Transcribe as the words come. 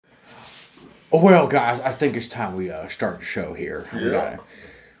Well, guys, I think it's time we start the show here. Yeah.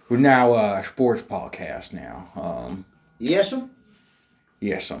 We're now a sports podcast now. Yes'm?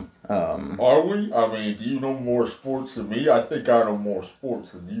 Yes'm. Are we? I mean, do you know more sports than me? I think I know more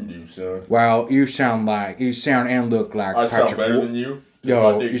sports than you do, son. Well, you sound and look like I Patrick sound better than you?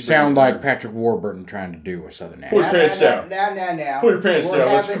 No, you sound like Patrick Warburton trying to do a Southern Put accent. your pants down. Now. Put your pants down.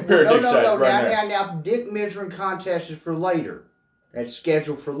 Let's compare dick size right now. Dick measuring contest is for later. That's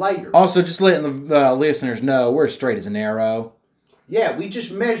scheduled for later. Also, just letting the listeners know, we're straight as an arrow. Yeah, we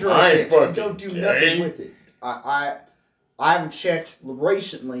just measure our dicks. We don't do nothing with it. I haven't checked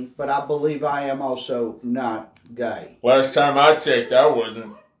recently, but I believe I am also not gay. Last time I checked, I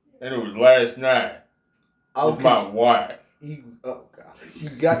wasn't. And it was last night. With my wife. Oh, God. You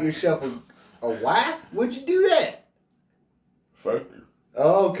got yourself a wife? When'd you do that? Fuck her.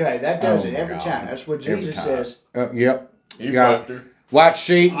 Okay, that does it every God. time. That's what Jesus says. Yep. You fucked her. White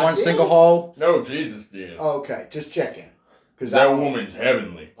sheet, one single hole. No, Jesus did. Okay, just checking. Because that woman's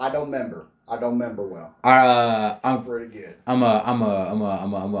heavenly. I don't remember well. I'm pretty good. I'm a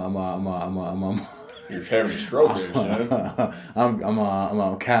You're having a stroke there, son. I'm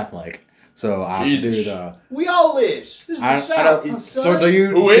a Catholic, so I have to do the. We all is. This is the South. So do you?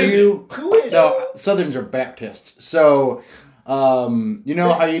 Who is it? No, Southerns are Baptists. So, you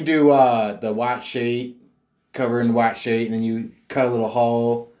know how you do the white sheet, covering the white sheet, and then you cut a little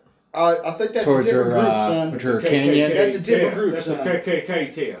hole. I think that's a different group, son. That's a canyon. That's a different group, son. That's a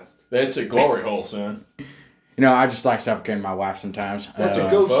KKK test. That's a glory hole, son. You know, I just like suffocating my wife sometimes. That's a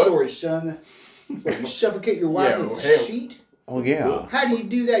ghost story, son. You suffocate your wife with a sheet? Oh, yeah. How do you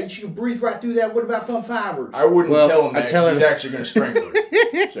do that? You can breathe right through that. What about fun fibers? I wouldn't tell him that. He's actually going to strangle her.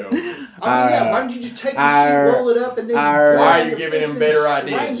 So. Why don't you just take the sheet, roll it up, and then why are you giving him better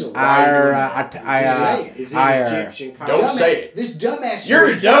ideas? Is he Egyptian? Don't say it. This dumbass. You're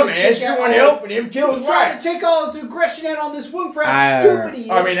a dumbass. You're one helping him kill his wife. Trying to take all his aggression out on this woman for how stupid he is.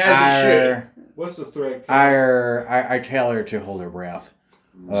 I mean, as he should. What's the thread? I tell her to hold her breath.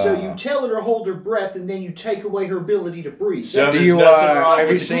 So you tell her to hold her breath, and then you take away her ability to breathe. Do you have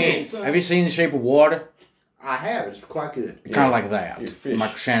you seen The Shape of Water? I have. It's quite good. Kind of like that.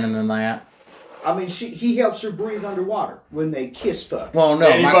 Michael Shannon and that. I mean, he helps her breathe underwater when they kiss fuck. Well, no,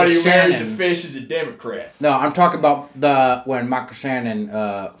 anybody who marries a fish is a Democrat. No, I'm talking about when Michael Shannon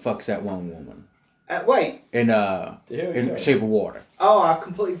fucks that one woman. Wait. In Shape of Water. Oh, I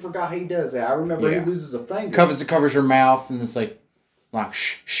completely forgot how he does that. I remember he loses a finger. Covers her mouth, and it's like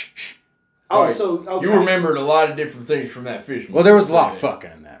shh. Oh, right. so okay. You remembered a lot of different things from that fish movie. Well, there was a lot of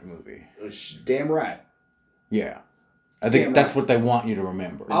fucking in that movie. Damn right. Yeah. I think that's what they want you to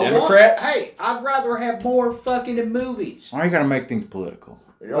remember. Democrats? I'd rather have more fucking in movies. Why you gotta make things political?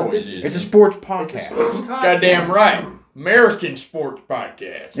 It's a sports podcast. Goddamn right. American sports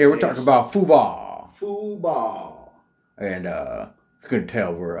podcast. Yeah, we're talking about football. And you couldn't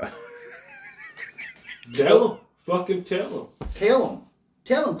tell we're Tell him. Fucking tell him.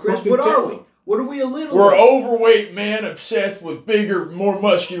 Tell him, Chris. What are we? What are we a little? We're overweight men obsessed with bigger, more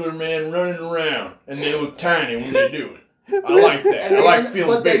muscular men running around, and they look tiny when they do it. I like that. I like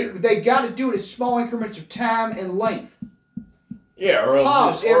feeling bigger. They got to do it in small increments of time and length. Yeah, or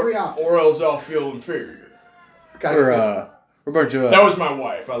else I'll feel inferior. We're a bunch of. That was my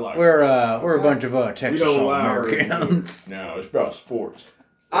wife. I like. We're a bunch of Texas Americans. No, it's about sports.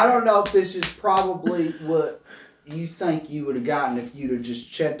 I don't know if this is probably what you think you would have gotten if you'd have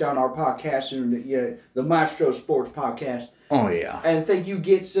just checked on our podcast and the Maestro Sports Podcast. Oh yeah. And think you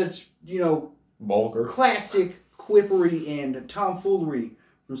get such vulgar, classic quippery and tomfoolery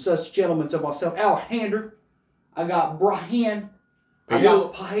from such gentlemen as myself, Alejandro. I got Brian. I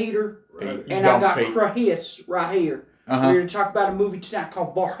got Peter. And I got Chris right here. We're going to talk about a movie tonight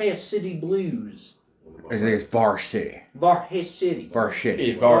called Varsity Blues. I think it's Varsity. Varsity.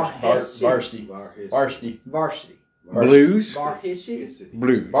 Varsity. Varsity. Blues. Varsity.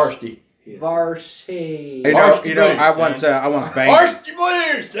 Blues. Varsity. Varsity. You know, I once banged. Varsity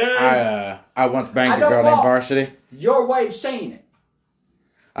Blues, son. I once banged a girl named Varsity. Your way of saying it.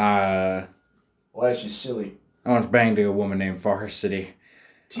 Well, that's just silly. I once banged a woman named Varsity.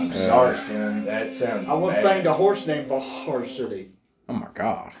 I'm sorry, son. That sounds I once banged a horse named Varsity. Oh my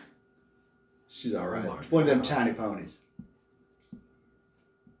God. She's alright. It's one of them tiny ponies.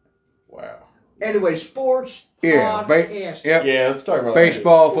 Wow. Anyway, sports. Yeah. Podcast. Yeah, let's talk about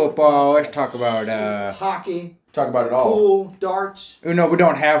baseball, football. Let's talk about hockey. Talk about it all. Pool, darts. No, we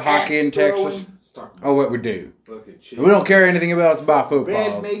don't have hockey in Texas. Oh, what we do? We don't care anything else about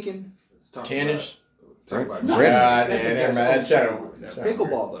football. Bed making. Tennis. Talk about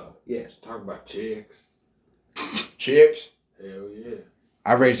pickleball though. Yes. Talk about chicks. Chicks. Hell yeah.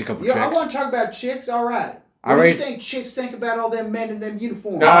 I raised a couple chicks. I want to talk about chicks. All right. What do you think chicks think about all them men in them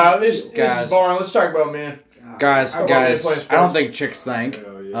uniforms? Nah, this is boring. Let's talk about men. Guys, I don't think chicks think.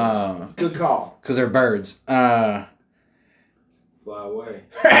 Good call. Because they're birds. Fly away.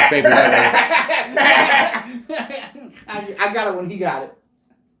 Baby I got it when he got it.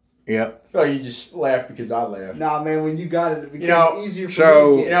 Yep. Oh, you just laughed because I laughed. Nah, man, when you got it became easier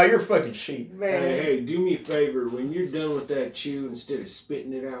for me to get. You're a fucking sheep. Man. Hey, do me a favor. When you're done with that chew, instead of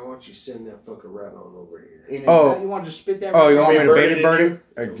spitting it out, why don't you send that fucker right on over here? You want to just spit that? Oh, you want me to baby bird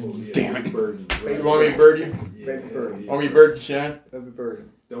it? Damn it. You want me to bird you? Baby bird. Want me to bird you, Sean? Baby bird.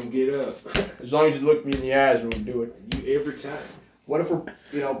 Don't get up. As long as you look me in the eyes when we do it. You every time. What if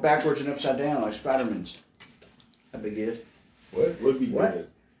we're, backwards and upside down like Spider-Man's? That'd be good. What? Would be good.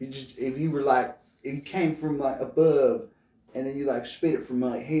 If you came from like above, and then you like spit it from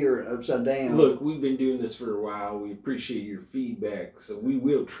like here and upside down. Look, we've been doing this for a while. We appreciate your feedback, so we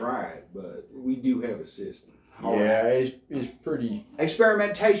will try it, but we do have a system. It's pretty.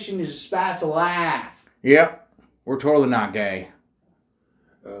 Experimentation is the spice of life. Yep. We're totally not gay.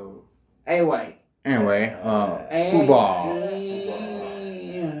 Anyway, football.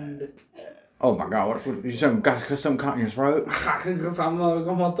 And Oh my God! What you something caught in your throat? I'm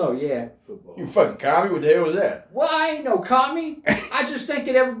gonna throw, yeah. Football. You fucking commie? What the hell was that? Well, I ain't no commie. I just think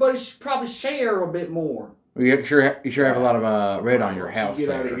that everybody should probably share a bit more. You sure have a lot of red on your house. Get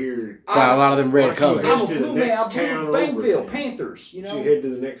there. out of here. A lot of them red colors. I'm a To the blue man. next I'm town blue Bangfield over. Panthers. You know. You head to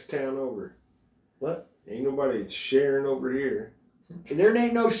the next town over. What? Ain't nobody sharing over here. There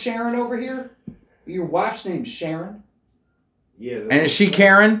ain't no Sharon over here. Your wife's name's Sharon. Yeah. And is she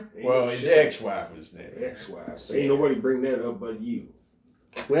Karen? Well, his ex-wife was there. Ex-wife. Ain't nobody bring that up but you.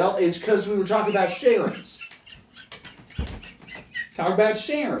 Well, it's because we were talking about Sharon's. Talk about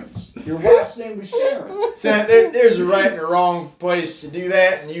Sharon's. Your wife's name was Sharon. Son, there's a right and a wrong place to do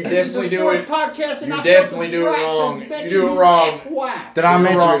that, and you definitely do it. Podcast, and You I definitely felt the do it right to wrong. You mention do it his wrong. ex-wife. Did I You're wrong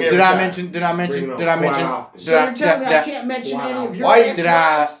mention? every Did I time. mention? Did I mention? Bring it Did I on mention? quite often. So you're telling me I can't mention any of your Why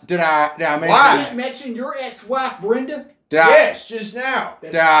ex-wives? Did I mention? Why? I can't mention your ex-wife, Brenda? Yes, just now.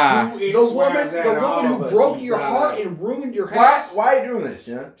 That's two The woman ex-wives out of all who of us broke who's your brought heart up. and ruined your Why? house. Why are you doing this,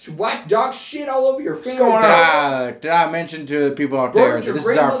 John? She wiped dog shit all over your family. going on? Did I mention to the people out there Burned that your this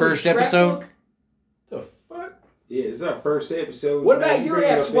is our grandmother's first episode? scrapbook? The fuck? Yeah, it's our first episode. What Now about you your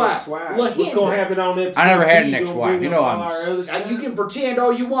bring up ex-wife? ex-wives. Look, What's going to happen on episode I never had 2? an You gonna ex-wife. bring You up know all I'm- our other Now, stuff? you can pretend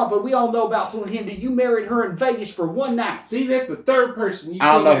all you want, but we all know about Linda. You married her in Vegas for one night. See, that's the third person you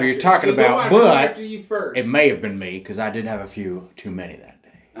I don't know come who you're after. talking Nobody about, come but after you first. It may have been me because I did have a few too many that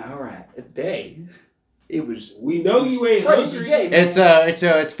day. All right, a day. It was. We know you ain't Crazy hungry. day, man.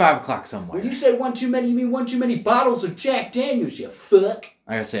 It's 5:00 somewhere. When you say one too many, you mean one too many bottles of Jack Daniels, you fuck.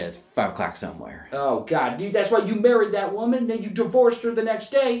 Like I said, it's 5:00 somewhere. Oh, God, dude, that's why you married that woman, then you divorced her the next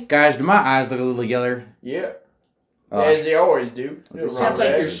day. Guys, do my eyes look a little yellow? Yeah. Oh. As they always do. It sounds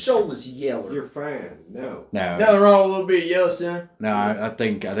like your soul is yellow. You're fine. No. No, Nothing wrong with a little bit of yellow, son. no. I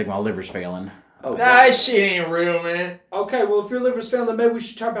think my liver's failing. Oh, Nah, God. that shit ain't real, man. Okay, well, if your liver's failing, then maybe we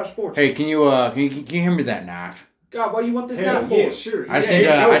should talk about sports. Hey, can you hand me that knife? God, why you want this Hell, guy for? yeah, sure. I just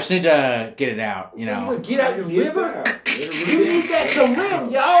Yeah, need to get it out. You You know. gonna get out your Get it liver? out. Let it You rip. need that to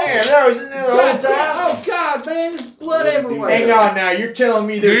live, y'all. Man, that was in there the whole God, time. oh, God, man, there's blood Hang everywhere. Hang on now, you're telling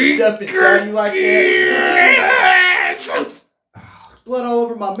me there's stuff inside you like that? Blood all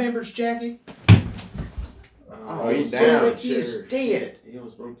over my member's jacket. Oh, he's damn down. it, he is dead. He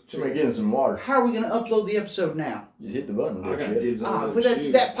almost broke the Somebody chair. get him some water. How are we gonna upload the episode now? Just hit the button. I That got shit. dibs on But those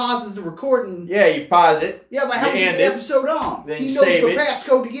shoes. that pauses the recording. Yeah, you pause it. Yeah, but how You do we get end the it. episode on? Then He you knows save the it.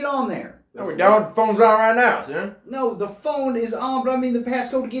 passcode to get on there. No, we don't. The phone's on right now, son. No, the phone is on, but I mean the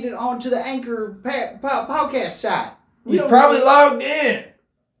passcode to get it onto the Anchor podcast site. We He's don't probably know- logged in.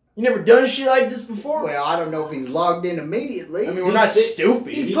 You never done shit like this before? Well, I don't know if he's logged in immediately. I mean, we're not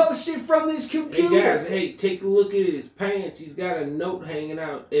stupid. he posted from his Hey computer. guys, hey, take a look at his pants. He's got a note hanging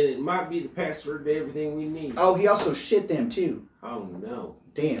out, and it might be the password to everything we need. Oh, he also shit them too. Oh no.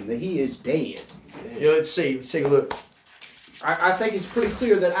 Damn, that he is dead. Yeah, let's see. Let's take a look. I think it's pretty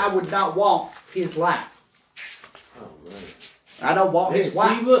clear that I would not want his life. Oh man. I don't want Hey, his see,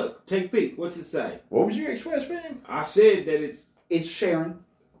 wife. look, take a peek. What's it say? What was your ex-wife's name? I said that it's. It's Sharon.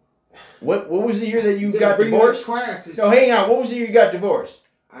 What was the year that you gotta got bring divorced? up classes. No, hang on. What was the year you got divorced?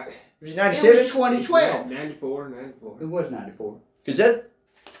 I, Was it It 97? was 2012. 94, 94. It was 94. Because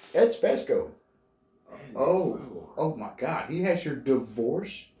that's Pasco. Oh my God! He has your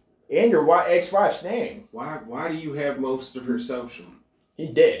divorce. And your ex-wife's name. Why do you have most of her social? He's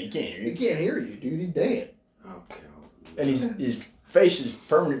dead. He can't hear He you. can't hear you, dude. He's dead. Okay. And his face is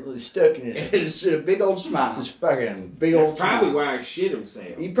permanently stuck in his. It's a big old smile. It's fucking Big That's old probably smile. why I shit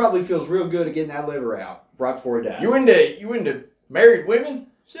himself. He probably feels real good at getting that liver out right before he died. You into married women,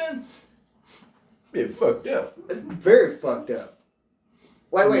 son? Be fucked up. It's very fucked up.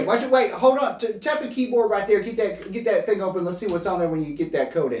 Wait, watch it. Wait, hold on. Tap the keyboard right there. Get that thing open. Let's see what's on there when you get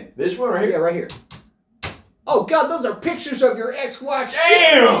that code in. This one right Yeah, here. right here. Oh God, those are pictures of your ex-wife.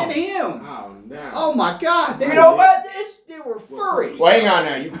 Damn! And him. Oh no. Oh my God. You know about this? They were furry. Well, hang on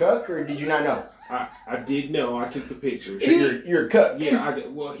now. You cuck or did you not know? I did know. I took the pictures. So you're a cuck. Yeah, I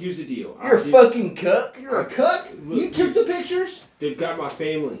did. Well, here's the deal. You're a fucking cuck. You're a cuck? You took the pictures? They've got my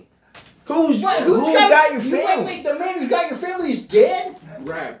family. Who's What? who got your family? Wait, the man who's got your family is dead?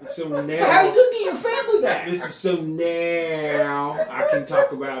 Right. So How you now, gonna get your family back? this is so now I can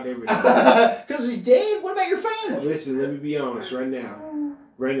talk about everything. Because he's dead? What about your family? Listen, let me be honest right now.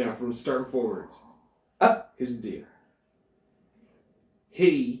 Right now, from starting forwards. Here's the deal.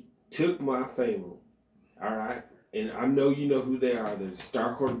 He took my family. All right? And I know you know who they are. They're the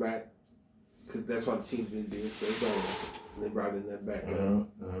star quarterback. Because that's what the team's been doing. So it's on. And they brought in that backup.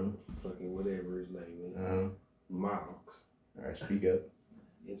 Fucking whatever his name is. Mox. Alright, speak up.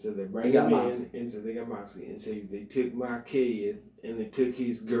 And so they bring him in. And so they got Moxie. And so they took my kid. And they took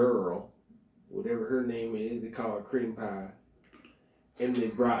his girl. Whatever her name is. They call her Cream Pie. And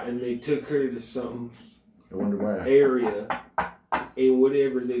they took her to some I wonder why. area. And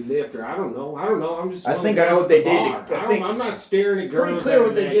whatever they left her, I don't know. I'm just. I think I know what they did. I'm not staring at girls. Pretty clear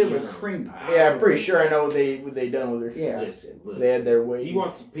what they after did that, with you know. cream pie. Yeah, I'm pretty sure I know what they done with her. Yeah. Listen. They had their way. Do you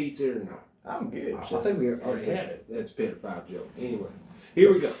want some pizza or not? I'm good. I think we already had it. That's a pedophile joke. Anyway,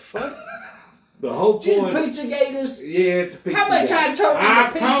 here we go. The whole She's point. Pizza Gators. Yeah, it's a pizza. How much I told you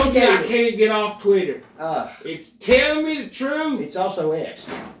I the told Pizza you I Gators? can't get off Twitter. It's telling me the truth. It's also X.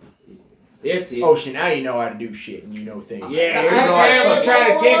 That's it. Oh, so now you know how to do shit and you know things. Yeah, every time I try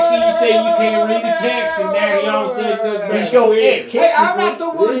to text you, you say you can't read the text, and now he all of a sudden goes back Just to go Twitter. Hey, I'm not the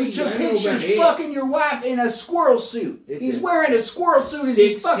one who Please, took I know about pictures X. fucking your wife in a squirrel suit. It's He's a wearing a squirrel suit as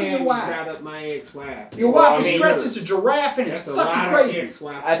he's 6 fucking times your wife. brought up my ex-wife. Your Well, wife I mean, is dressed as a giraffe and it's That's a lot fucking of crazy.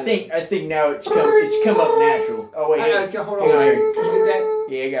 ex-wives. I think now it's come up natural. Oh wait, Okay, hold on. Hang on Can here. you get that?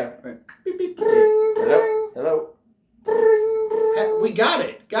 Yeah, I got it. Beep, beep. Hello. We got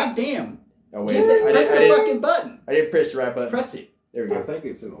it. God damn. Oh wait, Get that, press the fucking button. I didn't press the right button. Press it. There we I go. think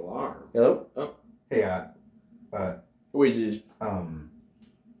it's an alarm. Hello. Hey, Who is this?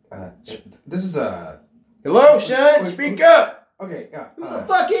 this is Hello, son. Speak up. okay. Who the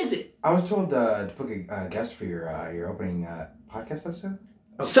fuck is it? I was told to book a guest for your opening podcast episode.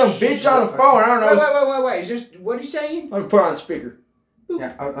 Some bitch on the phone. I don't know. Wait. Is this, what are you saying? Let me put on speaker.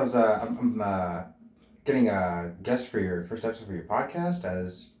 Yeah, I'm getting a guest for your first episode for your podcast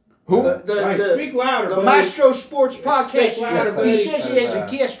as Who? Speak louder, The buddy. Maestro Sports Podcast. Speak louder, He buddy. says he has a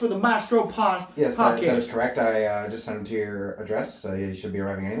guest for the Maestro yes, podcast. that is correct. I just sent him to your address, so you should be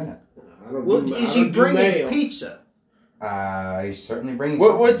arriving any minute. I don't Well, do- I is he don't do bringing mail. pizza? He's certainly bringing.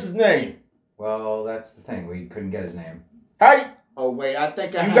 What's something. his name? Well, that's the thing. We couldn't get his name. How do Oh wait, I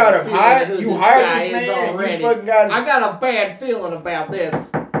think I you have got a a feeling hire? who You this hired guy this is man? And already. you fucking got. I got a bad feeling about this.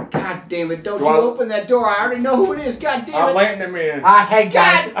 God damn it! Don't Well, you open that door? I already know who it is. God damn I'm it! letting him in. Hey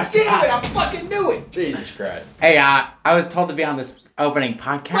guys. God damn it! I fucking knew it. Jesus Christ. Hey, I was told to be on this opening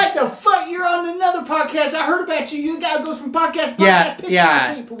podcast. What the fuck? You're on another podcast. I heard about you. You guy goes from podcast to Yeah, podcast, pissing yeah.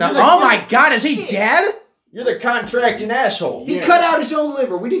 on people. The- You're oh like, my God, is he shit. dead? You're the contracting asshole. He cut out his own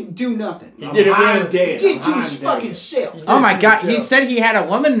liver. We didn't do nothing. He did it I'm with. dead. Did I'm to high his and fucking dead. self. Oh my God, he Yeah. said he had a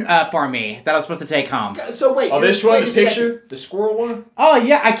woman for me that I was supposed to take home. So wait. Oh, this one, wait the a second. picture, the squirrel one. Oh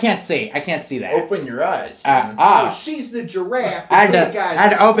yeah, I can't see that. Open your eyes. Oh, she's the giraffe. The I had dead to, guy's I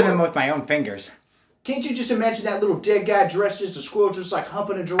had the to open squirrel. them with my own fingers. Can't you just imagine that little dead guy dressed as a squirrel, just like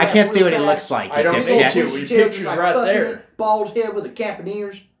humping a giraffe? I can't see real what he fast? looks like. I you don't Big need old dipshit. to. bushy Your tail, picture's just like right fucking there. it, bald head with a cap and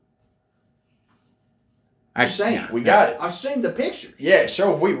ears. Just saying. We got it. I've seen the pictures. Yeah,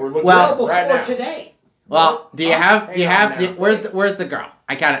 so we were looking Well, at it before right now. today. Well, do you have? hang on now. Where's the girl?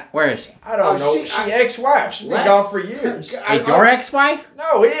 I got it. Where is she? I don't know. she- She ex-wife. She's been Last- gone for years. Hey, your ex-wife?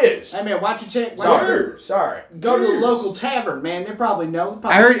 No, is. Hey man, why don't you take? Sorry. Go to the Years. local tavern, man. They probably know. Probably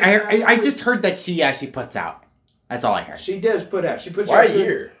I heard. see I around heard. I there. just heard that she puts out. That's all I heard. She does put out. She puts Why are out you good-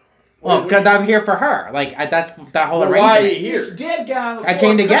 here? Well, because I'm here for her. Like that's that whole Well, why are arrangement. you This here? dead guy on the I floor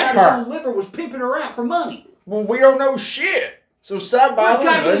came to cut get out his her. own liver was pimping her out for money. Well, we don't know shit. So stop We're a bothering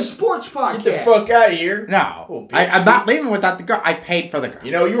goddamn us. sports podcast. Get the fuck out of here. No, Oh, bitch. I'm not leaving without the girl. I paid for the girl.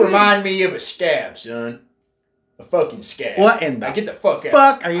 You know, you remind me of a scab, son. A fucking scab. What in the get the fuck out.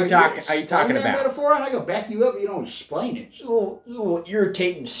 fuck are you talking that about? metaphor? I gotta back you up. You don't explain it. Just a little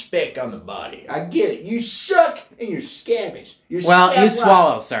irritating speck on the body. I get it. You suck and you're scabbish. You're Well, you scab-like.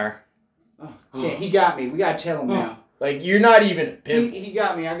 swallow, sir. Oh, okay, he got me. We gotta tell him now. Like, you're not even a pimple. He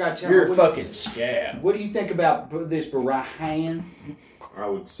got me. I gotta tell You're him. a fucking scab. What do you think about this, Brian? I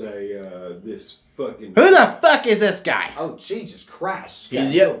would say this fucking. Who the fuck is this guy? Oh, Jesus Christ. You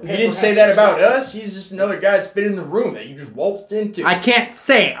didn't say that about us. He's just another guy that's been in the room that you just waltzed into. I can't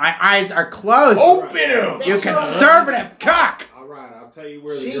say. My eyes are closed. Open him! You conservative cock! All right, I'll tell you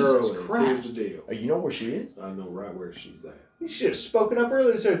where the Jesus girl is. Christ. Here's the deal. You know where she is? I know right where she's at. You should have spoken up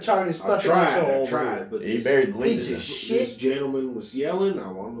earlier instead of talking his I fucking tried, asshole I over tried, here. but He this, buried the Piece lead. of shit. this gentleman was yelling.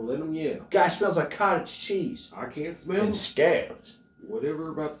 I wanted to let him yell. Guy smells like cottage cheese. I can't smell And scabs. whatever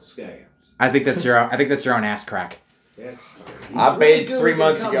about the scabs. I think that's your own ass crack. That's fine. I really bathed good 3 with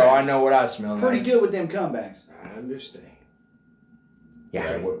months them ago. I comebacks. know what I smell like. Pretty good with them comebacks. I understand.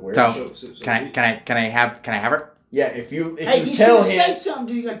 Yeah. Where- So So can I have her? Yeah, if you Hey, he's tell gonna him, say something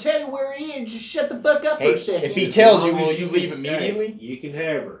to you. Gonna tell you where he is. Just shut the fuck up for hey, a second. if he tells you, As long will as you can leave say, immediately? You can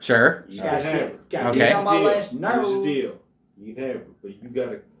have her. Sure. You Guys, can have her. guys, Okay. get on my Here's last the deal. Here's the nerve. deal. You can have her, but you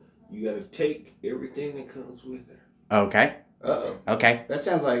gotta take everything that comes with her. Okay. Uh-oh. Okay. That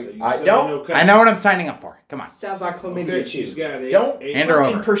sounds So like you I say don't- no I know what I'm signing up for. Come on. sounds like chlamydia Okay, too. she's got Don't eight, Hand her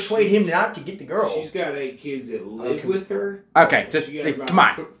fucking over. persuade him not to get the girl. She's got 8 kids that live Okay. with her. Okay, just She got about come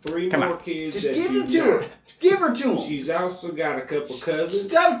on. 3 Come more on. kids. Just that give you it to got. her. Give her to him. She's also got a couple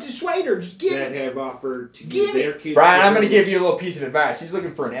cousins Don't dissuade her. Just give that it. have offered to Give give their kids. Brian, I'm to going to her. give you a little piece of advice. He's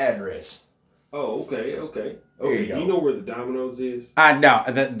looking for an address. Oh, okay. There you Okay, go. do you know where the Domino's is? No.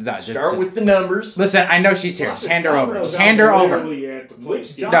 Start with the numbers. Listen, I know she's here. Lots Just of hand her over. dominoes Just hand her out over. Literally at the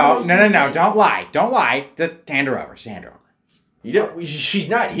place. Which No. Domino's? Don't lie. Don't lie. Just hand her over. Just hand her over. You don't. She's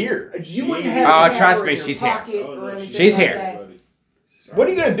not here. You She wouldn't ain't have here. to Oh, have trust her me, in your she's here. pocket Oh, or no, anything She's like here. that. Buddy. Sorry. What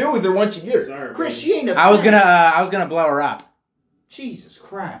are you going to do with her once you get her? Sorry, Chris, buddy. she ain't a I was thing. gonna blow her up. Jesus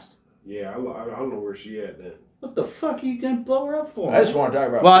Christ. Yeah, I don't know where she at then. What the fuck are you gonna blow her up for? I just want to talk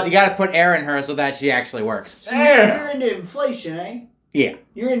about. Well, you got to put air in her so that she actually works. So Damn. you're into inflation, eh? Yeah.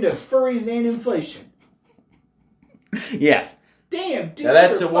 You're into furries and inflation. Yes. Damn, dude. Now,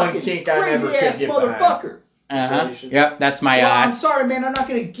 that's you're the one fucking kink I never crazy could ass get behind. motherfucker. Yep. That's my. Well, I'm sorry, man. I'm not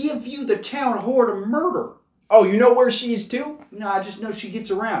gonna give you the town whore to murder. Oh, you know where she's too? No, I just know she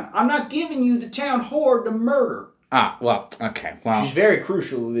gets around. I'm not giving you the town whore to murder. Well. Okay. Well. She's very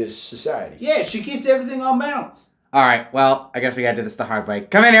crucial to this society. Yeah, she gets everything on balance. All right. Well, I guess we got to do this the hard way.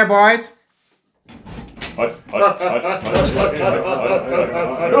 Come in here, boys. Who the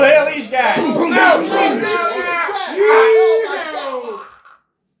hell are these guys?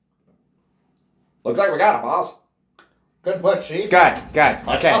 Looks like we got a boss. Good push, Chief. Good. Okay.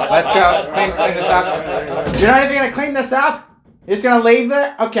 Let's go. Clean this up. You're not even gonna clean this up? You're just gonna leave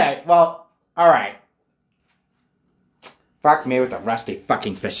it? Okay. Well. All right. Fuck me with a rusty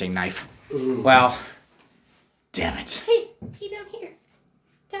fucking fishing knife. Well. Damn it. Hey, down here.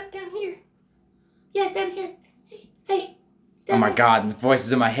 Down here. Yeah, down here. Hey. Oh my god, the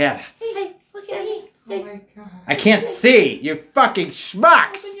voices in my head. Hey, look at me. Hey, I can't see, you fucking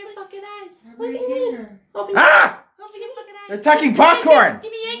schmucks! open your fucking eyes. Look at me. Open Ah! your fucking eyes. They're tucking popcorn!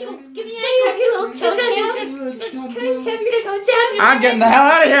 Give me ankles. Give me ankles. Have your little toe down. Can I just have your toe down? I'm getting the hell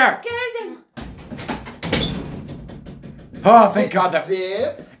out of here! Get out of Oh, thank god that.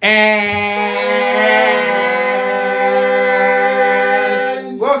 Zip. And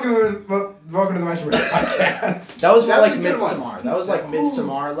Welcome to the Maestro podcast. That was more That was like a good one. Midsommar. That was like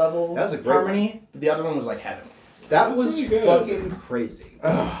Midsommar level. That was a great harmony. The other one was like heaven. That was pretty good. fucking crazy.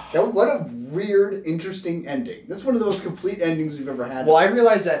 What a weird, interesting ending. That's one of the most complete endings we've ever had. Well, I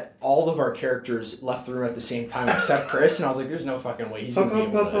realized that all of our characters left the room at the same time except Chris, and I was like, "There's no fucking way he's gonna be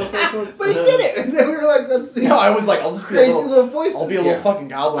able to." But he did it, and then we were like, "Let's be No, I was like, "I'll just be a crazy little. little voices." I'll be a little fucking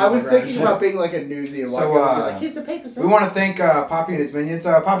goblin." I was on the ground. thinking about being like a newsie and So, walking up and be like, Here's the papers. We want to thank Poppy and his minions.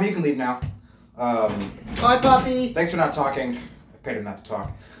 Poppy, you can leave now. "Bye, Poppy." Thanks for not talking. I paid him not to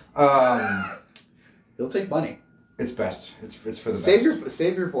talk. He'll take money. It's best. It's for the Save best.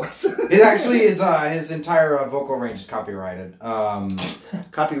 your voice. It actually is. His entire vocal range is copyrighted.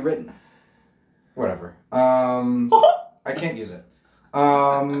 Copywritten. Whatever. I can't use it.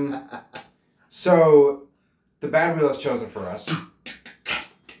 So, the bad wheel is chosen for us.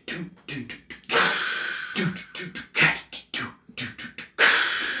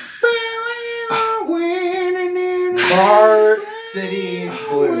 Varsity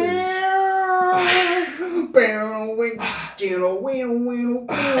Blues.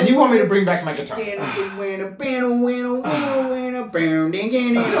 And you want me to bring back my guitar? Look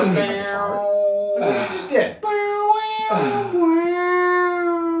what you just did.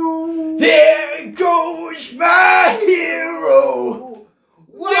 There goes my hero.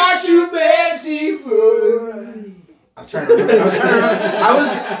 Watch your messy food. I was trying to remember.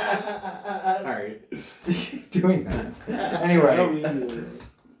 Sorry. Doing that. Anyway.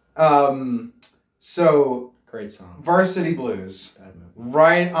 So Great song. Varsity Blues.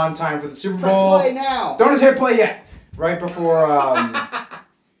 Right on time for the Super Press Bowl. play now. Don't hit play yet. Right before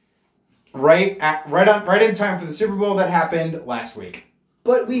right in time for the Super Bowl that happened last week.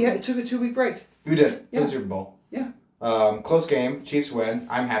 But we took a 2-week break. We did for Yeah. the Super Bowl. Yeah. Close game. Chiefs win.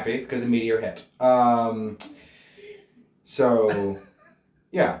 I'm happy because the meteor hit. So,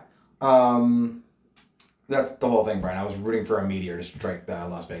 yeah. That's the whole thing, Brian. I was rooting for a meteor to strike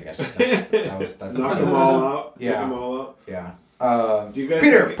Las Vegas. That's Knock them all out. Yeah. Took them all out. Yeah. Do you guys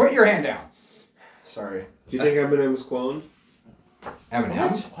Peter, think, put your hand down. Sorry. do you think Eminem was cloned?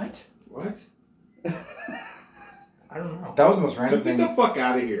 Eminem. What? What? I don't know. That was the most random Get thing. the fuck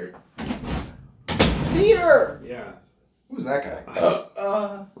out of here. Peter. Yeah. Who's that guy?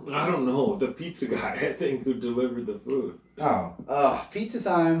 I don't know. The pizza guy, I think, who delivered the food. Oh. Pizza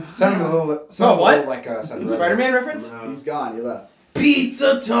time. Sounded a little what? like Seth Rogen. Spider-Man reference? No. He's gone. He left.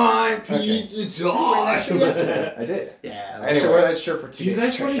 Pizza time. Okay. Pizza that shit yesterday. I did. Yeah. I should wear that shirt for 2 Do you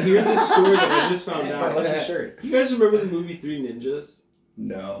days. guys want to hear this story that I just found That's my out? lucky shirt. You guys remember the movie Three Ninjas?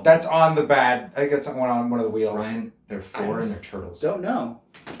 No. That's on the bad. I think it's on one of the wheels. Ryan, they're 4 and they're turtles. Don't know.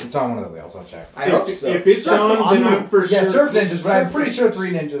 It's on one of the wheels. I'll check. I hope so. If it's on, then I'm for Yeah, sure. Surf Ninjas, but I'm pretty sure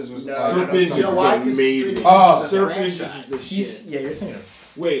Three Ninjas was. No. Surf no, Ninjas you know why? 'Cause is amazing. Three Ninjas Oh. is a Surf franchise. Ninjas is the shit. Yeah, you're thinking of.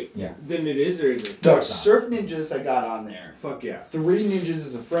 Wait, Yeah. then it is or isn't? No, No, it's not. Surf Ninjas I got on there. Fuck yeah. Three Ninjas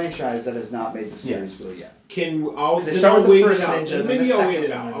is a franchise that has not made the series Yes. still yet. Then start I'll with the wait first it out. ninja, then Maybe the I'll wait second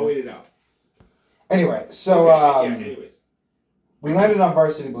it out. one. I'll wait it out. Anyway, so Okay, yeah, anyways. we landed on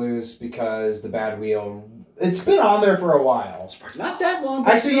Varsity Blues because the bad wheel. It's been on there for a while. Not that long.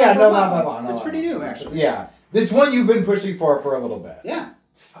 but Actually, it's yeah, been no, for a not while. that long. It's pretty new, actually. Yeah, it's one you've been pushing for a little bit. Yeah.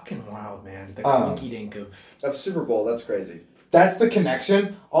 It's fucking wild, man. The Um, clinky dink of. Of Super Bowl, that's crazy. That's the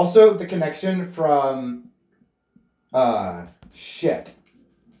connection. Also, the connection from. Shit.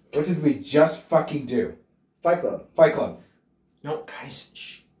 What did we just fucking do? Fight Club. Fight Club. No, guys,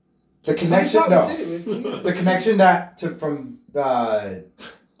 shh. The connection. No. The The connection that from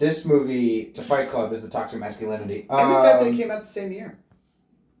this movie to Fight Club is the toxic masculinity. And the fact that it came out the same year.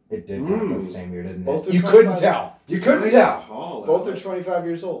 It did come out the same year, didn't Both it? are You couldn't 25. tell. You couldn't tell. Both are 25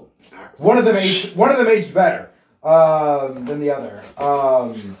 years old. One of them aged better than the other.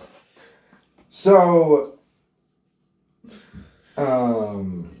 So.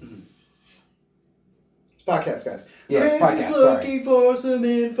 It's podcast, guys. Yeah, it's Chris is podcast, sorry. looking for some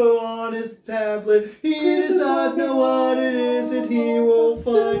info on his tablet. He does not know what it is, and he will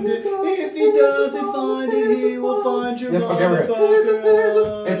find it. If he doesn't find it, he will find your Yep, okay, we're good.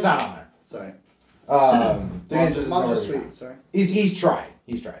 motherfucker. It's not on there. Sorry. Three Ninjas is nowhere Mom's to be sweet. found. Sorry.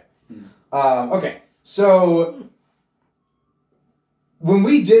 He's tried. Okay, so when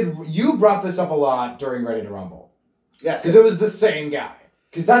we did, you brought this up a lot during Ready to Rumble Yes. because it was the same guy.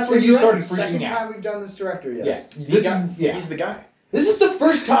 Because that's when you started freaking Second out. time we've done this director, yes. Yes. This is, yeah. He's the guy. This is the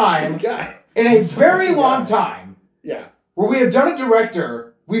first Same time guy. in a very long time Yeah. where we have done a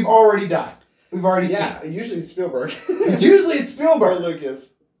director we've already done. We've already Yeah. seen. Usually Spielberg. It's usually it's or Spielberg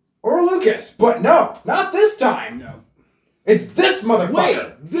Lucas. or Lucas, but no, not this time. No. It's this motherfucker.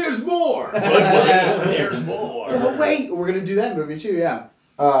 Wait, there's more. There's more. Oh, wait, we're gonna do that movie too. Yeah.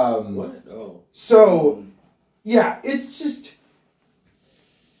 What? Oh. So, yeah, it's just.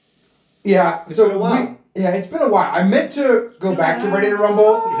 Yeah, It's so been a while. it's been a while. I meant to go back to Ready to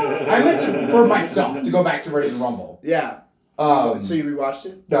Rumble. I meant to, for myself, to go back to Ready to Rumble. Yeah. So you rewatched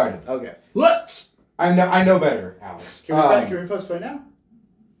it? No, I didn't. Okay. Let's. I know better, Alex. Can we press play now?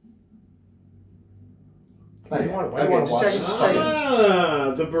 Why do you want Okay, to just watch check this? it, check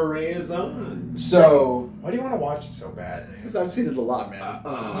it. The beret is on. So, Why do you want to watch it so bad, man? Because I've seen it a lot, man.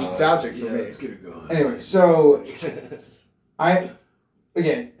 Nostalgic for Yeah, me. let's get it going. anyway, so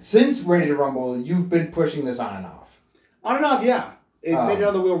again, since Ready to Rumble, you've been pushing this on and off. On and off, yeah. It made it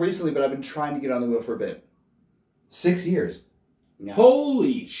on the wheel recently, but I've been trying to get on the wheel for a bit. 6 years. Yeah.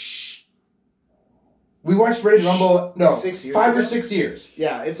 Holy sh! We watched Ready to Rumble. No, 6 years 5 or ago? 6 years.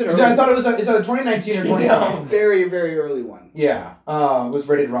 Yeah, it's an 'Cause early, I thought it was it's either 2019 or 2020. very, very early one. Yeah, was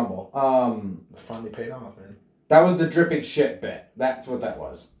Ready to Rumble. Finally paid off, man. That was the dripping shit bit. That's what that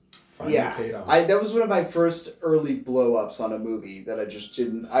was. Finally Yeah, paid off. that was one of my first early blow ups on a movie that I just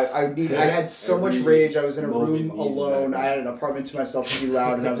didn't. I had so much Every rage. I was in a moment room needs alone. that. I had an apartment to myself to be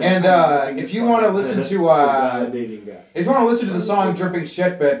loud, and I was. And like, if you want to listen to Validating guy. if you want to listen to the song "Dripping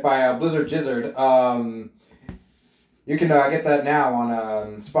Shit" bit by Blizzard Jizzard, You can get that now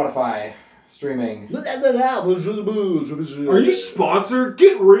on Spotify streaming. Are you sponsored?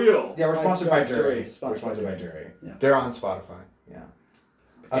 Get real. Yeah, we're sponsored by Jury. Sponsored We're sponsored by by Jury. Yeah. They're on Spotify. Yeah.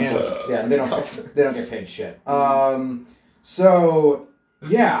 And- Yeah, and they don't get paid shit. So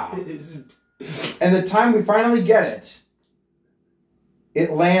yeah, and the time we finally get it,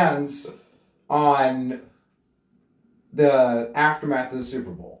 it lands on the aftermath of the Super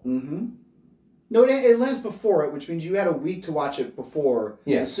Bowl. Mm-hmm. No, it lands before it, which means you had a week to watch it before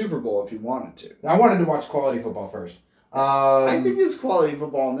the Super Bowl if you wanted to. I wanted to watch quality football first. I think there's quality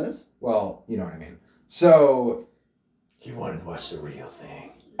football in this. Well, you know what I mean. So, You wanted to watch the real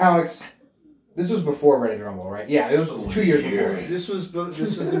thing. Alex, this was before Ready to Rumble, right? Yeah, it was 2 years before. This was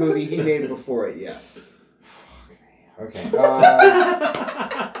the movie he made before it. Yes. Okay.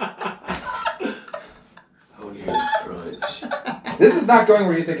 This is not going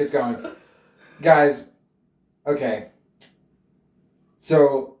where you think it's going. Guys, okay.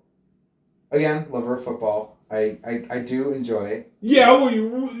 So, again, lover of football. I do enjoy it. Yeah,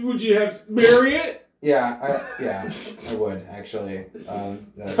 would you have Marriott? Yeah, I would actually.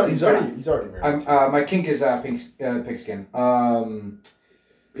 He's already married. My kink is pigskin.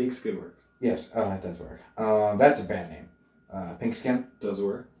 Pink Skin works. Yes, it does work. That's a band name. Pinkskin. Does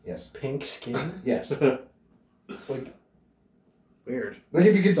work. Yes. Pink skin? Yes. It's like Weird. Like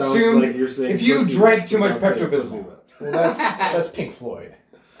if you Sounds consumed, like you're saying if you pussy drank too much without saying Pepto-Bismol. pussy. well, that's Pink Floyd.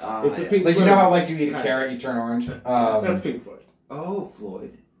 It's a pink Like you Floyd. know how like you eat a carrot, you turn orange. That's Pink Floyd. Oh,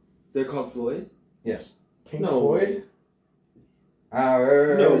 Floyd. They're called Floyd? Yes. Pink No. Floyd?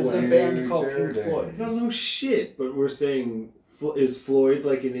 Our There's a band called Pink future Floyd. I don't know shit, but we're saying, is Floyd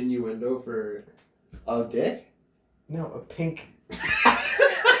like an innuendo for... A dick? No, a pink.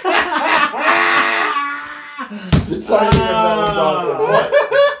 The timing of that was awesome. What?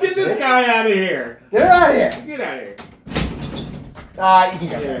 Get this guy out of here! Get out of here! Get out of here! You can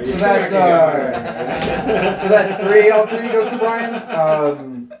go. Yeah, So yeah. that's so that's 3 alter egos for Brian.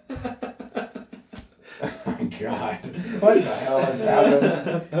 Oh my God, what the hell has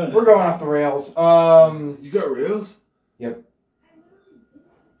happened? We're going off the rails. You got reels? Yep.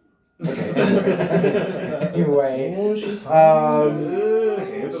 Okay. Anyway,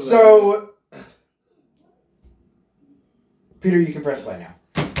 so Peter, you can press play now.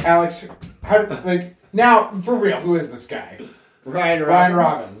 Alex, now for real? Who is this guy? Ryan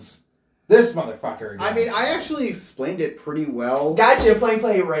Robbins. This motherfucker. Again. I mean, I actually explained it pretty well. Gotcha, play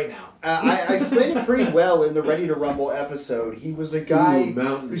it right now. I explained it pretty well in the Ready to Rumble episode. He was a guy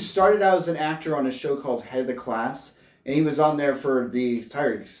who started out as an actor on a show called Head of the Class, and he was on there for the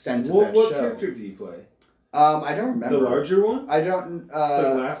entire extent of that What show. character do you play? I don't remember. The larger one? I don't. The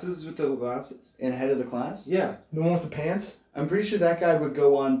glasses with the glasses? In Head of the Class? Yeah. The one with the pants? I'm pretty sure that guy would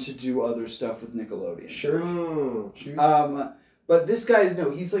go on to do other stuff with Nickelodeon. Shirt? Mm. Shoes? But this guy is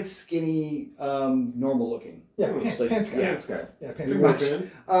he's like skinny, normal looking. Yeah, It's pants guy. Pants guy. Yeah, pants Pretty guy.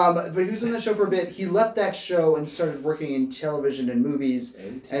 much. But he was in that show for a bit. He left that show and started working in television and movies,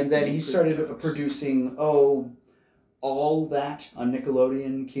 and then he started producing all that on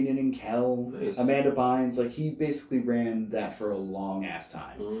Nickelodeon, Kenan and Kel, Nice. Amanda Bynes. Like he basically ran that for a long ass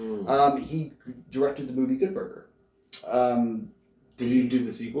time. Mm. He directed the movie Good Burger. Did he do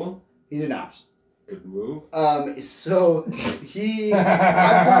the sequel? He did not. Good move. So he,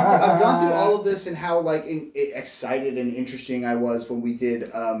 I've gone through all of this and how excited and interesting I was when we did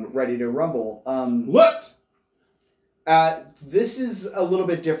Ready to Rumble. What? This is a little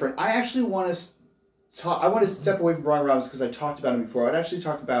bit different. I actually want to talk. I want to step away from Brian Robbins because I talked about him before. I'd actually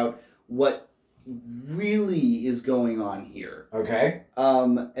talk about what really is going on here. Okay.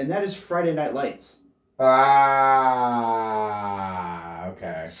 And that is Friday Night Lights.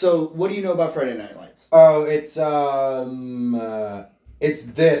 Okay. So what do you know about Friday Night Lights? Oh, it's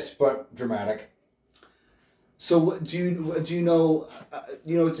this but dramatic. So what do you know?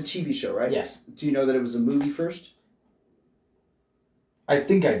 You know it's a TV show, right? Yes. Do you know that it was a movie first? I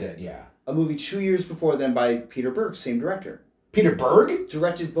think I did. Yeah. A movie 2 years before then by Peter Berg, same director. Peter Berg.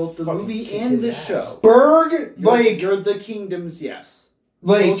 Directed both the Fucking movie kick and his the ass. show. Berg, You're the Kingdoms, yes.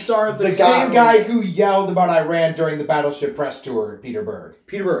 like Co-star of the the same Goblins. guy who yelled about Iran during the Battleship press tour. Peter Berg.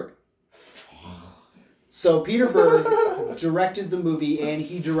 Peter Berg. So Peter Berg directed the movie and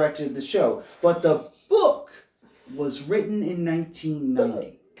he directed the show. But the book was written in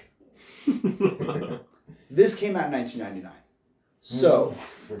 1990. This came out in 1999. So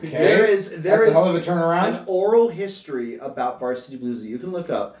Okay. there is That's a hell of a turnaround. an oral history about Varsity Blues that you can look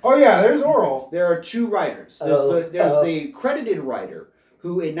up. Oh yeah, there's oral. There are two writers. There's the credited writer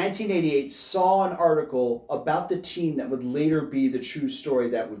who in 1988 saw an article about the team that would later be the true story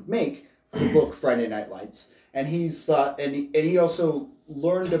that would make the book Friday Night Lights. and he's he also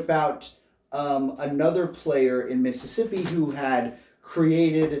learned about another player in Mississippi who had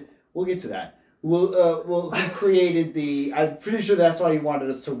created. We'll get to that. He created the. I'm pretty sure that's why he wanted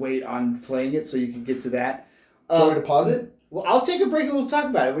us to wait on playing it so you can get to that. Do you want me to pause it? Well, I'll take a break and we'll talk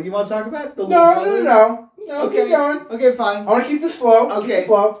about it. What do you want to talk about? No. Okay. Keep going. Okay, fine. I want to keep this flow. Okay. Keep the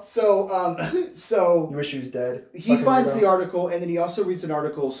flow. So You wish he was dead. he finds the article, and then he also reads an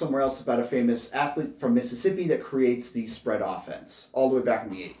article somewhere else about a famous athlete from Mississippi that creates the spread offense all the way back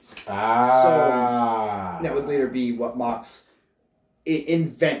in the 80s. So that would later be what Mox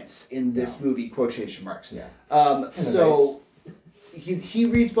invents in this movie, quotation marks. Yeah. So he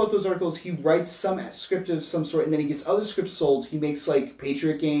reads both those articles. He writes some script of some sort, and then he gets other scripts sold. He makes like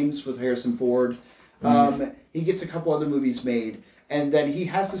Patriot Games with Harrison Ford. He gets a couple other movies made, and then he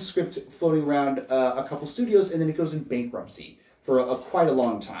has the script floating around a couple studios, and then it goes in bankruptcy for quite a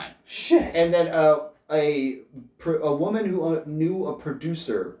long time. Shit. And then a woman who knew a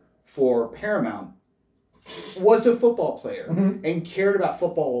producer for Paramount was a football player and cared about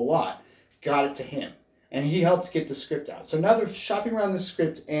football a lot. Got it to him, and he helped get the script out. So now they're shopping around the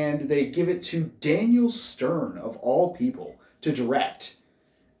script, and they give it to Daniel Stern of all people to direct.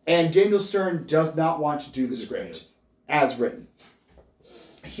 And Daniel Stern does not want to do the script as written.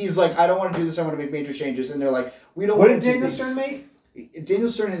 He's like, I don't want to do this. I want to make major changes. And they're like, we don't. What want did to do Daniel these. Stern make? Daniel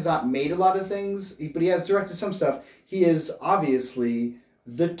Stern has not made a lot of things, but he has directed some stuff. He is obviously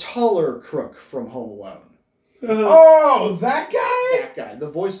the taller crook from Home Alone. Oh, that guy? That guy. The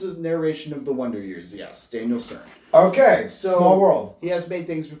voice of narration of the Wonder Years. Yes, Daniel Stern. Okay, So small world. He has made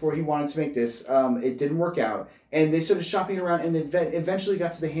things before he wanted to make this. It didn't work out. And they started shopping around, and they eventually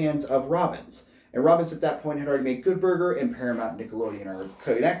got to the hands of Robbins. And Robbins at that point had already made Good Burger, and Paramount and Nickelodeon are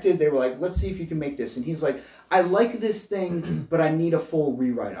connected. They were like, let's see if you can make this. And he's like, I like this thing, but I need a full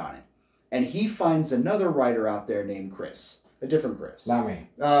rewrite on it. And he finds another writer out there named Chris. A different Chris. Not me.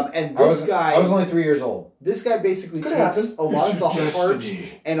 And this guy... I was only 3 years old. This guy basically Could takes happen. a lot of the It's heart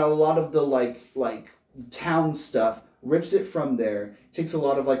destiny. and a lot of the like town stuff, rips it from there, takes a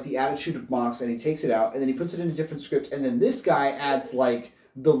lot of like the attitude of Mox, and he takes it out, and then he puts it in a different script, and then this guy adds like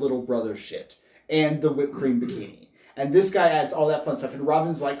the little brother shit and the whipped cream bikini. And this guy adds all that fun stuff, and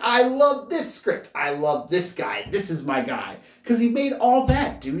Robin's like, I love this script. I love this guy. This is my guy. Because he made all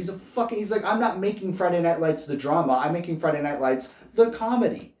that, dude. He's like, I'm not making Friday Night Lights the drama. I'm making Friday Night Lights the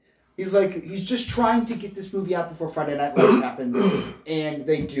comedy. He's like, he's just trying to get this movie out before Friday Night Lights happens, and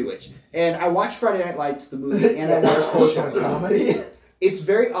they do it. And I watched Friday Night Lights, the movie, and I watched on comedy. It's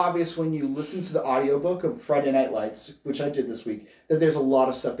very obvious when you listen to the audiobook of Friday Night Lights, which I did this week, that there's a lot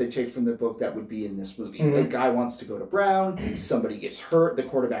of stuff they take from the book that would be in this movie. The guy wants to go to Brown, somebody gets hurt, the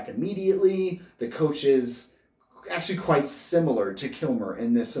quarterback immediately, the coach is actually quite similar to Kilmer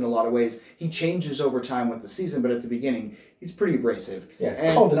in this in a lot of ways. He changes over time with the season, but at the beginning, he's pretty abrasive. Yeah,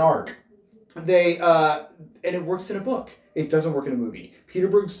 it's called an arc. They and it works in a book. It doesn't work in a movie. Peter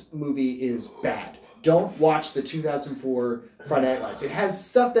Berg's movie is bad. Don't watch the 2004 Friday Night Lights. It has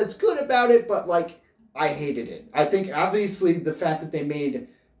stuff that's good about it, but like I hated it. I think obviously the fact that they made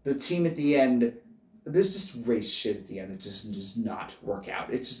the team at the end, there's just race shit at the end that just does not work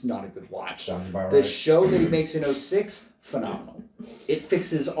out. It's just not a good watch. Sounds about The right. show that he makes in 06, phenomenal. It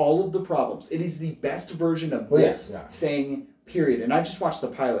fixes all of the problems. It is the best version of this thing, period. And I just watched the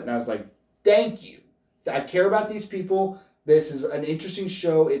pilot and I was like, thank you. I care about these people. This is an interesting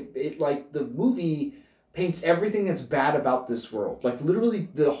show. It like the movie paints everything that's bad about this world. Like literally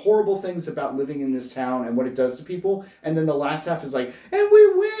the horrible things about living in this town and what it does to people. And then the last half is like, and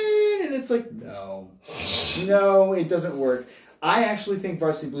we win! And it's like, no, it doesn't work. I actually think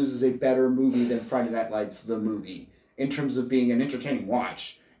Varsity Blues is a better movie than Friday Night Lights, the movie, in terms of being an entertaining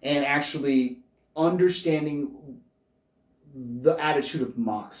watch and actually understanding the attitude of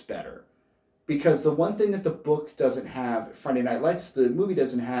Mox better. Because the one thing that the book doesn't have, Friday Night Lights, the movie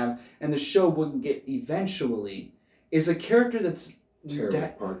doesn't have, and the show wouldn't get eventually, is a character that's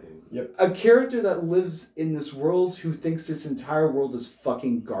a character that lives in this world who thinks this entire world is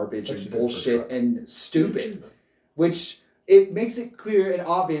fucking garbage and bullshit and stupid. Which it makes it clear and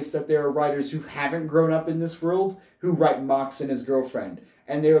obvious that there are writers who haven't grown up in this world who write Mox and his girlfriend.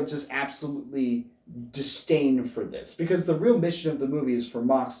 And they're just absolutely disdain for this. Because the real mission of the movie is for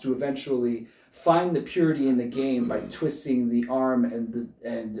Mox to eventually find the purity in the game by twisting the arm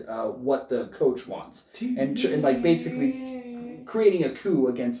and what the coach wants. And like basically creating a coup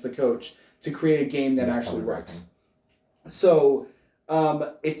against the coach to create a game that actually works. So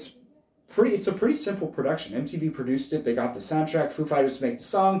it's a pretty simple production. MTV produced it. They got the soundtrack. Foo Fighters to make the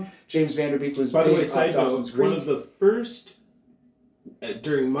song. James Vanderbeek was By the way, big side off note, Dawson's one Creek. of the first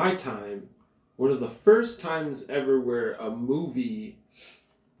during my time one of the first times ever where a movie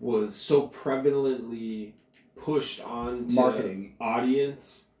was so prevalently pushed on to Marketing.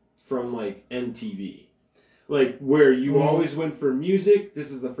 audience from like MTV. Like where you always went for music,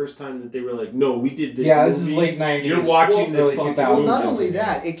 this is the first time that they were like, "No, we did this." Yeah, movie. this is late 90s. You're watching this early fucking 2000s. Well, movie. not only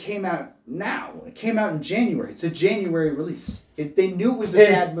that, it came out now. It came out in January. It's a January release. They knew it was a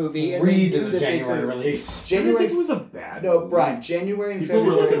bad movie, and they Reads knew as a that January they could. release. I January. didn't think it was a bad No, movie. Brian. January and People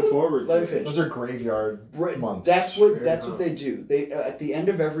were February. looking forward Let to me it. finish. Those are graveyard months. That's what Fair they do. They at the end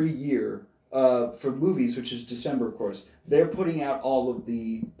of every year, for movies, which is December, of course, they're putting out all of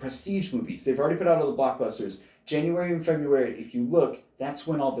the prestige movies. They've already put out all the blockbusters. January and February, if you look, that's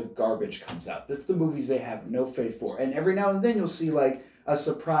when all the garbage comes out. That's the movies they have no faith for. And every now and then you'll see like a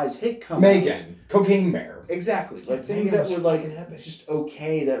surprise hit come out. Megan, Cocaine Bear. Exactly. Like things Megan that was were like fucking epic. just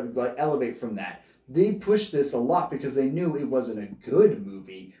okay, that would like elevate from that. They pushed this a lot because they knew it wasn't a good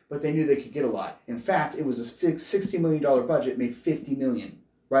movie, but they knew they could get a lot. In fact, it was a $60 million budget, made $50 million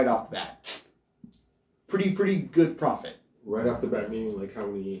right off the bat. Pretty good profit. Right off the bat, meaning like how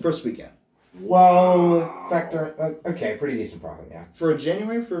many? First weekend. Well, factor. Okay, pretty decent profit, yeah. For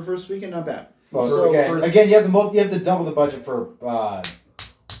January, for a first weekend, not bad. Well, So again, you have to double the budget for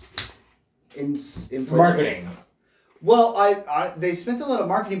inflation. marketing. Well, they spent a lot of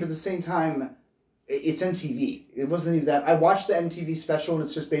marketing, but at the same time, it's MTV. It wasn't even that. I watched the MTV special, and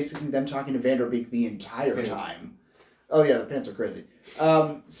it's just basically them talking to Vanderbeek the entire time. Oh yeah, the pants are crazy.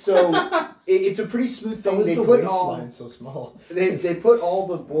 So it's a pretty smooth thing. How is They the put waistline so small? They put all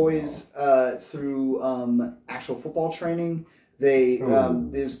the boys through actual football training.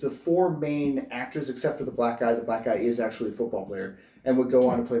 There's the four main actors except for the black guy. The black guy is actually a football player and would go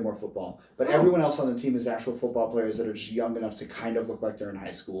on to play more football. But everyone else on the team is actual football players that are just young enough to kind of look like they're in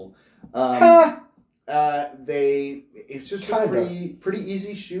high school. It's just a pretty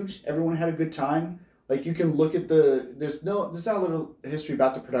easy shoot. Everyone had a good time. Like you can look at there's not a little history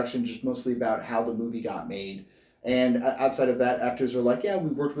about the production, just mostly about how the movie got made. And outside of that, actors are like, yeah, we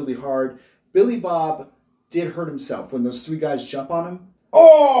worked really hard. Billy Bob did hurt himself when those three guys jump on him.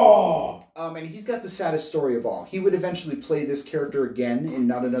 Oh! And he's got the saddest story of all. He would eventually play this character again in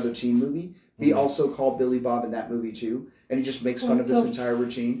Not Another Teen Movie. He also called Billy Bob in that movie too. And he just makes fun of this entire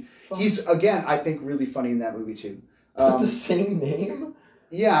routine. He's, again, I think really funny in that movie too. The same name?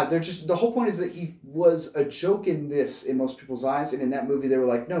 Yeah, they're just, the whole point is that he was a joke in this in most people's eyes, and in that movie they were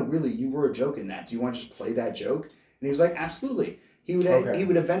like, no, really, you were a joke in that. Do you want to just play that joke? And he was like, absolutely. He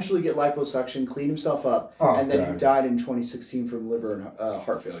would eventually get liposuction, clean himself up, and then he died in 2016 from liver and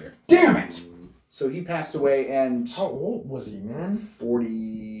heart failure. Damn it! So he passed away, and How old was he, man?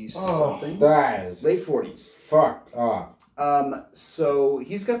 40 something, That is late 40s. fucked up. So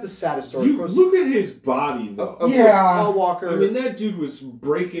he's got the saddest story. You Of course, look at his body though. of course, Yeah. Paul Walker. I mean, that dude was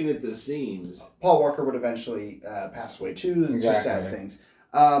breaking at the seams. Paul Walker would eventually pass away too. The two saddest things.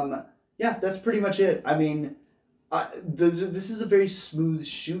 Yeah, that's pretty much it. I mean, this is a very smooth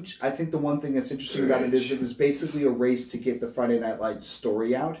shoot. I think the one thing that's interesting about it is it was basically a race to get the Friday Night Lights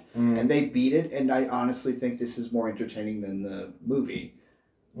story out, and they beat it. And I honestly think this is more entertaining than the movie.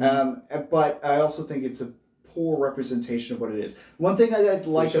 But I also think it's a poor representation of what it is. One thing I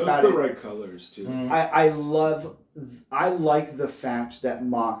like about the it, right colors too. I like the fact that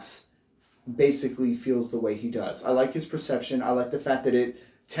Mox basically feels the way he does. I like his perception. I like the fact that it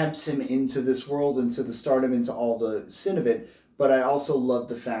tempts him into this world, into the stardom, into all the sin of it. But I also love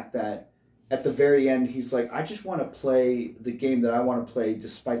the fact that at the very end, he's like, I just want to play the game that I want to play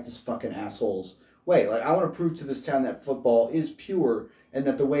despite this fucking asshole's way. Like, I want to prove to this town that football is pure and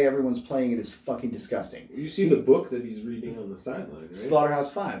that the way everyone's playing it is fucking disgusting. You see the book that he's reading on the sideline, right?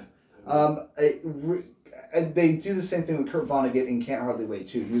 Slaughterhouse-Five. And they do the same thing with Kurt Vonnegut in Can't Hardly Wait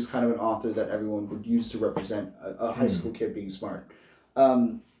too. He was kind of an author that everyone would use to represent a high school kid being smart.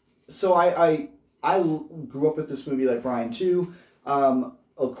 So I grew up with this movie like Brian too.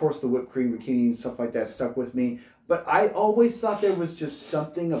 Of course, the whipped cream bikini and stuff like that stuck with me. But I always thought there was just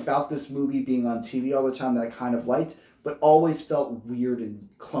something about this movie being on TV all the time that I kind of liked, but always felt weird and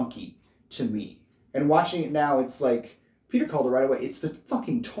clunky to me. And watching it now, it's like, Peter called it right away, it's the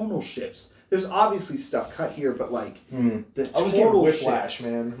fucking tonal shifts. There's obviously stuff cut here, but like, the I was getting tonal whiplash, shifts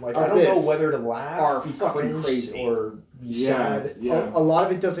man. Like, of I don't know this whether to laugh, are be fucking cringed, crazy. or be sad. Yeah. A lot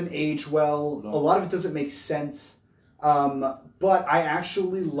of it doesn't age well. No. A lot of it doesn't make sense. But I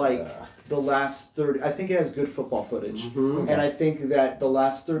actually like the last 30... I think it has good football footage. Mm-hmm. And I think that the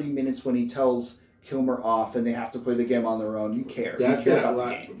last 30 minutes when he tells Kilmer off and they have to play the game on their own, you care. You care about the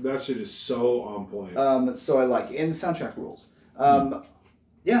game. That shit is so on point. So I like it. And the soundtrack rules.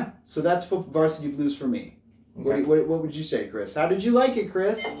 Yeah, so that's Varsity Blues for me. Okay. What would you say, Chris? How did you like it,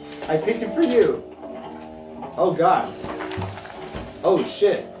 Chris? I picked it for you. Oh, God. Oh,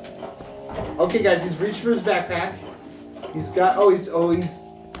 shit. Okay, guys, he's reached for his backpack. He's got... he's...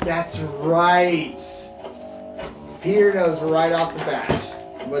 That's right. Peter knows right off the bat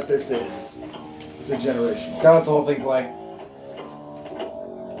what this is. It's a generational. Gotta let the whole thing play.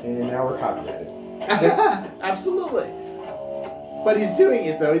 And now we're copyrighted. Absolutely. But he's doing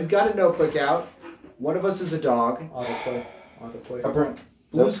it, though. He's got a notebook out. One of us is a dog. Autoplay. Autoplay.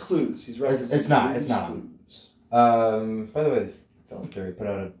 Blue's Clues. He's right. It's not. It's not. Clues. By the way, Film Theory put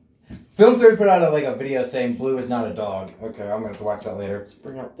out a video saying blue is not a dog. Okay, I'm gonna have to watch that later. Let's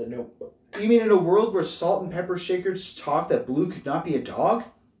bring out the notebook. You mean in a world where salt and pepper shakers talk that blue could not be a dog?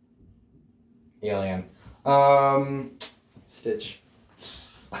 Alien. Stitch.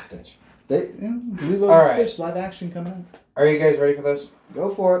 Stitch. Blue Lilo All and right. Stitch live action coming out. Are you guys ready for this?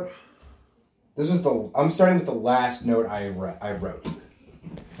 Go for it. I'm starting with the last note I wrote.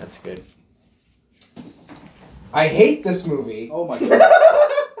 That's good. I hate this movie Oh my god.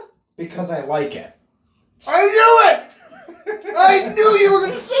 because I like it. I knew it! I knew you were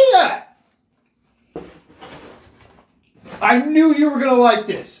gonna say that! I knew you were gonna like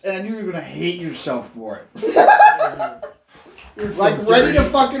this, and I knew you were gonna hate yourself for it. You're like ready to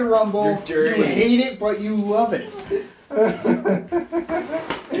fucking rumble. You're dirty. You hate it, but you love it.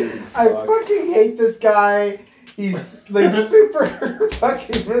 I fucking hate this guy. He's like super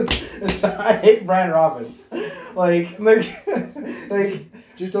fucking. I hate Brian Robbins. Like the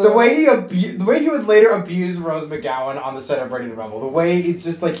way he would later abuse Rose McGowan on the set of Ready to Rumble. The way it's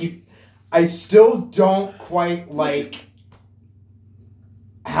just like I still don't quite like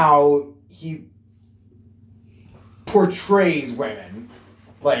how he portrays women.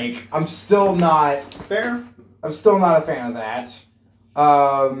 Like I'm still not Fair. I'm still not a fan of that.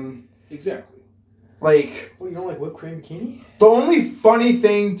 Exactly. Like Oh, you don't like whipped cream bikini? the only funny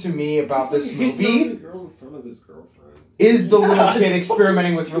thing to me about He's this like hitting on movie the girl in front of his girlfriend. is the little Yeah, kid it's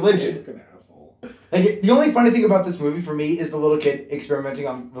experimenting fucking with religion. Fucking asshole. Like the only funny thing about this movie for me is the little kid experimenting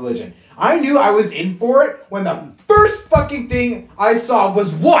on religion. I knew I was in for it when the first fucking thing I saw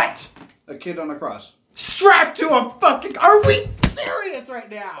was what? A kid on a cross. Strapped to a fucking. Are we serious right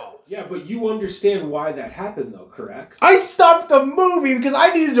now? Yeah, but you understand why that happened, though, correct? I stopped the movie because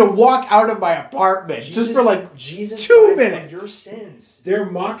I needed to walk out of my apartment just for like Jesus 2 died for minutes. your sins. They're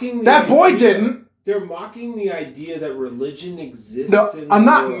mocking the That boy idea- didn't. They're mocking the idea that religion exists. No, in I'm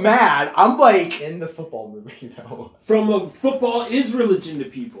the not world. mad. I'm like, In the football movie, though. From a football is religion to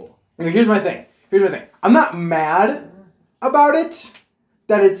people. here's my thing. I'm not mad about it.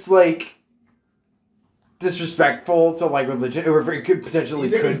 That it's like disrespectful to like religion, or it could potentially You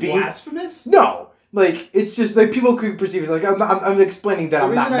think could it's be. blasphemous? No, like it's just like people could perceive it like I'm explaining that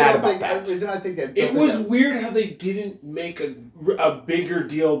I'm not mad about that. The reason I think that It was weird how they didn't make a bigger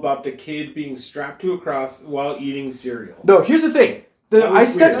deal about the kid being strapped to a cross while eating cereal. No, here's the thing. That was I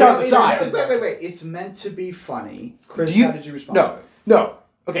stepped weird. outside. Wait. It's meant to be funny. Chris, Do you- how did you respond to No, it? no.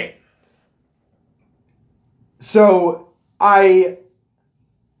 Okay. So I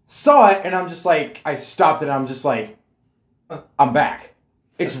saw it and I'm just like, I stopped it and I'm just like, I'm back.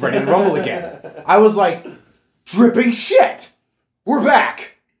 It's Ready to Rumble again. I was like, dripping shit. We're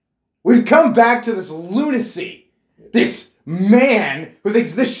back. We've come back to this lunacy. This man who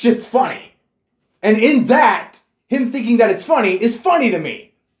thinks this shit's funny. And in that, him thinking that it's funny is funny to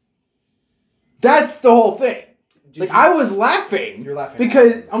me. That's the whole thing. Like I was laughing. You're laughing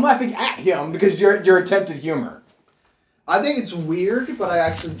because I'm laughing at him because your attempted humor. I think it's weird, but I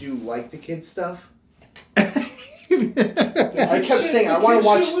actually do like the kid stuff. I kept saying I want to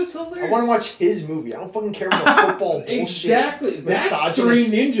watch. I want to watch his movie. I don't fucking care about the football bullshit. Exactly. That's Three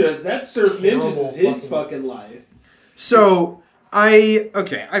misogynist, Ninjas. That's Surf Ninjas terrible is his fucking- fucking life. So I've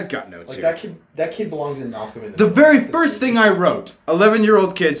got notes Like here. that kid belongs in Malcolm in The Middle. very This first movie. thing I wrote: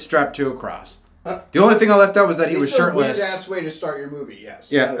 11-year-old kid strapped to a cross. The only thing I left out was that he was It's a shirtless. weird-ass way to start your movie,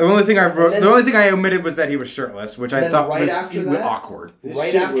 yes. Yeah, the only thing I wrote, then- the only thing I omitted was that he was shirtless, which I then thought right was after that- awkward. This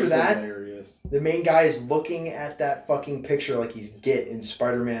Right shit after was that- hilarious. The main guy is looking at that fucking picture like he's Git in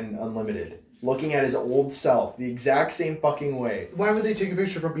Spider-Man Unlimited. Looking at his old self, the exact same fucking way. Why would they take a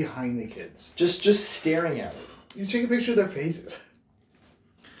picture from behind the kids? Just staring at it. You take a picture of their faces.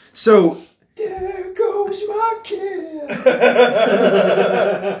 So There goes my kid.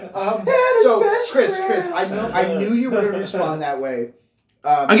 So, best Chris, friends. I knew you were going to respond that way.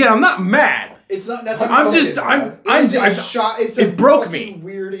 again, I'm not mad. It's not. That's I'm not just- focused, I'm- man. I'm- It's a I'm- shot. It's it a broke fucking me.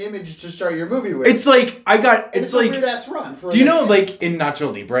 Weird image to start your movie with. It's like I got. And It's a like. weird ass run. For Do you know, like in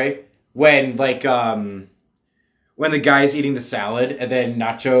Nacho Libre, when like when the guy's eating the salad and then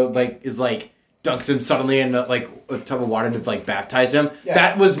Nacho like is like dunks him suddenly in like a tub of water to like baptize him. Yeah.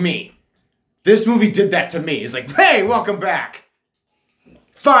 That was me. This movie did that to me. It's like, hey, welcome back.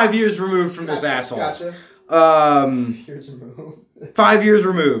 5 years removed from this asshole. Gotcha. years removed. 5 years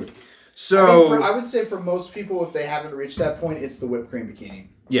removed. So I would say for most people, if they haven't reached that point, it's the whipped cream bikini.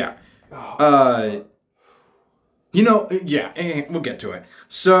 yeah. We'll get to it.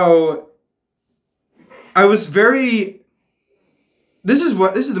 So I was very. This is the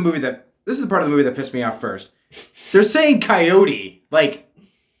part of the movie that pissed me off first. They're saying coyote like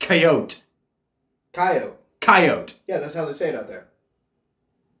coyote. Coyote. Yeah, that's how they say it out there.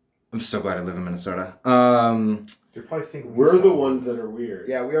 I'm so glad I live in Minnesota. You're probably thinking We're the ones that are weird.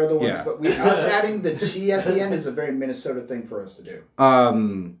 Yeah, we are the ones, Yeah. but us adding the T at the end is a very Minnesota thing for us to do.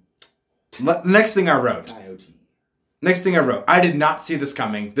 Next thing I wrote. Coyote. I did not see this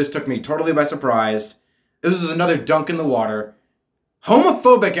coming. This took me totally by surprise. This was another dunk in the water.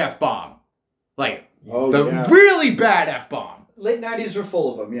 Homophobic F-bomb. Like, really bad F-bomb. Late 90s were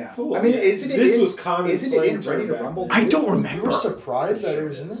full of them, yeah. Full. I mean, isn't it This in, was common isn't it slang in Ready to term Rumble? back I too? don't You remember. were surprised that it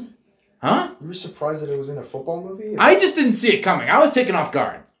was in it? Huh? You were surprised that it was in a football movie? I just didn't see it coming. I was taken off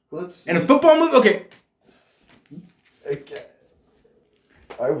guard. Let's In a football movie? Okay.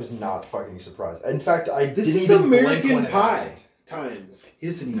 I was not fucking surprised. In fact, I This didn't is even blink when American it Pie happened. times. He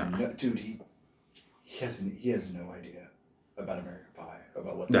doesn't even know, dude. He has no idea about American Pie,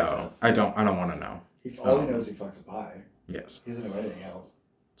 about what that No, does. I don't want to know. All he knows is he fucks a pie. Yes. He doesn't know anything else.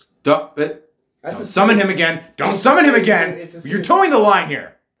 Don't summon him again. Don't summon him again. You're towing the line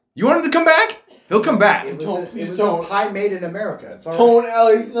here. You want him to come back? He'll come back. It Please was don't. a pie made in America. It's all right. Don't,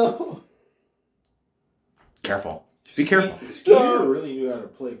 Alex, no. Careful. Be careful. Skeeter really knew how to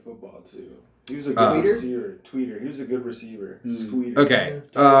play football too. He was a good Tweeter? receiver. He was a good receiver. Hmm. Squeeter. Okay.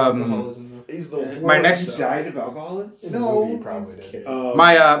 He's the worst. My next- He died of alcoholism? In the No, movie, he probably did.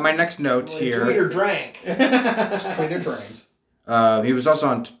 My next note here. Tweeter drank. Tweeter drained. He was also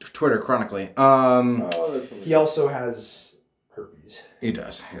on Twitter chronically. He also has herpes. He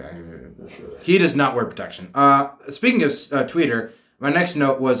does. Yeah. He does not wear protection. Speaking of Twitter, my next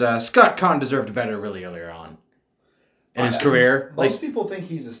note was Scott Conn deserved better really earlier on in his career. Most Like people think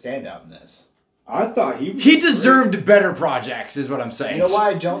he's a standout in this. I thought he was he deserved better projects, is what I'm saying. You know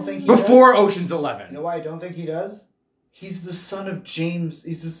why I don't think he Before does? Ocean's 11. You know why I don't think he does? He's the son of James.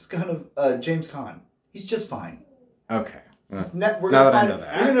 He's the son of James Caan. He's just fine. Okay. We're Now gonna that I find, know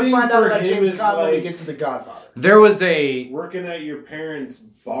that. We're gonna Acting find out for about him James is Caan when we like- get to The Godfather. There was a working at your parents'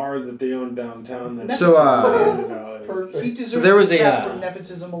 bar that they own downtown. That So, That's perfect. He deserves So there was respect a, for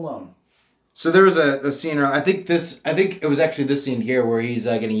nepotism alone. So there was a scene. I think it was actually this scene here where he's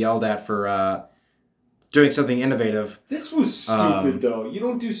getting yelled at for doing something innovative. This was stupid, though. You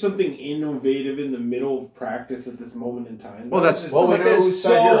don't do something innovative in the middle of practice at this moment in time. Well, that's- just Well, like we know whose side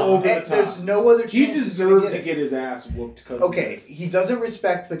so you're on. over the And top. there's no other chance He he's gonna deserved to it. get his ass whooped because Okay, of this. he doesn't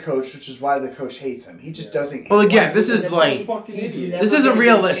respect the coach, which is why the coach hates him. He just doesn't. Well, again, this He's is never- like- Fucking he's idiot. never This isn't gonna get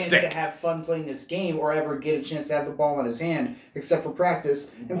a realistic. chance to have fun playing this game or ever get a chance to have the ball in his hand, except for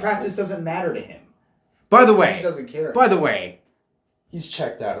practice. And practice doesn't matter to him. By the He way, doesn't care. He's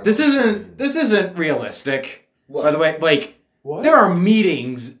checked out. this isn't realistic. What? By the way, like What? there are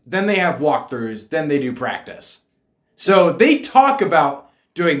meetings, then they have walkthroughs, then they do practice. So they talk about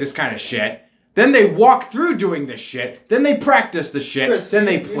doing this kind of shit. Then they walk through doing this shit. Then they practice the shit. Chris, then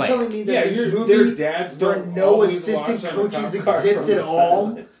they you're play. telling me that Yeah, this their movie, dads where don't no always assistant watch on the coaches cop car exist from at the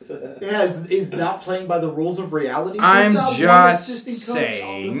all, silence. is not playing by the rules of reality. I'm There's not one just assistant coach on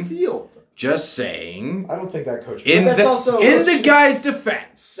saying- the field. Just saying. I don't think that coach. In that's the also- in the guy's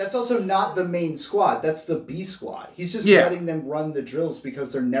defense. That's also not the main squad. That's the B squad. He's just Yeah. letting them run the drills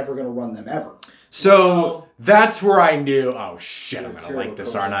because they're never going to run them ever. So that's where I knew. Oh shit! I'm gonna Terrible like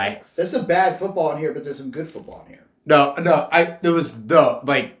this, coach. aren't I? There's some bad football in here, but there's some good football in here. No. There was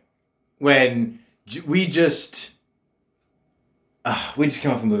when we just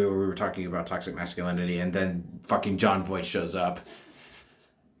came off a movie where we were talking about toxic masculinity, and then fucking John Voight shows up,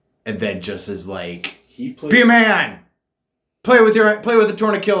 and then just is like, He played. "Be a man, play with the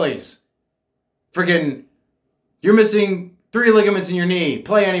torn Achilles, freaking, you're missing 3 ligaments in your knee.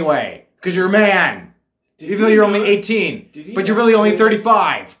 Play anyway, because you're a man, even though you're only 18, but you're really only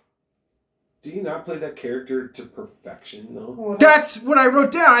 35." Did he not play that character to perfection, though? That's what I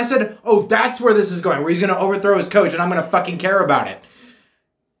wrote down. I said, "Oh, that's where this is going. Where he's gonna overthrow his coach, and I'm gonna fucking care about it."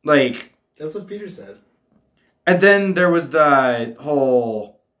 Like, That's what Peter said. and then there was the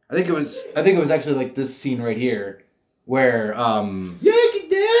whole. I think it was actually like this scene right here, where You can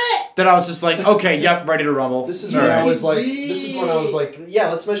do it! that I was just like, okay, yep, ready to rumble. This is All when right. I was like, yeah,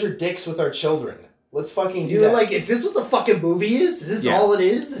 let's measure dicks with our children. Let's fucking do You're that. like, is this what the fucking movie is? Is this all it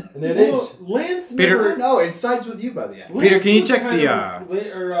is? And it is. Lance Peter- never... No, it sides with you by the end. Peter, can you was check kind the, of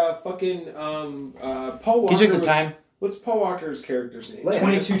Paul Walker Can you check the was- time? What's Paul Walker's character's name?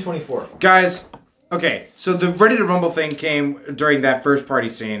 Lance. 22-24. Guys, okay, so the Ready to Rumble thing came during that first party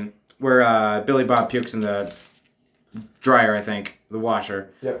scene where Billy Bob pukes in the dryer, I think, the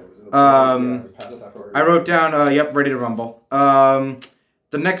washer. Yep. I wrote down, Ready to Rumble.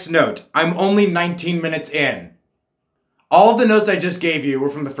 The next note, I'm only 19 minutes in. All of the notes I just gave you were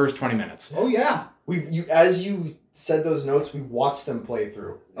from the first 20 minutes. Oh, yeah. As you said those notes, we watched them play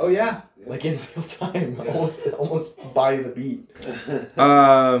through. Oh, yeah. Like in real time. Almost by the beat. Throw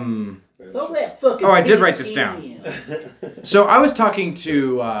that fucking I did bitch write this down. in. So I was talking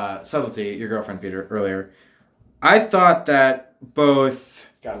to Subtlety, your girlfriend, Peter, earlier. I thought that both...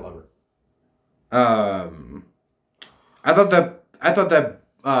 Gotta love her. I thought that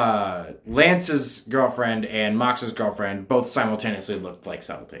Lance's girlfriend and Mox's girlfriend both simultaneously looked like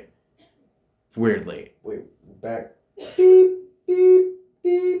Subtlety. Weirdly. Wait, back. Beep, beep,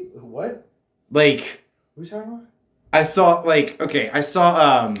 beep. What? Like, What are you talking about? I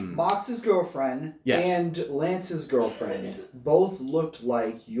saw Mox's girlfriend Yes. and Lance's girlfriend both looked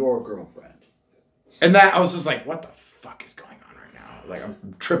like your girlfriend. and that I was just like, what the fuck is going on right now? Like,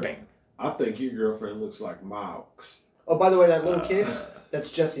 I'm tripping. I think your girlfriend looks like Mox. Oh, by the way, that little kid,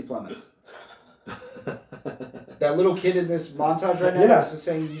 that's Jesse Plemons. That little kid in this montage right now, Yeah. I was just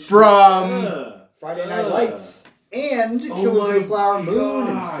saying, you should From Friday Night Lights. And Oh Killers of my the Flower Moon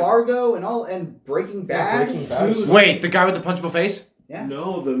and God. Fargo and Breaking Bad. Breaking Bad. Dude. wait, the guy with the punchable face? Yeah.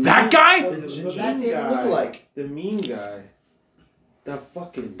 No, the That guy? The Matt Damon lookalike. The mean guy. The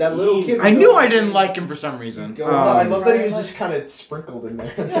fucking That little mean kid- I knew I didn't like him for some reason. Go I on. love that he was just kind of sprinkled in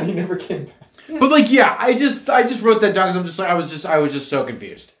there, and then he never came back. But like, yeah, I just wrote that down because I'm just like, I was just so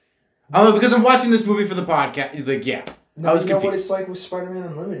confused. I don't know, because I'm watching this movie for the podcast. Like, yeah, I was you know what confused. it's like with Spider-Man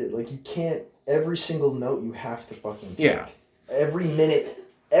Unlimited? Like, you can't, every single note you have to fucking take. Yeah. Every minute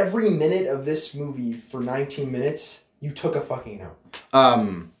of this movie for 19 minutes, you took a fucking note.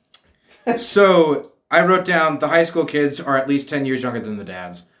 So I wrote down the high school kids are at least 10 years younger than the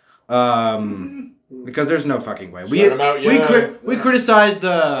dads. Because there's no fucking way. We criticized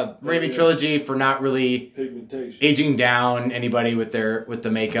the Raimi trilogy for not really pigmentation. aging down anybody with the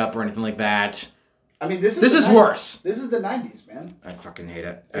makeup or anything like that. I mean, this This the is 90s. worse. This is the 90s, man. I fucking hate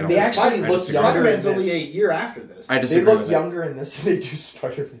it. I And don't they like actually it. I look disagree. younger Spider-Man's in only this. a year after this. I They disagree look with it. younger in this than they do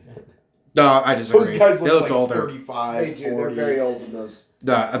Spider-Man. No, I disagree. Those guys They look look like older. 35, They do. 40. They're very old in those.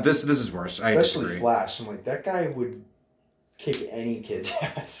 This is worse. I Especially disagree. Flash. I'm like, that guy would kick any kid's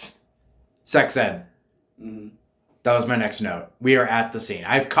ass. Sex ed. Mm-hmm. That was my next note. We are at the scene.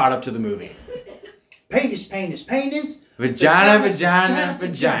 I've caught up to the movie. Penis.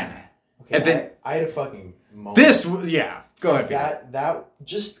 Vagina. Okay, And then- I had a fucking moment. Go ahead. Peter. That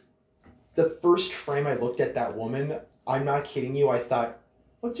just the first frame I looked at that woman, I'm not kidding you, I thought,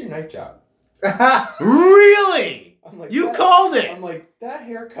 what's your night job? Really? I'm like, You that- called it. I'm like, that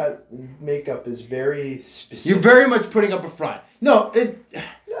haircut and makeup is very specific. You're very much putting up a front. No,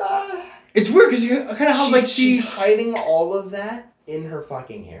 it's weird because you kind of have like she's hiding all of that in her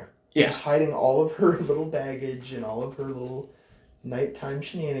fucking hair. Yeah. She's hiding all of her little baggage and all of her little nighttime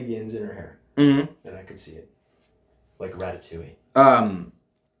shenanigans in her hair. Mm-hmm. And I could see it. Like Ratatouille.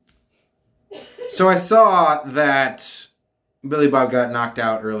 So I saw that Billy Bob got knocked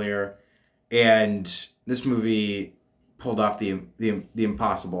out earlier, and this movie pulled off the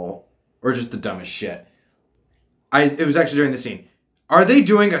impossible, or just the dumbest shit. It was actually during the scene. Are they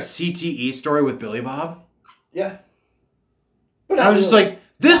doing a CTE story with Billy Bob? Yeah. But I not was just really. like,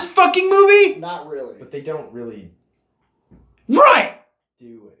 this fucking movie? Not really. But they don't really Right! do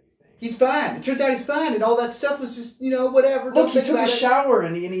anything. He's fine. It turns out he's fine, and all that stuff was just, whatever. Look, Don't he think took a about it. shower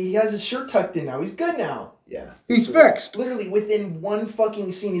and he has his shirt tucked in now. He's good now. Yeah. He's fixed. Literally within one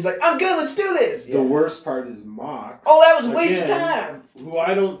fucking scene, he's like, I'm good, let's do this. The worst part is Mox. Oh, that was a waste of Again, time. Who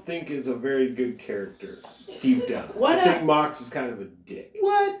I don't think is a very good character, deep down. Why I not? think Mox is kind of a dick.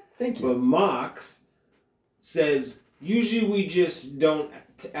 What? Thank you. But Mox says, usually we just don't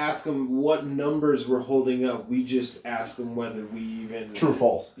ask them what numbers we're holding up. We just ask them whether we even... True or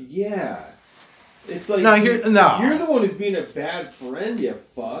false? Yeah. It's like... No. You're the one who's being a bad friend, you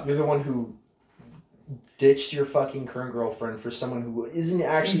fuck. You're the one who ditched your fucking current girlfriend for someone who isn't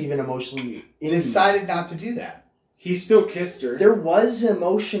actually even emotionally in you. Decided not to do that. He still kissed her. There was an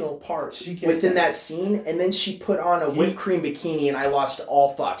emotional part She kissed within him. that scene, and then she put on a whipped cream bikini, and I lost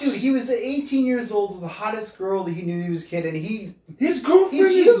all fucks. Dude, he was 18 years old, was the hottest girl that he knew he was a kid, and His girlfriend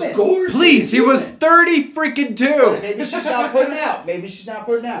He's is human. gorgeous. Please, he was 30 freaking 2. maybe she's not putting out. Maybe she's not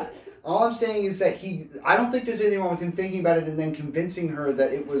putting out. All I'm saying is that I don't think there's anything wrong with him thinking about it and then convincing her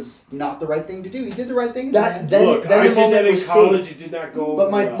that it was not the right thing to do. He did the right thing. Look, then I the did moment that in was college. safe. It did not go But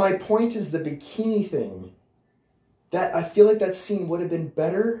over well. my point is the bikini thing. That I feel like that scene would have been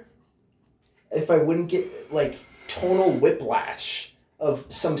better if I wouldn't get like tonal whiplash of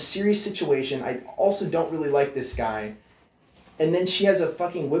some serious situation. I also don't really like this guy. And then she has a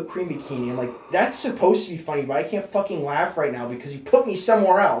fucking whipped cream bikini. I'm like, that's supposed to be funny, but I can't fucking laugh right now because you put me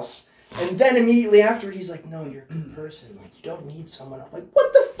somewhere else. And then immediately after, he's like, no, you're a good person. Like, you don't need someone else. Like,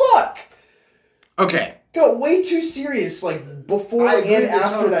 what the fuck? Okay. Got way too serious, like, before and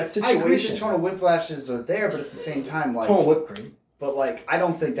after that situation. I agree the tonal whiplashes are there, but at the same time, like... Tonal whipped cream. But, like, I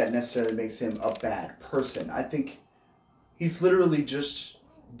don't think that necessarily makes him a bad person. I think he's literally just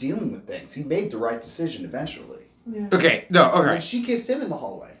dealing with things. He made the right decision eventually. Yeah. Okay. No. Okay. And she kissed him in the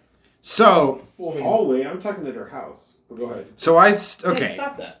hallway. So. Hallway. I'm talking at her house. But go ahead. So Hey, okay.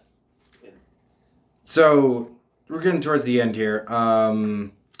 stop that. So we're getting towards the end here.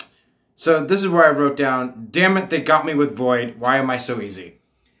 So this is where I wrote down, damn it, they got me with Void. Why am I so easy?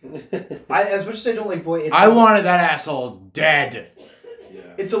 As much as I don't like Void... I wanted that asshole dead. Yeah.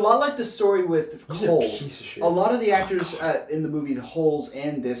 It's a lot like the story with He's a Holes. piece of shit. A lot of the actors in the movie The Holes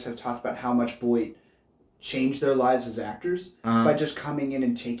and this have talked about how much Voight changed their lives as actors by just coming in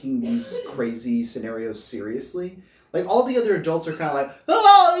and taking these crazy scenarios seriously. Like, all the other adults are kind of like,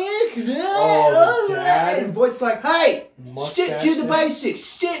 oh, yeah, the dad. and Voight's like, hey, stick Mustache to the dad. basics,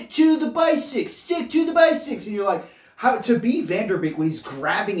 stick to the basics, stick to the basics. And you're like, how to be Vanderbeek when he's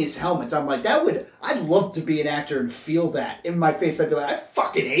grabbing his helmet? I'm like, I'd love to be an actor and feel that in my face. I'd be like, I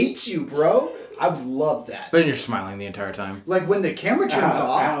fucking hate you, bro. I would love that. But you're smiling the entire time. Like, when the camera turns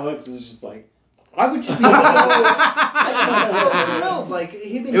off, Alex is just like, I would just be I'd be so thrilled. Like,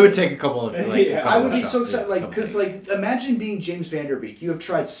 him and It would take a couple of like. Yeah. A couple I would of be shots, so excited, yeah, like, couple because, things. like, imagine being James Vanderbeek. You have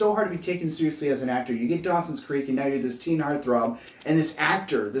tried so hard to be taken seriously as an actor. You get Dawson's Creek, and now you're this teen heartthrob, and this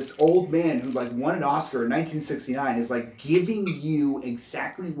actor, this old man who, like, won an Oscar in 1969 is, like, giving you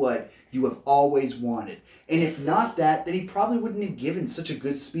exactly what you have always wanted. And if not that, then he probably wouldn't have given such a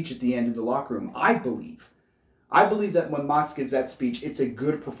good speech at the end in the locker room, I believe. I believe that when Moss gives that speech, it's a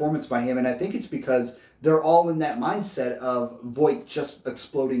good performance by him, and I think it's because they're all in that mindset of Voight just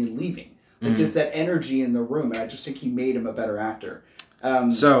exploding and leaving. Like, there's that energy in the room, and I just think he made him a better actor. And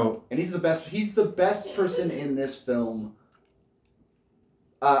he's the best. He's the best person in this film.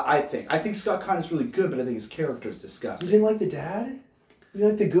 I think. I think Scott Connor's really good, but I think his character is You disgusting. didn't like the dad? You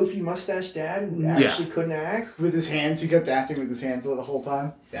like the goofy mustache dad who actually couldn't act? With his hands, he kept acting with his hands the whole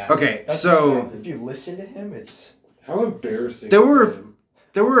time. Yeah. Okay, That's so distracting. If you listen to him, it's... how embarrassing. there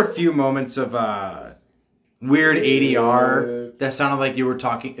were a few moments of weird ADR that sounded like you were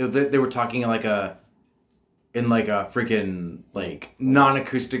talking. They were talking in like a freaking like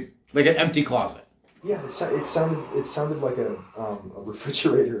non-acoustic, like an empty closet. Yeah, it sounded like a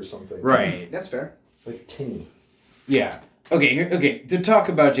refrigerator or something. Right. That's fair. Like tinny. Yeah. Okay. To talk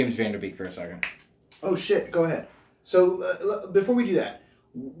about James Vanderbeek for a second. Oh shit! Go ahead. So before we do that,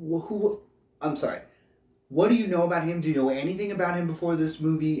 I'm sorry. What do you know about him? Do you know anything about him before this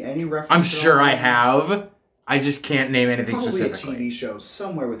movie? Any reference? I'm at sure all? I have. I just can't name anything Probably a specifically. TV show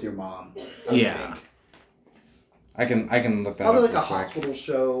somewhere with your mom. I Yeah. think. I can look that Probably up. like a real quick. hospital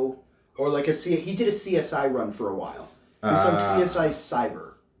show or like he did a CSI run for a while. He was on CSI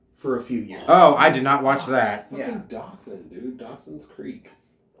Cyber for a few years. Oh, I did not watch that. Fucking Yeah. Dawson, dude. Dawson's Creek.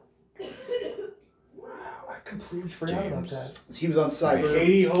 I completely forgot about that. He was on Cyber.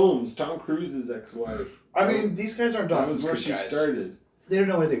 Katie Holmes, Tom Cruise's ex-wife. I mean, these guys aren't That Dawson's was where Creek she guys. started. They don't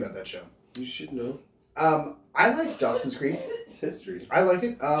know anything about that show. You should know. I like Dawson's Creek. It's history. I like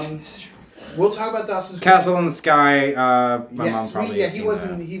it. We'll talk about Dawson's Creek. Castle in the Sky. My mom Yes, probably. has he seen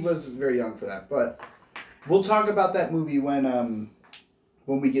wasn't. that. He was very young for that, but we'll talk about that movie when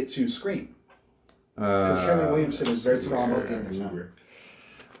we get to Scream, because Kevin Williamson is very prominent in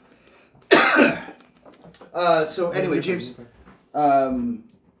the town. So anyway, James. Okay.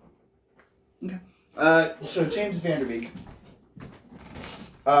 So James Vanderbeek.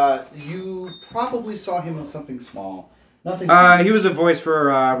 You probably saw him in something small. Nothing. He was a voice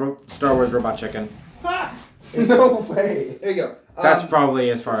for Star Wars Robot Chicken. Ah! No way. There you go. That's probably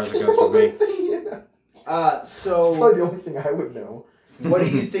as far as it goes for me. Yeah. So It's probably the only thing I would know. what do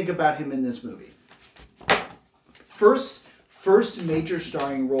you think about him in this movie? First major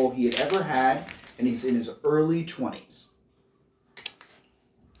starring role he had ever had, and he's in his early 20s.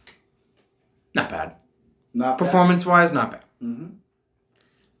 Not bad. Not bad. Performance-wise, not bad. Mm-hmm.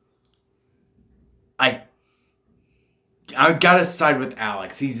 I gotta side with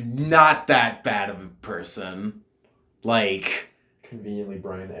Alex. He's not that bad of a person. Like, conveniently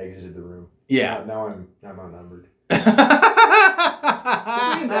Brian exited the room. Yeah. Now I'm outnumbered.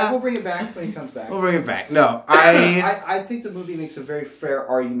 We'll bring it back when he comes back. We'll bring it back. No, I think the movie makes a very fair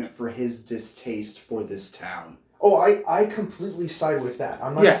argument for his distaste for this town. Oh, I completely side with that.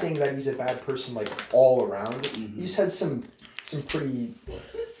 I'm not Yeah. saying that he's a bad person, like, all around. Mm-hmm. He's had some pretty,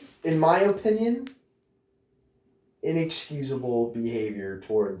 in my opinion, inexcusable behavior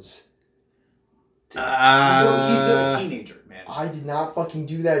towards... He's a teenager, man. I did not fucking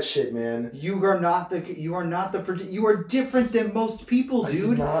do that shit, man. You are different than most people, I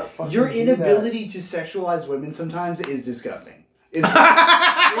dude. did not fucking Your do inability to sexualize women sometimes is disgusting. It's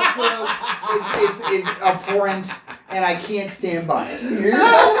abhorrent, and I can't stand by it.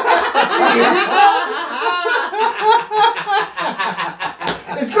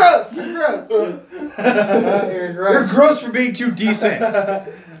 It's gross. You're gross. You're gross for being too decent.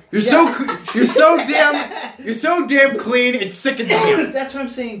 You're so damn clean. It sickens me. That's what I'm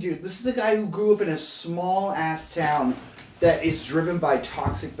saying, dude. This is a guy who grew up in a small ass town that is driven by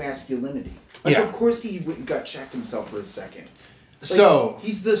toxic masculinity. Like, Yeah. of course he got checked himself for a second. Like, So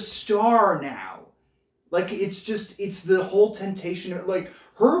he's the star now. Like, it's the whole temptation of, like,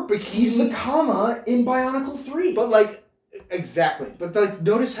 her bikini. He's the comma in Bionicle 3. But, like, exactly. But, like,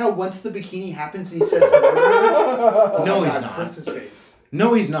 notice how once the bikini happens and he says, oh No, my he's God, not. Chris's face.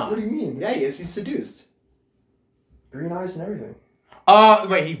 No, he's not. What do you mean? Yeah, he is. He's seduced. Green eyes and everything.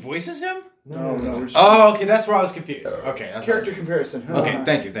 Wait, he voices him? No. We're just Oh, okay, that's where I was confused. Okay, that's character comparison. Huh? Okay,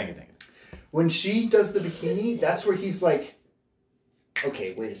 thank you. When she does the bikini, that's where he's like,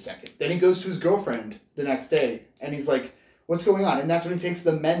 okay, wait a second. Then he goes to his girlfriend the next day, and he's like, what's going on? And that's when he takes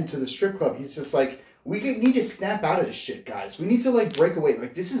the men to the strip club. He's just like, need to snap out of this shit, guys. We need to, like, break away.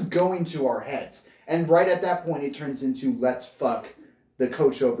 Like, this is going to our heads. And right at that point, it turns into, let's fuck the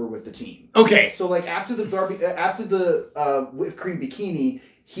coach over with the team. Okay. So, like, after the whipped cream bikini,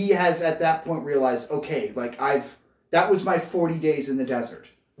 he has at that point realized, okay, like, that was my 40 days in the desert.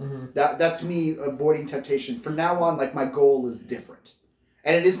 Mm-hmm. That's me avoiding temptation. From now on, like, my goal is different.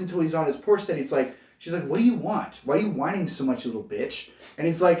 And it isn't until he's on his porch that she's like, what do you want? Why are you whining so much, little bitch? And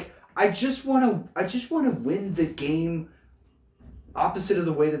he's like, I just want to win the game opposite of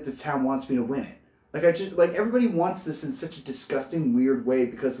the way that this town wants me to win it. Like, everybody wants this in such a disgusting, weird way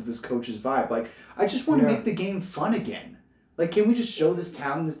because of this coach's vibe. Like, I just want to make the game fun again. Like, can we just show this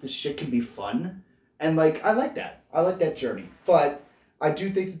town that this shit can be fun? And, like, I like that. I like that journey. But I do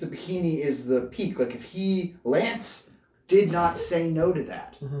think that the bikini is the peak. Like, Lance did not say no to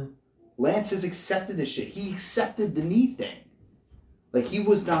that. Mm-hmm. Lance has accepted this shit. He accepted the knee thing. Like, he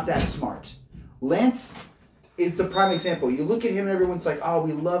was not that smart. Lance is the prime example. You look at him and everyone's like, oh,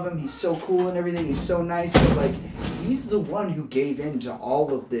 we love him. He's so cool and everything. He's so nice. But, like, he's the one who gave in to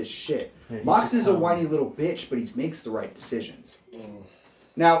all of this shit. Yeah, Mox is a whiny little bitch, but he makes the right decisions.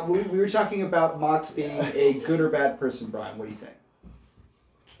 Now, we were talking about Mox being a good or bad person, Brian. What do you think?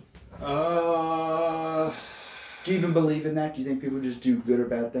 Do you even believe in that? Do you think people just do good or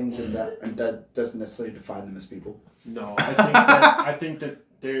bad things and that doesn't necessarily define them as people? No, I think that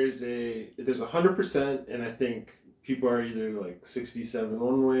there's 100%, and I think people are either like 67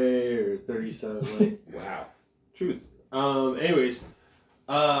 one way or 37 like wow, truth. Anyways,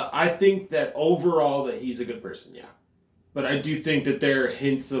 I think that overall that he's a good person, yeah, but I do think that there are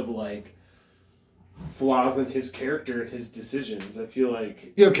hints of like flaws in his character and his decisions. I feel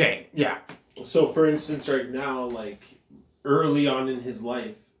like Okay, yeah. So, for instance, right now, like early on in his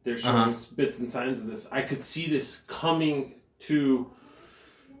life, they're showing bits and signs of this. I could see this coming to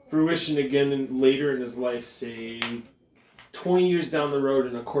fruition again later in his life, say 20 years down the road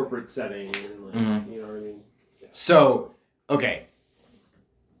in a corporate setting, and like, you know what I mean. Yeah. So, okay.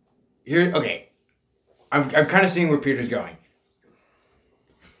 I'm kind of seeing where Peter's going.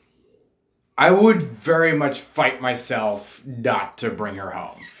 I would very much fight myself not to bring her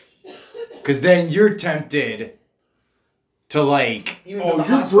home. Because then you're tempted to, like... Even Oh,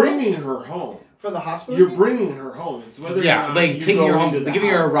 you're bringing her home. From the hospital? You're bringing her home. It's whether or not like you taking go her home, into the giving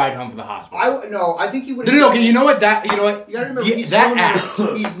her a house. ride home from the hospital. I think he would. No, okay, you know what? You gotta remember, Yeah, that act.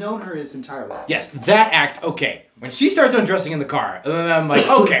 He's known her his entire life. Yes, that act, okay. When she starts undressing in the car, and then I'm like,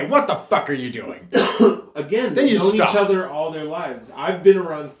 okay, what the fuck are you doing? Again, Then they've you known stop. each other all their lives. I've been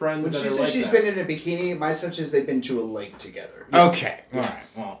around friends When that she are says like she's that. been in a bikini, my assumption is they've been to a lake together. Okay, alright,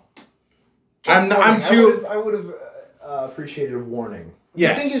 well. I'm Warning. too... I would have appreciated a warning.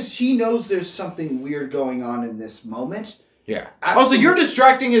 Yes. The thing is, she knows there's something weird going on in this moment. Yeah. Absolutely. Also, you're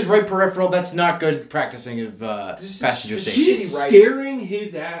distracting his right peripheral. That's not good practicing of This is passenger just safety. She's shitty writing. staring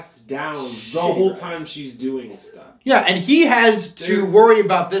his ass down the whole time she's doing stuff. Yeah, and he has to worry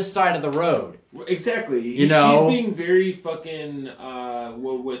about this side of the road. Exactly. You know? She's being very fucking,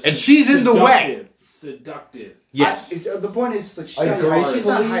 And she's in the way. Seductive. Yes. The point is, like, she's I not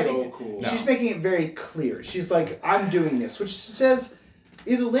gracefully- hiding So it. cool. No. She's making it very clear. She's like, I'm doing this, which says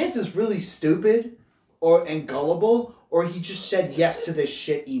either Lance is really stupid and gullible, or he just said yes to this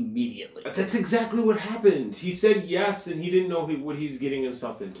shit immediately. That's exactly what happened. He said yes, and he didn't know what he was getting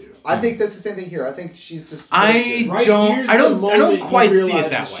himself into. I think that's the same thing here. I think she's just. I Right don't. here's I the don't moment quite he see it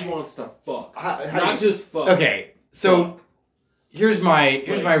that realizes way. She wants to fuck, How not just fuck. Okay, so Fuck. here's my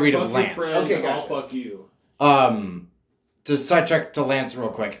read fuck of your Lance. friend, Okay, and I'll gotcha. fuck you. To sidetrack to Lance real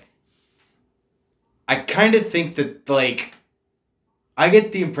quick. I kind of think that, like, I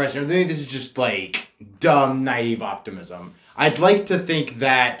get the impression, or maybe this is just, like, dumb, naive optimism. I'd like to think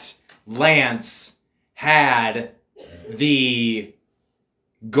that Lance had the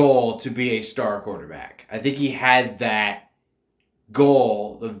goal to be a star quarterback. I think he had that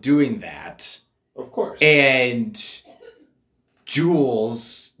goal of doing that. Of course. And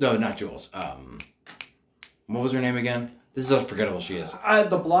Jules, no, not Jules. What was her name again? This is how forgettable she is.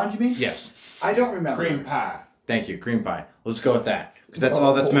 The blonde, you mean? Yes. I don't remember. Cream pie. Thank you. Cream pie. Let's go with that. Because that's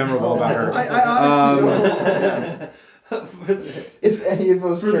all that's memorable about her. I honestly don't. If any of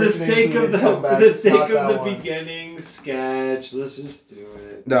those For the character names sake would of the come back, for the it's sake not of that the one. beginning sketch, let's just do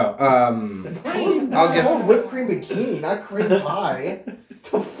it. No. I'll get. Oh, whipped cream bikini, not cream pie.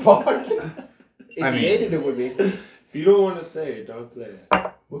 The fuck? If I he mean- ate it, it would be. If you don't want to say it, don't say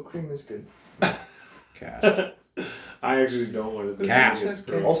it. Whipped cream is good. Cast. I actually don't want to say Cast. it. It's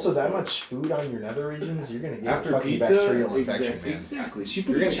gross. Also, that much food on your nether regions, you're gonna get After fucking pizza, bacterial infection, man. exactly. She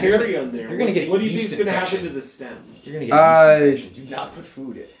You're put a gonna- cherry on there. you're gonna get What do you yeast think is gonna happen infection. to the stem? You're gonna get yeast infection. Do not put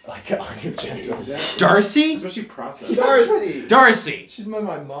food like on your genitals. Exactly. Darcy? Especially processed. Darcy! Darcy. She's my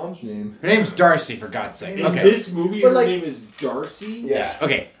mom's name. Her name's Darcy, for God's sake. In Okay. this movie, But her like- name is Darcy. Yes.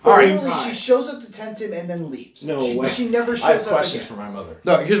 Okay. But All right. literally, she shows up to tempt him and then leaves. No she, way. she never shows I have up questions again. for my mother.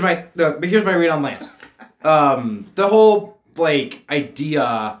 No. Here's my read on Lance. The whole like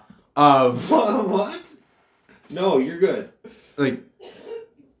idea of What? No, you're good. like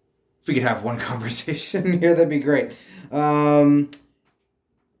if we could have one conversation here, that'd be great.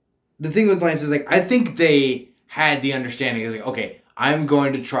 The thing with Lance is like I think they had the understanding is like, okay, I'm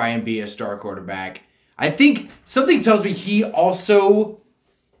going to try and be a star quarterback. I think something tells me he also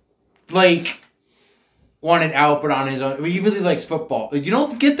like wanted out, but on his own. He really likes football. Like, you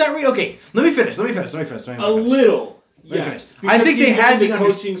don't get that. Okay, let me finish. A little. Let me Yes. finish. I think they had the the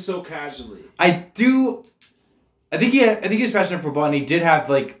coaching so casually. I do. I think he was passionate for football, and he did have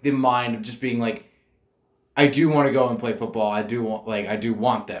like the mind of just being like, I do want to go and play football. I do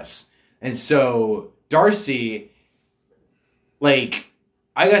want this, and so Darcy, like,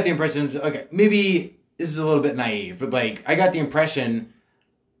 I got the impression. Okay, maybe this is a little bit naive, but like, I got the impression.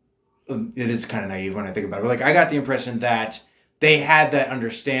 It is kind of naive when I think about it, but like, I got the impression that they had that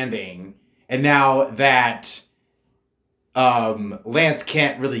understanding, and now that Lance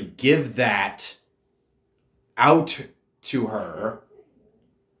can't really give that out to her,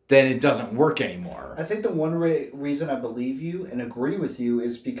 then it doesn't work anymore. I think the one reason I believe you and agree with you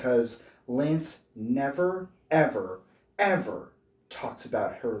is because Lance never, ever, ever talks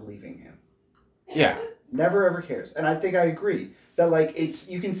about her leaving him. Yeah. Never ever cares. And I think I agree that like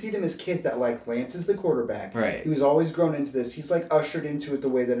you can see them as kids that like Lance is the quarterback. Right. He was always grown into this. He's like ushered into it the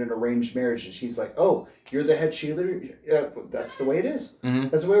way that an arranged marriage is. He's like, oh, you're the head cheerleader. That's the way it is. Mm-hmm.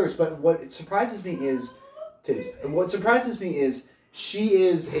 That's the way it is. But what surprises me is titties. What surprises me is she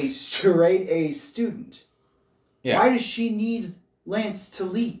is a straight A student. Yeah. Why does she need Lance to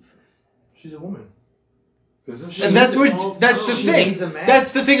leave? She's a woman. And that's the She thing. needs a man.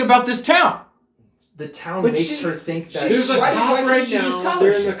 That's the thing about this town. The town But makes she- her think that There's a Why cop can't right she use now.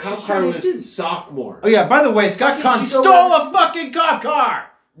 They're in the scholarship? cop She's car trying to with do- sophomore. Oh yeah, by the way, Scott Why Conn can't she go stole around- a fucking cop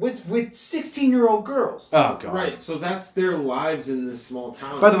car! With 16-year-old girls. Oh god. Right, so that's their lives in this small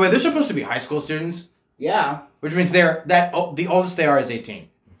town. By the way, they're supposed to be high school students, Yeah. which means the oldest they are is 18.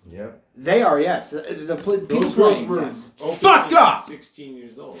 Yep. They are, yes. The people those girls playing, were yes. openly Fucked up! 16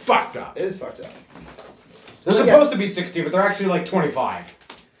 years old. Fucked up. It is fucked up. They're So, supposed to be 16, but they're actually like 25.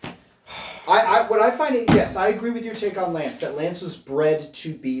 What I find it, yes, I agree with your take on Lance, that Lance was bred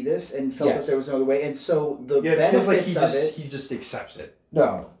to be this and felt Yes. that there was no other way, and so the Yeah, it feels benefits like of it. he just accepts it.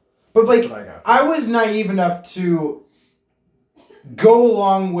 No. But like, That's what I got. I was naive enough to go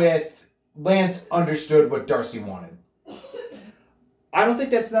along with Lance understood what Darcy wanted. I don't think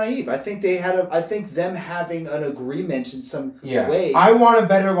that's naive. I think I think them having an agreement in some Yeah. way. I want a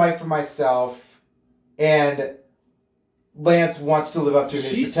better life for myself, and Lance wants to live up to his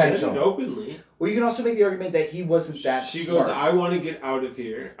She said it potential. openly. Well, you can also make the argument that he wasn't that She smart. goes, I want to get out of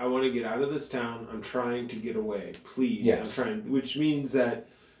here. I want to get out of this town. I'm trying to get away. Please. Yes. I'm trying. Which means that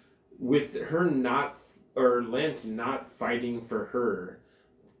with her Lance not fighting for her,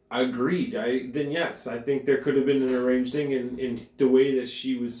 agreed. Then yes, I think there could have been an arranged thing, and the way that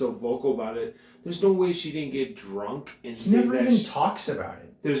she was so vocal about it, there's no way she didn't get drunk and He say never that. even talks about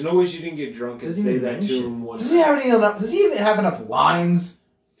it. There's no way she didn't get drunk and Doesn't say even that to mention. him one Does he even have enough lines?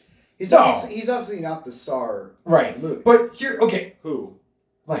 He's No. obviously not the star Right. of the movie. But here, okay, Who?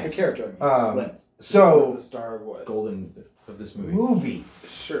 The Lance. character, I mean. Lance. So the star of what? Golden of this movie. movie.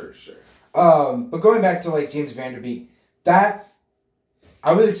 Sure. But going back to like James Van Der Beek, that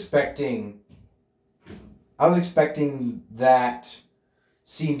I was expecting that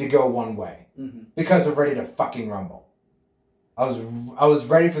scene to go one way because of Ready to fucking Rumble. I was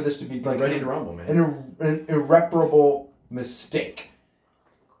ready for this to be like Ready to Rumble, man. an irreparable mistake.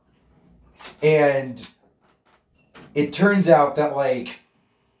 And it turns out that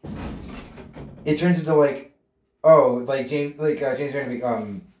it turns into James Van Der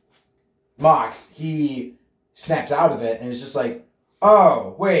Beek, Mox, he snaps out of it and it's just like,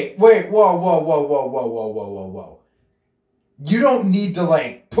 oh, wait, whoa. You don't need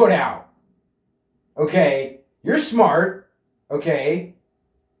to put out. Okay? You're smart. Okay?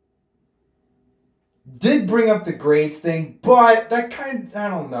 Did bring up the grades thing, but I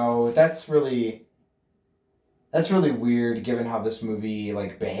don't know. That's really weird given how this movie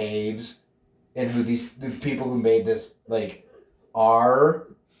behaves and who the people who made this are.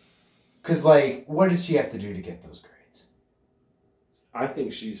 Cause what did she have to do to get those grades? I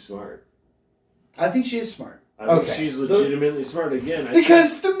think she's smart. I think she is smart. I think she's legitimately smart again.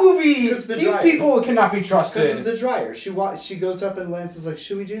 Because the movie, Because the these dryer. people cannot be Because trusted. of the dryer. She goes up and Lance is like,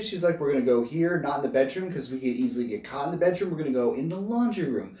 should we do? She's like, we're going to go here, not in the bedroom, because we could easily get caught in the bedroom. We're going to go in the laundry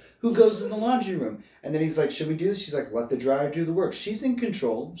room. Who goes in the laundry room? And then he's like, should we do this? She's like, let the dryer do the work. She's in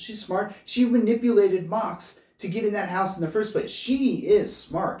control. She's smart. She manipulated Mox to get in that house in the first place. She is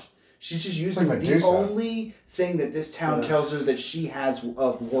smart. She's just using Like the Medusa. only thing that this town tells her that she has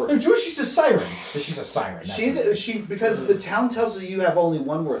of worth. No, Jewish, she's a siren. She's a siren. Because the town tells her you have only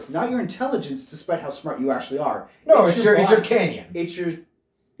one worth, not your intelligence, despite how smart you actually are. No, it's your body. canyon. It's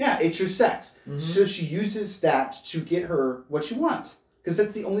your sex. So she uses that to get her what she wants, because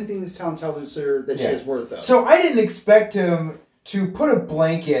that's the only thing this town tells her that she has worth of. So I didn't expect him to put a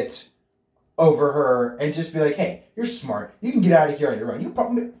blanket over her and just be like, hey, you're smart. You can get out of here on your own. You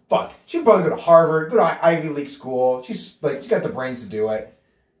probably she'd probably go to Harvard, go to Ivy League school. She's got the brains to do it.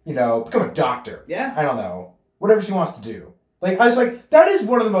 Become a doctor. Yeah. I don't know. Whatever she wants to do. I was like, that is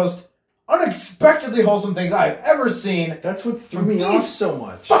one of the most unexpectedly wholesome things I've ever seen. That's what threw me off so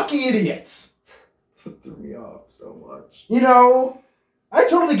much. Fucking idiots. That's what threw me off so much. I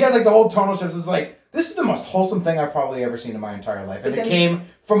totally get the whole tonal shifts. It's this is the most wholesome thing I've probably ever seen in my entire life. And it came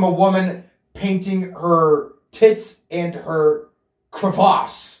from a woman painting her tits and her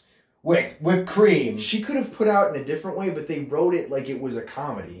crevasse with whipped cream. She could have put out in a different way, but they wrote it like it was a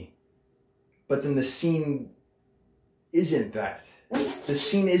comedy. But then the scene isn't that. The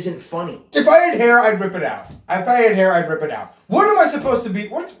scene isn't funny. If I had hair, I'd rip it out. What am I supposed to be?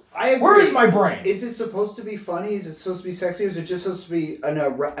 Where is my brain? Is it supposed to be funny? Is it supposed to be sexy? Or is it just supposed to be an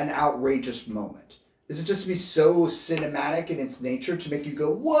outrageous moment? Is it just to be so cinematic in its nature to make you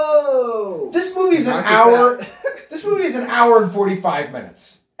go, whoa? This movie is an Knock it hour. back. This movie is an hour and 45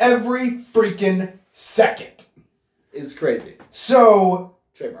 minutes. Every freaking second. It's crazy. So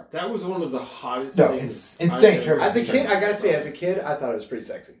Trademark. That was one of the hottest No, things. insane, I've Trevor. ever As a seen. kid, I gotta say, I thought it was pretty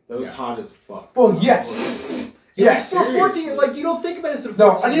sexy. That was hot as fuck. well, yes. Yes. For 14, Seriously. you don't think about it as a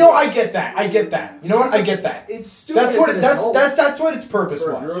 14. No, and I get that. You know what? I get that. It's stupid. That's what as an that's adult. that's what its purpose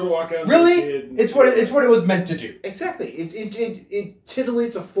For a girl to was. walk out Really? with a kid and- It's what it was meant to do. Exactly. It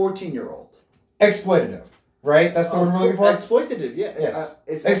titillates a 14-year-old. Exploitative, right? That's the word we're looking for. Exploitative, yeah. Yes.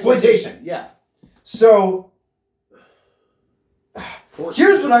 It's Exploitation. Yeah. So 14.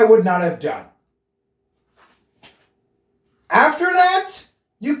 here's what I would not have done. After that,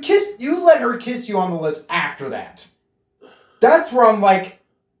 you let her kiss you on the lips after that. That's where I'm like,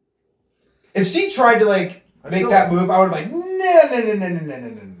 if she tried to make that move, I would have no.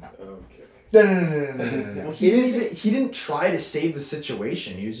 Okay. No. He didn't try to save the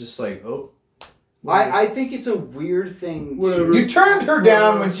situation. He was just like, oh. I think it's a weird thing. Whatever. You turned her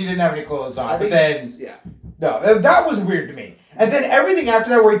down when she didn't have any clothes on, but then yeah. no, that was weird to me. And then everything after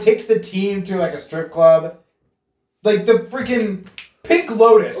that, where he takes the team to a strip club, the freaking Pink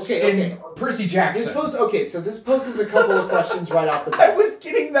Lotus in Percy Jackson. This poses a couple of questions right off the I bat. was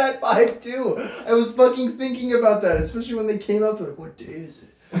getting that vibe too. I was fucking thinking about that, especially when they came out. They're like, what day is it?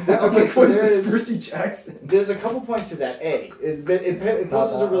 Okay, so Where's there this is- Percy Jackson? There's a couple points to that. It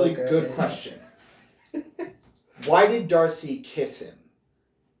poses a really Okay. good question. Why did Darcy kiss him?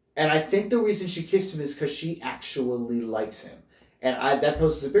 And I think the reason she kissed him is because she actually likes him. And that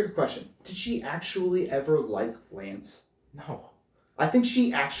poses a bigger question. Did she actually ever like Lance? No. I think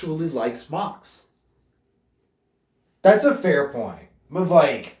she actually likes Mox. That's a fair point. But,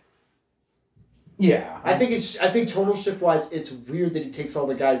 like, yeah. I think total shift wise, it's weird that he takes all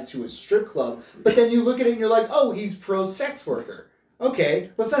the guys to a strip club, but then you look at it and you're like, oh, he's pro sex worker.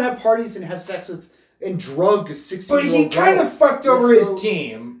 Okay, let's not have parties and have sex with and drug 16-year-old But he kind of girls. fucked over Let's his go-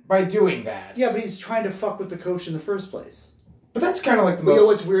 team by doing that. Yeah, but he's trying to fuck with the coach in the first place. But that's kind of like the But you know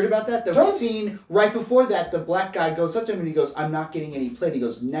what's most... weird about that? The Don't- scene right before that, the black guy goes up to him and he goes, I'm not getting any play. And he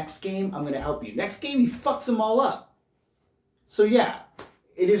goes, next game, I'm going to help you. Next game, he fucks them all up. So yeah,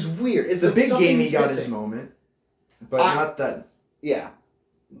 it is weird. It's The like big something game, he is got his missing. moment. But not that. Yeah.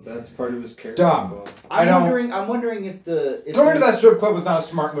 That's part of his character. Dumb. I'm don't- wondering if if Going to that strip club was not a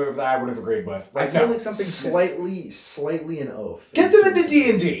smart move that I would have agreed with. I Like, feel no. like something's Slightly an oath. Get them into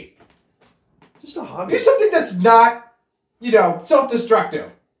D&D. Just a hobby. Do something that's not,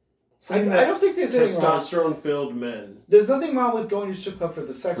 self-destructive. I don't think there's anything wrong. Testosterone-filled men. There's nothing wrong with going to strip club for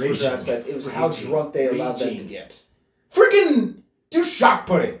the sex worker Raging. aspect. It was how Raging. drunk they allowed them to Raging. get. Freaking do shot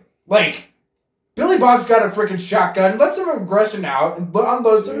putting. Like, Billy Bob's got a freaking shotgun. Let some aggression out and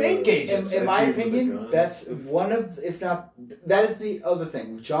unload some Yeah. 8 gauges. In my Dude with a opinion, gun. best one of, if not, that is the other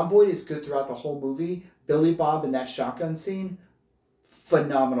thing. John Boyd is good throughout the whole movie. Billy Bob in that shotgun scene,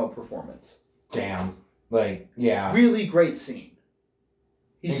 phenomenal performance. Damn. Like, yeah. Really great scene.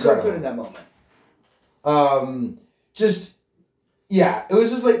 He's Incredible. so good in that moment. Yeah, it was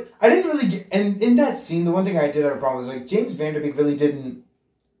just like, I didn't really get, and in that scene, the one thing I did have a problem was, like, James Vanderbeek really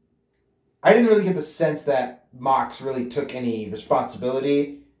I didn't really get the sense that Mox really took any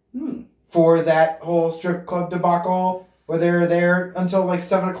responsibility for that whole strip club debacle, where they were there until, like,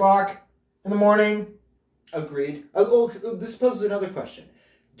 7 o'clock in the morning. Agreed. This poses another question.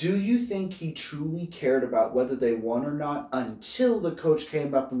 Do you think he truly cared about whether they won or not until the coach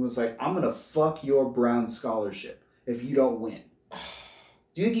came up and was like, I'm going to fuck your Brown scholarship if you don't win?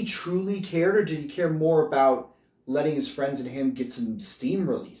 Do you think he truly cared, or did he care more about letting his friends and him get some steam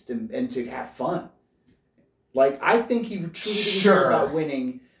released and to have fun? Like, I think he truly didn't care about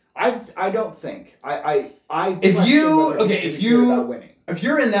winning. I don't think. I If question you- whether he okay, truly if cared you- about winning. If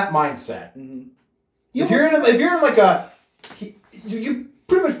you're in that mindset, Mm-hmm. if you're in like a, you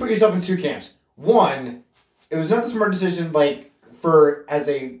pretty much put yourself in two camps. One, it was not the smart decision, like, as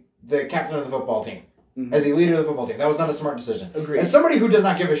the captain of the football team, as a leader of the football team. That was not a smart decision. Agreed. As somebody who does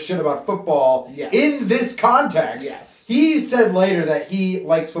not give a shit about football Yes. in this context, Yes. he said later that he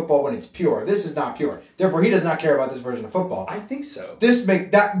likes football when it's pure. This is not pure. Therefore, he does not care about this version of football. I think so.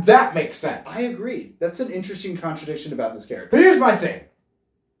 That makes sense. I agree. That's an interesting contradiction about this character. But here's my thing.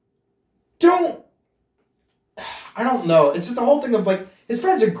 I don't know. It's just the whole thing of, like, his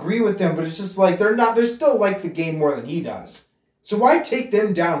friends agree with him, but it's just like they're still like the game more than he does. So why take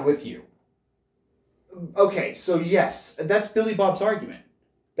them down with you? Okay, so yes, that's Billy Bob's argument.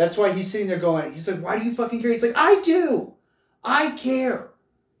 That's why he's sitting there going, he's like, why do you fucking care? He's like, I do. I care.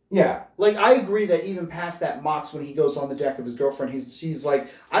 Yeah. Like, I agree that even past that Mox, when he goes on the deck of his girlfriend, she's like,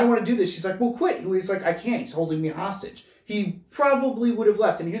 I don't want to do this. She's like, well, quit. He's like, I can't. He's holding me hostage. He probably would have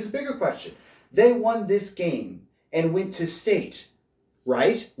left. And here's a bigger question. They won this game and went to state,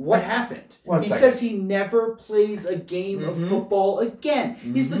 right? What happened? One he second. says he never plays a game of football again.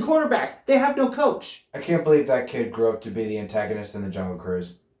 He's the quarterback. They have no coach. I can't believe that kid grew up to be the antagonist in the Jungle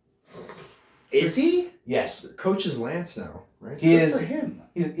Cruise. Is he? Yes. Coach is Lance now, right? He Good is. for him.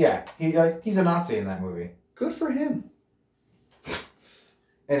 He's a Nazi in that movie. Good for him.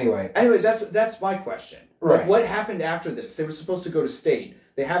 Anyway, That's my question. Right. Like, what happened after this? They were supposed to go to state.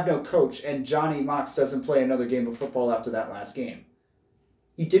 They have no coach, and Johnny Mox doesn't play another game of football after that last game.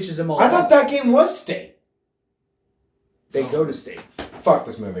 He ditches them all. I thought that game was state. They go to state. Fuck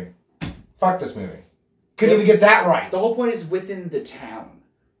this movie. Couldn't even get that right. The whole point is within the town.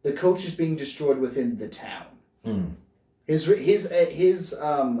 The coach is being destroyed within the town. His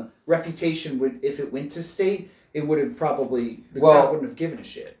reputation would, if it went to state, it would have probably crowd wouldn't have given a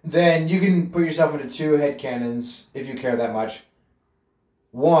shit. Then you can put yourself into two headcanons if you care that much.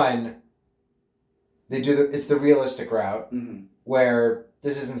 One, it's the realistic route where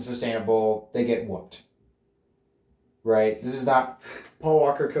this isn't sustainable. They get whooped. Right? This is not Paul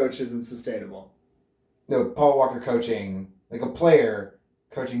Walker coach isn't sustainable. no Paul Walker coaching, like a player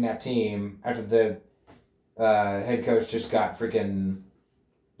coaching that team after the head coach just got freaking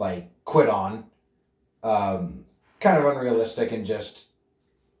like quit on. Kind of unrealistic and just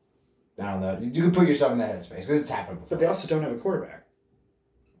I don't know. You can put yourself in that headspace because it's happened before. But they also don't have a quarterback.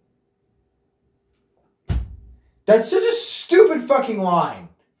 That's such a stupid fucking line.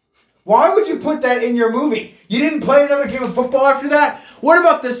 Why would you put that in your movie? You didn't play another game of football after that? What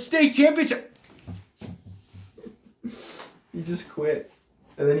about the state championship? He just quit.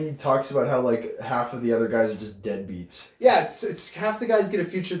 And then he talks about how, like, half of the other guys are just deadbeats. Yeah, it's half the guys get a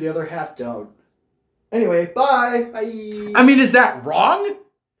future, the other half don't. Anyway, bye! Bye. I mean, is that wrong?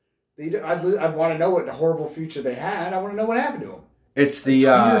 I want to know what horrible future they had. I want to know what happened to them. It's the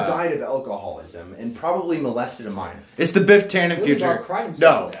Peter died of alcoholism and probably molested a minor. It's the Biff Tannen Billy future. Bob cried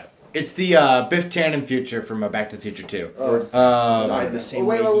himself to death. It's the Biff Tannen future from Back to the Future 2. Died the same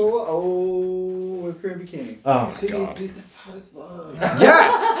way. Whipped cream bikini. Oh my See, god. dude, that's hot as fuck.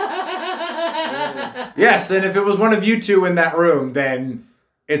 Yes! Yes, and if it was one of you two in that room, then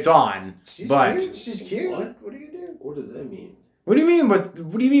it's on. She's but cute. She's cute. What? What are you gonna do? What does that mean? what do you mean? What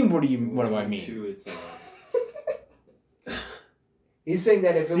do you mean? What do I mean? Two, it's He's saying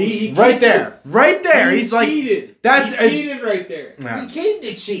that if it See, was... Right there. Right there. He He's like cheated. that's He cheated right there. Yeah. He came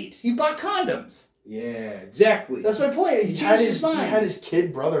to cheat. He bought condoms. Yeah, exactly. That's my point. He changed his mind. He had his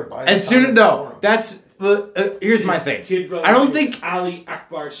kid brother by the As soon as that's here's my thing. Kid brother I don't is think Ali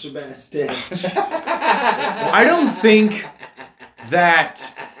Akbar Sebastian. I don't think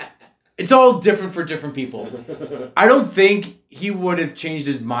that it's all different for different people. I don't think he would have changed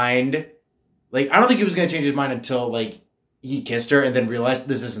his mind. Like I don't think he was gonna change his mind until like he kissed her and then realized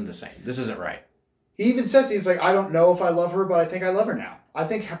this isn't the same. This isn't right. He even says, he's like, I don't know if I love her, but I think I love her now. I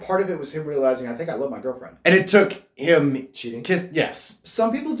think part of it was him realizing, I think I love my girlfriend. And it took him cheating. Yes.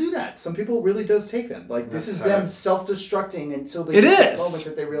 Some people do that. Some people it really does take them. Like, this That's is sad. them self-destructing until they It get that is. moment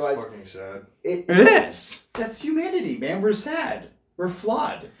that they realize Fucking sad. It is. That's humanity, man. We're sad. We're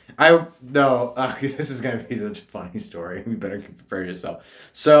flawed. This is gonna be such a funny story. You better prepare yourself.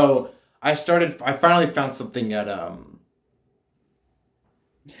 So I finally found something at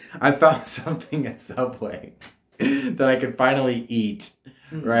Subway that I could finally eat,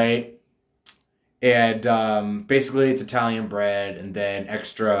 right? And basically it's Italian bread and then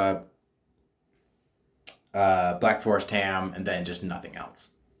extra Black Forest ham and then just nothing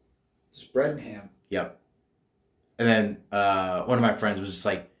else. Just bread and ham. Yep. And then one of my friends was just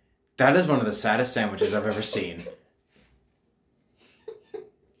like, that is one of the saddest sandwiches I've ever seen.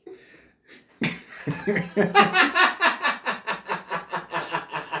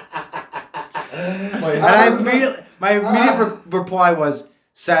 My immediate reply was,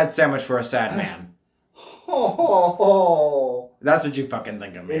 sad sandwich for a sad man. Oh. That's what you fucking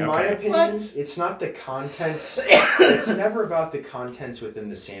think of me. In my opinion, it's not the contents. It's never about the contents within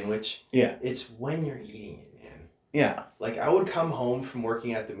the sandwich. Yeah. It's when you're eating it, man. Yeah. Like, I would come home from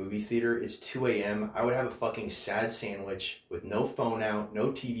working at the movie theater. It's 2 a.m. I would have a fucking sad sandwich with no phone out,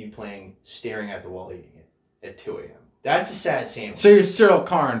 no TV playing, staring at the wall eating it at 2 a.m. That's a sad sandwich. So you're Cyril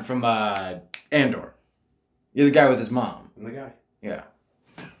Karn from Andor. You're the guy with his mom. I'm the guy. Yeah.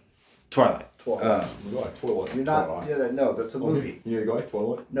 Twilight. Toilet. You're not. Yeah, no, that's a movie. You the guy?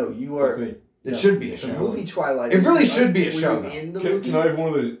 Toilet? No, you are. That's me. It should be a It's show. a movie Twilight. It really should be a Were show, you though. in the Can movie? I have one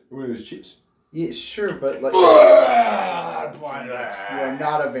of those chips? Yeah, sure, but like. You are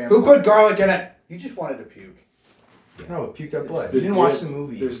not a vampire. Who put garlic in it? You just wanted to puke. No, it puked up It's blood. the You didn't watch dip. the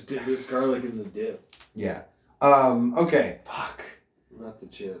movie. There's garlic in the dip, Yeah. Okay. Fuck. not the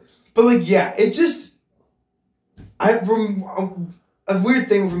chips. But like, yeah, it just, a weird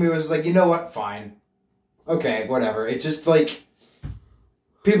thing for me was like, you know what? Fine. Okay, whatever. It just like,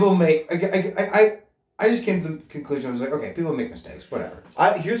 people make, I just came to the conclusion, I was like, okay, people make mistakes, whatever.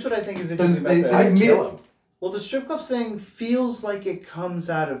 Here's what I think is interesting Then about that. they kill him. Well, the strip club thing feels like it comes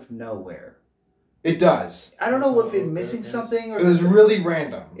out of nowhere. It does. I don't know if it's missing something or. It was really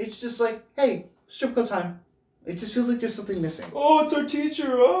random. It's just like, hey, strip club time. It just feels like there's something missing. Oh, it's our teacher.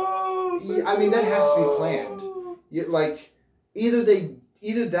 Oh, Yeah, I mean, that has to be planned. Like, either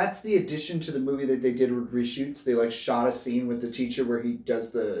that's the addition to the movie that they did with reshoots. They like shot a scene with the teacher where he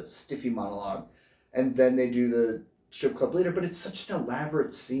does the stiffy monologue, and then they do the strip club later. But it's such an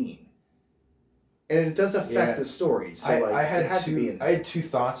elaborate scene, and it does affect the story. So like, I it had had to be in there. I had two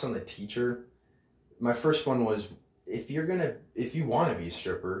thoughts on the teacher. My first one was, if you want to be a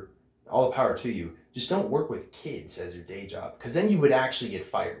stripper, all the power to you. Just don't work with kids as your day job, because then you would actually get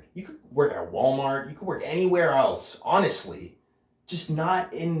fired. You could work at Walmart. You could work anywhere else. Honestly, just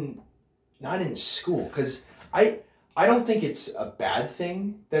not in school. Because I don't think it's a bad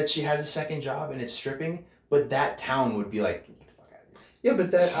thing that she has a second job and it's stripping. But that town would be like, get the fuck out of here.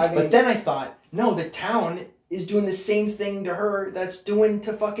 Yeah, But then I thought, no, the town is doing the same thing to her that's doing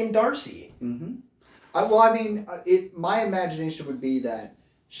to fucking Darcy. Mm-hmm. My imagination would be that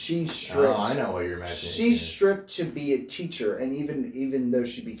She's stripped. Oh, I know what you're imagining. She's stripped to be a teacher, and even though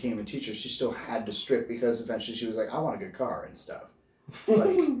she became a teacher, she still had to strip because eventually she was like, I want a good car and stuff.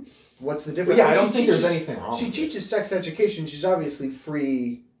 Like, what's the difference? But yeah, I don't think there's anything wrong. She with teaches sex education. She's obviously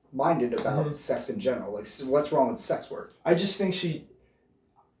free-minded about sex in general. Like, what's wrong with sex work? I just think she.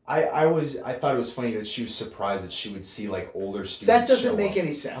 I thought it was funny that she was surprised that she would see like older students. That doesn't show make up.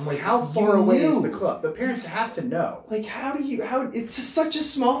 any sense. I'm Like, like, how far you away is knew. the club? The parents have to know. Like, how it's such a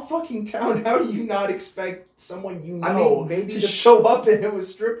small fucking town. How do you not expect someone you know I mean, maybe to show up into a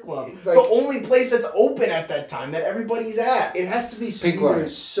strip club? Like, the only place that's open at that time that everybody's at. It has to be Pink either Floyd.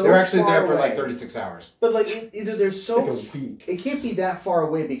 so They're actually far there for away. like 36 hours. But like either they're so Like a week. it can't be that far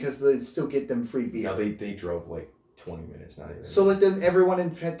away because they still get them free beer. No, they drove like 20 minutes, not even. So like then everyone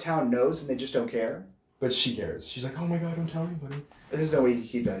in town knows and they just don't care. But she cares. She's like, oh my god, don't tell anybody. There's no way you can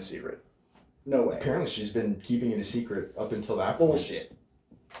keep that a secret. No way. Apparently, she's been keeping it a secret up until that point.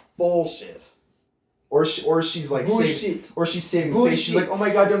 Bullshit. Or she's like Bullshit. she's saving Bullshit. face. She's like, oh my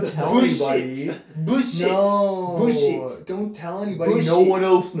god, don't tell anybody. Bullshit. No. Bullshit. Don't tell anybody. Bullshit. No one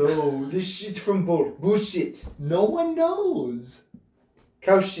else knows. This shit's from bull. Bullshit. No one knows.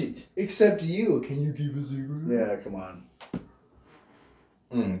 Cow shit. Except you. Can you keep a secret? Yeah, come on.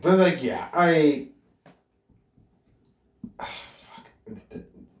 But like, yeah,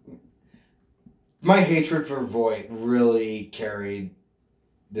 my hatred for Voight really carried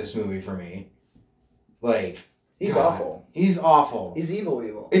this movie for me. Like, He's God, awful. He's awful. He's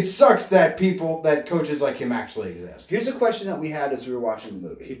evil. It sucks that coaches like him actually exist. Here's a question that we had as we were watching the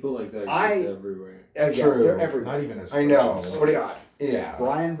movie. People like that exist everywhere. Yeah, True. they're everywhere. Not even as I know, coaches. but God. Yeah.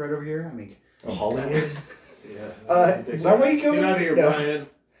 Brian, right over here. I mean, Hollywood. Yeah. Is that why you killed Get him? out of here, No. Brian.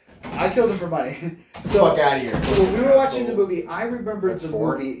 I killed him for money. So Fuck out of here. when we were watching the movie, I remembered That's the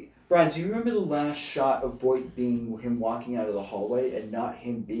four. movie. Brian, do you remember the last shot of Voight being him walking out of the hallway and not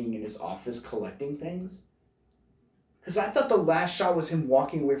him being in his office collecting things? Because I thought the last shot was him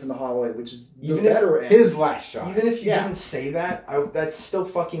walking away from the hallway, which is the Even if better end. His last shot. Even if you Yeah. didn't say that, that's still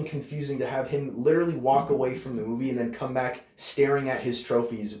fucking confusing to have him literally walk away from the movie and then come back staring at his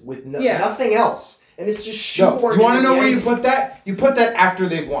trophies with Yeah. nothing else. And it's just No, shoehorned you want to in know the where you end. put that? You put that after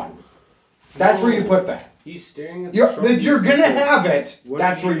they've won. That's where you put that. He's staring at the If trophies. you're gonna because have it, what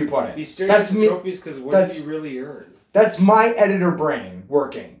that's did where you put it. He's staring That's at the me. trophies because what that's- did he really earn? That's my editor brain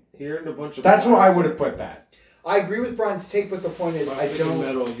working. He earned a bunch of. That's where I prizes. would have put that. I agree with Brian's take, but the point is, I Plastic and don't.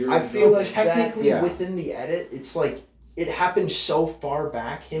 metal, you're I in feel the- like Technically, Yeah. within the edit, it's like it happened so far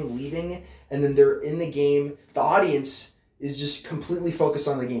back, him leaving, and then they're in the game. The audience is just completely focused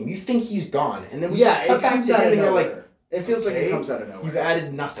on the game. You think he's gone, and then we just cut back to him, and you're like, it feels like it okay, comes out of nowhere. you've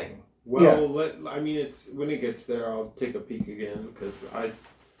added nothing. Well, I mean, it's when it gets there, I'll take a peek again because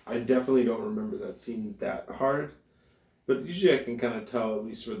I definitely don't remember that scene that hard. But usually I can kind of tell at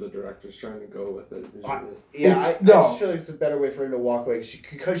least where the director's trying to go with it. Visually. I no. just feel like it's a better way for him to walk away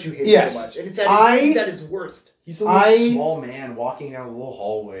because you hate Yes. him so much, and he's at his worst. He's a little I- small man walking down a little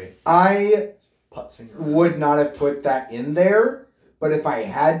hallway, I putzing around. would not have put that in there, but if I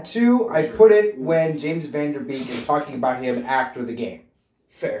had to, I'd put it when James Vanderbeek is talking about him after the game.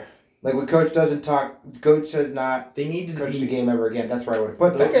 Fair. Like when Coach doesn't talk, Coach does not They need to coach be the game ever again. That's where I would have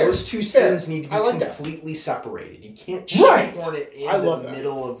put that. Fair. Those two Fair. scenes need to be I like that. completely separated. You can't Right. shoehorn it in I love the that.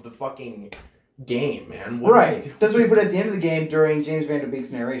 middle of the fucking game, man. What are you Right. doing? That's what you put at the end of the game during James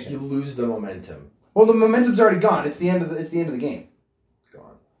Vanderbeek's narration. You lose the momentum. Well, the momentum's already gone. It's the end of the game.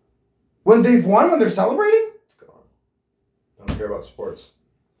 Gone. When they've won, when they're celebrating. Gone. I don't care about sports.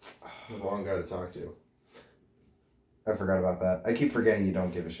 I'm the wrong guy to talk to. I forgot about that. I keep forgetting you don't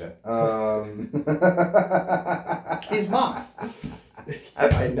give a shit. He's Moss.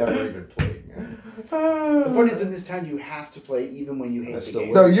 I never even played, man. The point is, in this town, you have to play even when you hate That's the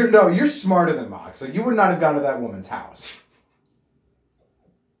still game. you're smarter than Mox. Like you would not have gone to that woman's house.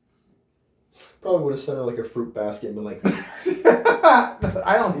 Probably would have sent her like a fruit basket and been like,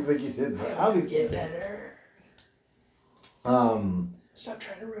 I don't even think you did that. I don't think get better. Stop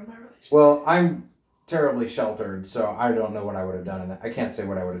trying to ruin my relationship. Well, I'm terribly sheltered, so I don't know what I would have done in that. I can't say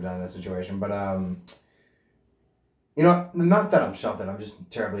what I would have done in that situation, but you know, not that I'm sheltered. I'm just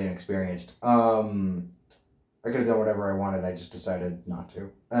terribly inexperienced. I could have done whatever I wanted. I just decided not to.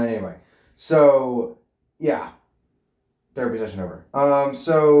 Anyway, so yeah, therapy session over.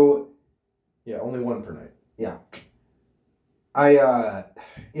 So Yeah, only one per night. I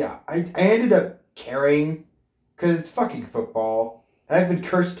ended up caring because it's fucking football, and I've been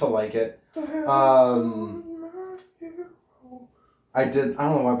cursed to like it. I don't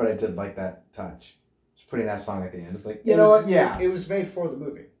know why, but I did like that touch. Just putting that song at the end. It's like, you know what? Yeah. It was made for the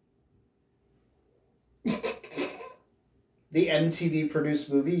movie. The MTV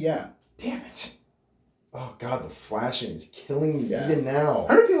produced movie, yeah. Damn it. Oh God, the flashing is killing me Yeah. even now.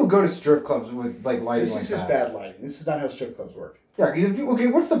 How do people go to strip clubs with like lighting This like is just that? bad lighting. This is not how strip clubs work. Yeah. Okay.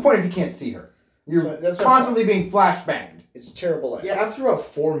 What's the point if you can't see her? You're That's what- constantly being flashbanged. It's terrible lighting. Yeah, after about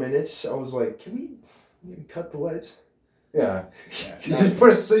 4 minutes, I was like, can we maybe cut the lights? Yeah. Yeah. You just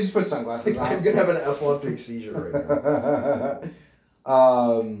put sunglasses on. I'm gonna have an epileptic seizure right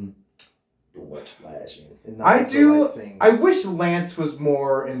now. Too much flashing. And not I the do. right thing. I wish Lance was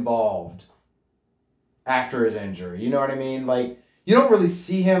more involved after his injury. You know what I mean? Like, you don't really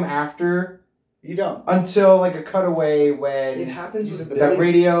see him after You don't. until like a cutaway when It happens with that Billy.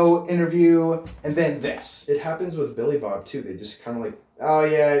 radio interview and then this. It happens with Billy Bob too. They just kind of like, oh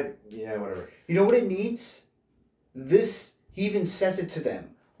yeah, whatever. You know what it needs? This, he even says it to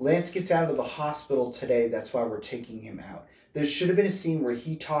them. Lance gets out of the hospital today. That's why we're taking him out. There should have been a scene where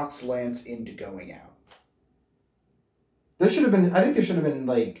he talks Lance into going out. There should have been. I think there should have been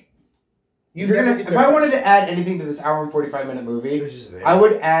like. You If, you're never gonna, get if there I wanted first. to add anything to this hour and 45-minute movie, It was just there. I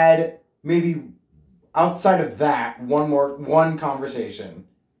would add maybe outside of that one conversation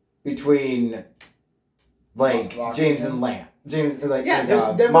between like Mox James and and Lance. James like Yeah, like,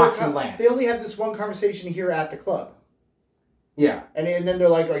 there's never Mox a and con- Lance. They only have this one conversation here at the club. Yeah. And then they're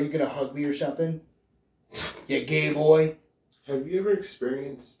like, are you going to hug me or something? You gay boy. Have you ever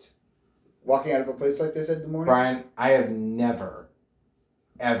experienced? Walking out of a place like this in the morning? Brian, I have never,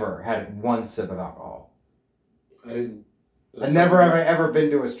 ever had one sip of alcohol. I didn't. I never have I ever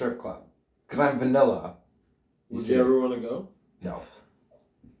been to a strip club because I'm vanilla. Would see. you ever want to go? No.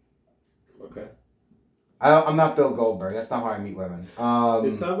 Okay. I'm not Bill Goldberg. That's not how I meet women.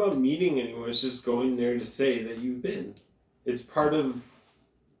 It's not about meeting anyone. It's just going there to say that you've been. It's part of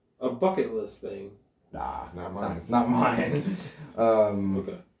a bucket list thing. Nah, Not mine. Not mine.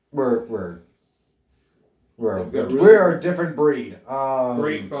 Okay. We're They've got really- we're a different breed.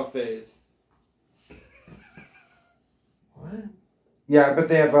 Great buffets. What? Yeah, but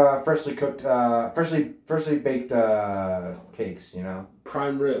they have freshly cooked, freshly baked cakes. You know.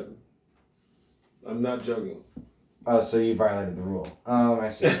 Prime rib. I'm not joking. Oh, so you violated the rule. I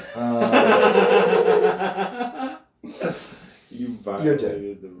see. You You're dead.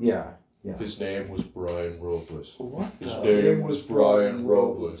 violated the rule. Yeah. His name was Brian Robles. What? His the- name was Brian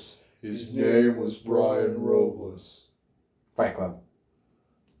Robles. His name was Brian Robles. Fight Club.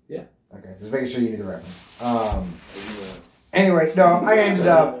 Yeah. Okay, just making sure you knew the reference. Anyway, no, I ended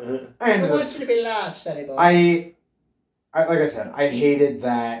up. you to be lost, Sonny boy. I like I said, I hated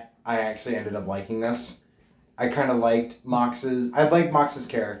that I actually ended up liking this. I kind of liked Mox's. I like Mox's I'm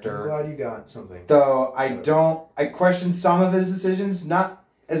character, glad you got something. though I don't. I question some of his decisions, not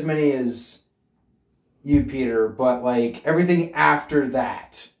as many as you, Peter, but like everything after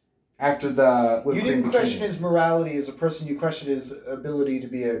that, after the whipped You cream didn't question bikini. his morality as a person. You questioned his ability to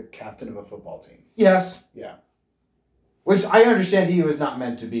be a captain of a football team. Yes. Yeah. Which I understand he was not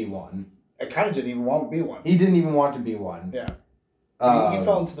meant to be one. I kind of didn't even want to be one. He didn't even want to be one. Yeah. Um, He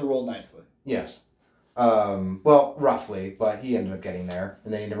fell into the role nicely. Yes. Well, roughly, but he ended up getting there,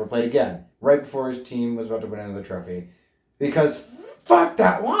 and then he never played again. Right before his team was about to win another trophy. Because, fuck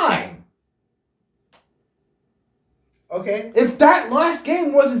that line! Okay. If that last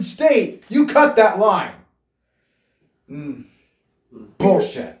game wasn't state, you cut that line. Mm.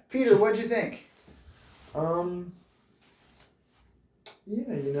 Bullshit. Peter, what'd you think?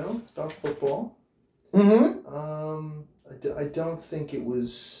 Yeah, you know, it's about football. Mm-hmm. I don't think it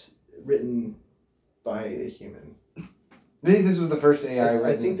was written by a human. I think this was the first AI I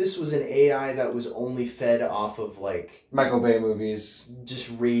written think this was an AI that was only fed off of like Michael Bay movies.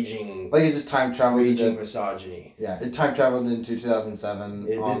 just raging, Like it just time traveled raging into, misogyny. yeah, it time traveled into 2007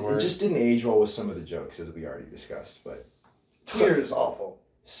 It onward. just didn't age well with some of the jokes, as we already discussed. But Peter is awful.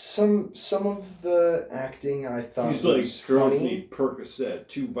 some of the acting I thought He's like, was girls funny. need Percocet,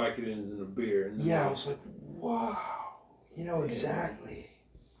 2 Vicodins, and a beer. And Yeah, I was like, wow. You know exactly.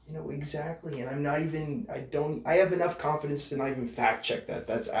 You know exactly, and I'm not even. I have enough confidence to not even fact check that.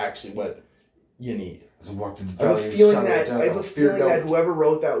 That's actually what you need. As I walked into the I have a deli, feeling shot that it down, I have a fear feeling that note. whoever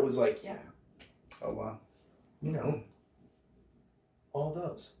wrote that was like, yeah, Oh, wow. you know, all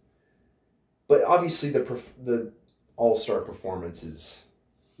those. But obviously, the all-star performance is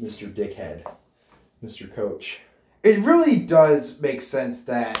Mr. Dickhead, Mr. Coach. It really does make sense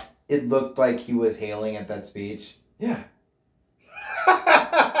that it looked like he was hailing at that speech. Yeah,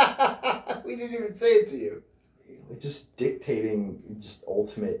 We didn't even say it to you. just dictating, just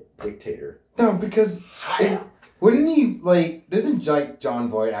ultimate dictator. No, because wouldn't he like? Isn't like John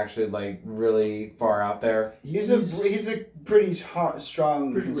Voight actually like really far out there? He's a pretty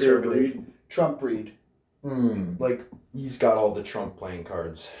strong Pretty rare conservative breed. Trump breed. Hmm. like He's got all the Trump playing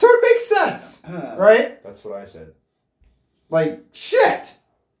cards. So it makes sense, right? That's what I said. Like, shit!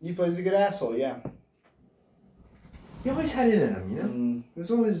 He plays a good asshole, yeah. He always had it in him, you know? He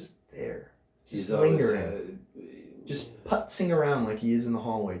was always there. Just lingering. Just putzing around like he is in the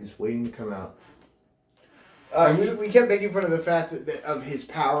hallway, just waiting to come out. We kept making fun of the fact of his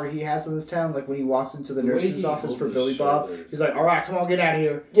power he has in this town. Like when he walks into the nurse's office for Billy Bob, he's like, "All right, come on, get out of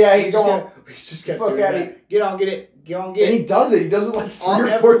here." Yeah, we just get fuck out of here. Get on, get it. And he does it. He does it like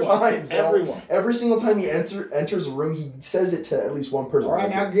 3 or 4 times. Everyone. Every single time he enters a room, he says it to at least one person. All right,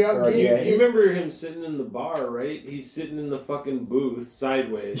 now get out. You remember him sitting in the bar, right? He's sitting in the fucking booth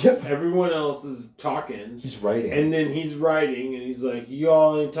sideways. Yep. Everyone else is talking. He's writing. And then he's writing, and he's like,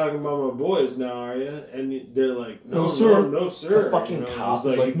 "Y'all ain't talking about my boys now, are you?" And they're like, "No, sir, no, sir." The fucking cop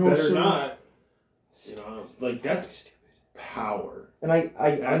is is like, "You "No, better sir." not." You know, like that's power. And I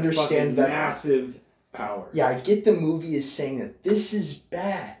That's understand that massive power. Yeah, I get the movie is saying that this is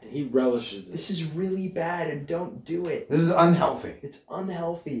bad. And he relishes it. This is really bad and don't do it. This is unhealthy. It's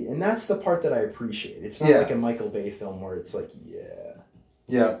unhealthy. And that's the part that I appreciate. It's not like a Michael Bay film where it's like,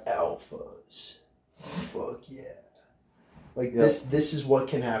 yeah, alphas. Fuck yeah. Like this is what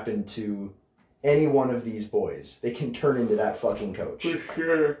can happen to any one of these boys. They can turn into that fucking coach. For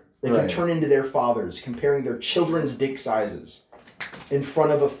sure. They can turn into their fathers, comparing their children's dick sizes in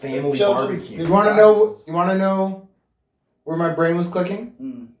front of a family barbecue. You want to know where my brain was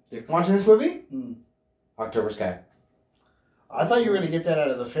clicking? Watching this movie? October Sky. I thought you were going to get that out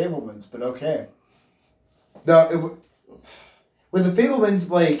of the Fablemans, but okay. With the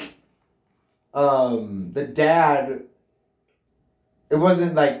Fablemans, like, the dad, it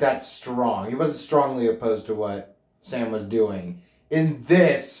wasn't like that strong. He wasn't strongly opposed to what Sam was doing. In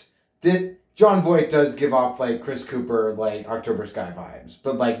this, John Voight does give off like Chris Cooper, like October Sky vibes,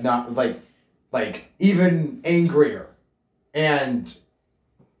 but like not like even angrier and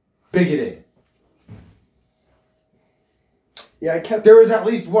bigoted. Yeah, There was at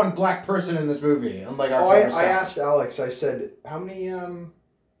least one black person in this movie, unlike October Sky. I asked Alex. I said, "How many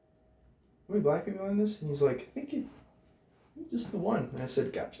black people in this?" And he's like, "I think just the one." And I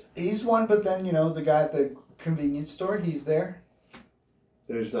said, "Gotcha." He's one, but then the guy at the convenience store, he's there.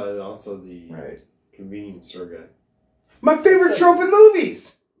 There's also the convenience store guy. My favorite trope in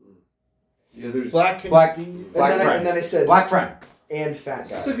movies. Yeah, there's black and then I said black friend and fat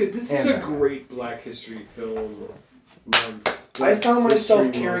guy. This is a great Black History film month. I found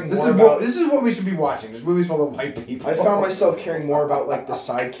myself caring more about. This is what we should be watching. This movie's full of white people. I found myself caring more about like the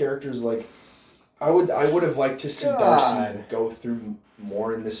side characters. Like, I would have liked to see Darcy go through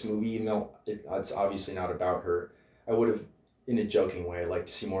more in this movie, even though it's obviously not about her. I would have, in a joking way, liked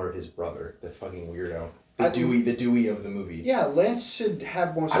to see more of his brother, the fucking weirdo, the Dewey of the movie. Yeah, Lance should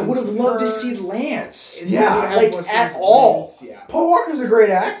have more. I would have loved to see Lance. Yeah, like at all. Yeah. Paul Walker's a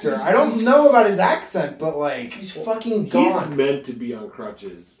great actor. I don't know about his accent, but like he's fucking gone. He's meant to be on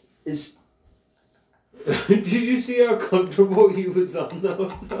crutches. Did you see how comfortable he was on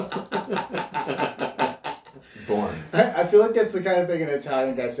those? Boring. I feel like that's the kind of thing an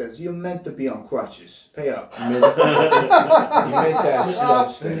Italian guy says. You're meant to be on crutches. Pay up. You meant to have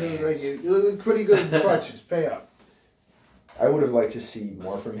Stubbs fans. You look pretty good in crutches. Pay up. I would have liked to see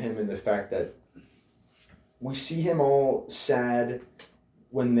more from him in the fact that we see him all sad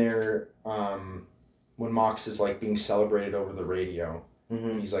when they're when Mox is like being celebrated over the radio.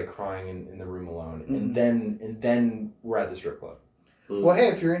 Mm-hmm. He's like crying in the room alone, and then we're at the strip club. Well, hey,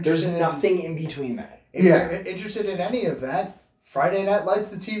 if you're interested, there's nothing in between that. If you're interested in any of that, Friday Night Lights,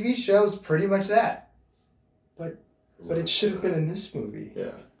 the TV show, is pretty much that. But it should have been in this movie.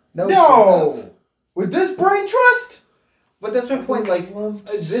 Yeah. No. With this brain trust. But that's my point. Like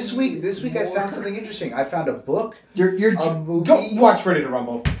this week, I found something interesting. I found a book. A movie. Go watch Ready to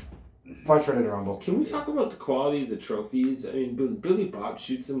Rumble. Watch Ready to Rumble. Can we talk about the quality of the trophies? I mean, when Billy Bob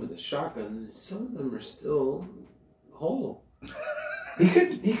shoots them with a shotgun, some of them are still whole. He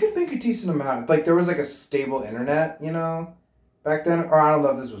could make a decent amount. Like there was like a stable internet, back then. Or I don't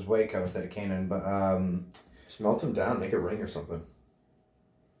know if this was Waco instead of Canaan, but just melt them down, make a ring or something.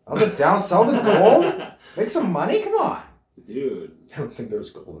 Melt it down, sell the gold, make some money. Come on, dude. I don't think there was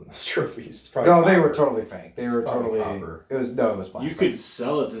gold in those trophies. It's probably no, they were totally fake. They were totally copper. It was plastic. You could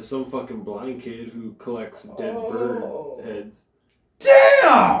sell it to some fucking blind kid who collects dead bird heads.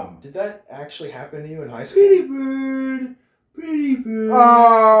 Damn! Did that actually happen to you in high school? Pretty bird. Oh!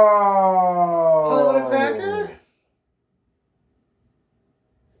 Hollywood a cracker?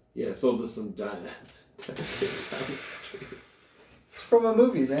 Yeah, sold to some From a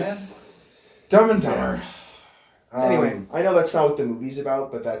movie, man. Dumb and Dumber. Anyway, I know that's not what the movie's about,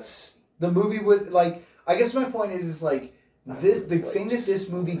 but that's... The movie would, like... I guess my point is like the thing that this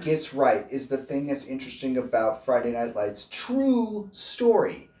movie gets right is the thing that's interesting about Friday Night Lights' true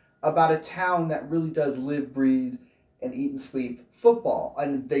story about a town that really does live, breathe, and eat and sleep football,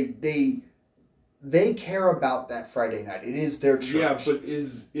 and they care about that Friday night. It is their church. Yeah, but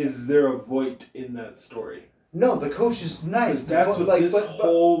is there a void in that story? No, the coach is nice. That's what this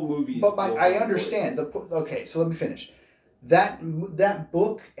whole movie is. But I understand. Okay, so let me finish. That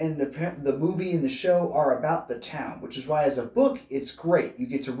book and the movie and the show are about the town, which is why as a book it's great. You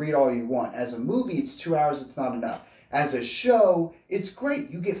get to read all you want. As a movie, it's 2 hours. It's not enough. As a show, it's great.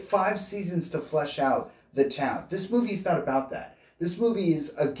 You get 5 seasons to flesh out the town. This movie is not about that. This movie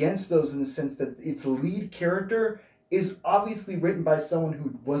is against those in the sense that its lead character is obviously written by someone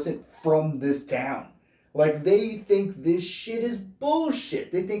who wasn't from this town. Like, they think this shit is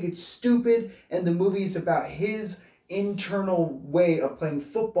bullshit. They think it's stupid, and the movie is about his internal way of playing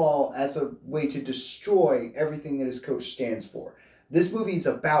football as a way to destroy everything that his coach stands for. This movie is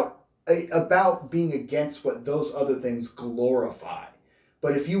about being against what those other things glorify.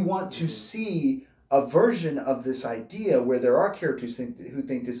 But if you want to see a version of this idea where there are characters who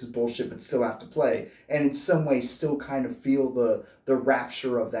think this is bullshit but still have to play, and in some way still kind of feel the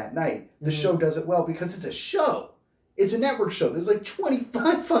rapture of that night, the show does it well because it's a show. It's a network show. There's like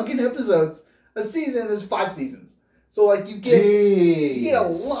 25 fucking episodes a season. There's 5 seasons. So like you get a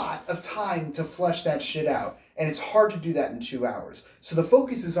lot of time to flesh that shit out. And it's hard to do that in 2 hours. So the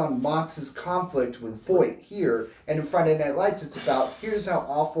focus is on Mox's conflict with Voight here. And in Friday Night Lights, it's about here's how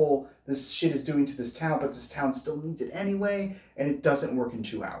awful this shit is doing to this town, but this town still needs it anyway. And it doesn't work in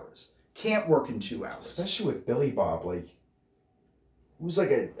 2 hours. Can't work in 2 hours. Especially with Billy Bob. Like, it was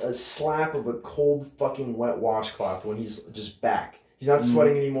like a slap of a cold fucking wet washcloth when he's just back. He's not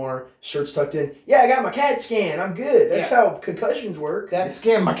sweating anymore. Shirt's tucked in. Yeah, I got my CAT scan. I'm good. That's how concussions work. That's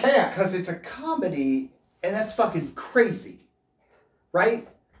Scan my cat. because it's a comedy, and that's fucking crazy. Right?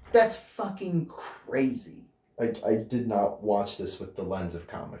 That's fucking crazy. I did not watch this with the lens of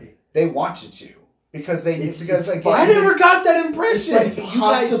comedy. They want you to. Because I never got that impression.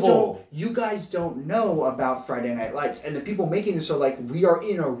 It's like, you guys don't know about Friday Night Lights. And the people making this are like, we are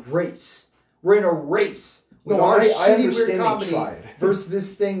in a race. We're in a race. With No, our I shitty understand weird comedy they tried. versus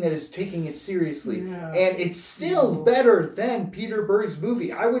this thing that is taking it seriously. Yeah. And it's still better than Peter Berg's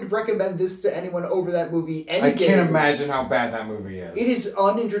movie. I would recommend this to anyone over that movie any day. I can't imagine how bad that movie is. It is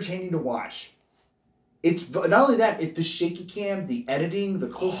unentertaining to watch. It's not only that, the shaky cam, the editing, the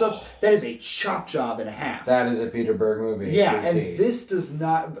close-ups, that is a chop job and a half. That is a Peter Berg movie. Yeah, and this does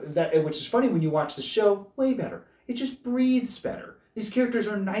not, which is funny when you watch the show, way better. It just breathes better. These characters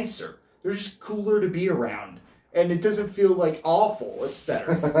are nicer. They're just cooler to be around. And it doesn't feel like awful. It's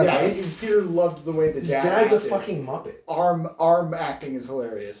better. Yeah, Peter loved the way the His dad dad's acted. a fucking Muppet. Arm acting is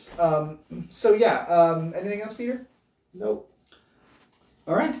hilarious. Anything else, Peter? Nope.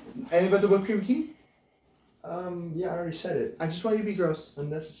 All right. Anything about the whipped cream bikini? Yeah, I already said it. I just want you to be gross.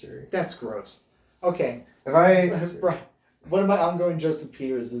 Unnecessary. That's gross. Okay. One of my ongoing jokes with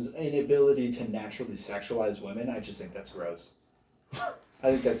Peter is his inability to naturally sexualize women. I just think that's gross. I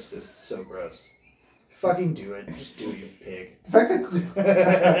think that's just so gross. Fucking do it. Just do it, you pig. The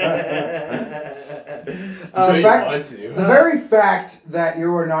very fact that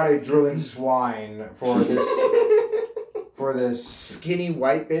you are not a drilling swine for this Skinny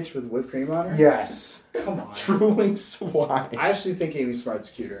white bitch with whipped cream on her? Yes. Come on. Drooling swine. I actually think Amy Smart's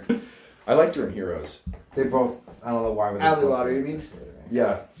cuter. I liked her in Heroes. They both, I don't know why. Ali Lauder, you mean?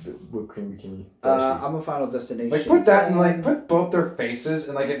 Yeah, the whipped cream bikini. I'm a Final Destination. Like, put that in, put both their faces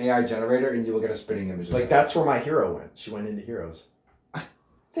in, an AI generator, and you will get a spitting image. Like, that's where my hero went. She went into Heroes.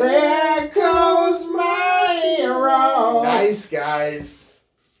 There goes my hero. Nice guys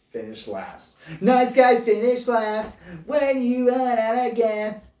finish last. Nice guys finish last when you run out of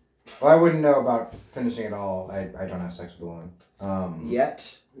gas. Well, I wouldn't know about finishing at all. I don't have sex with a woman.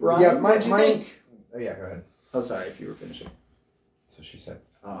 Yet. Brian, Yeah, what'd you think? Oh, yeah, go ahead. Oh, sorry if you were finishing. That's what she said.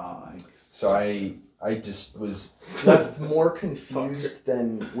 I So I just was left more confused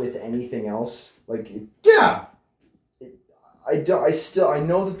than with anything else. Yeah. I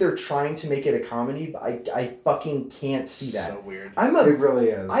know that they're trying to make it a comedy, but I fucking can't see that. So weird. It really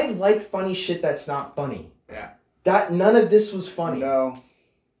is. I like funny shit that's not funny. Yeah. None of this was funny. No.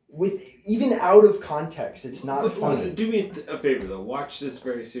 With even out of context, it's not funny. Do me a favor though. Watch this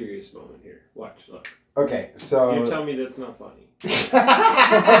very serious moment here. Watch. Look. Okay, so You tell me that's not funny. But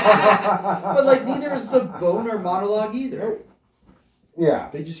neither is the boner monologue either. yeah,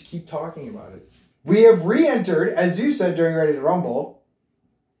 They just keep talking about it. we have re-entered, as you said during Ready to Rumble,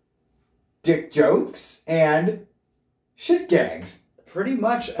 dick jokes and shit gags. Pretty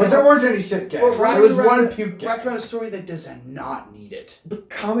much. But there weren't any shit gags. There was one puke gag. Wrapped around a story that does not need it. But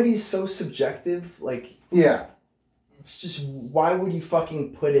comedy is so subjective. Like, yeah. it's just, why would you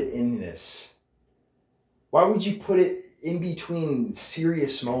fucking put it in this? Why would you put it in between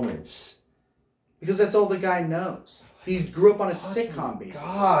serious moments? Because that's all the guy knows. He grew up on a sitcom, basically.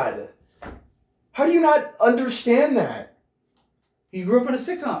 God. How do you not understand that? He grew up on a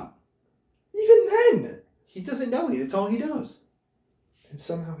sitcom. Even then. He doesn't know it. It's all he knows. And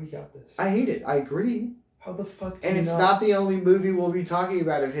somehow he got this. I hate it. I agree. How the fuck do And you it's not the only movie we'll be talking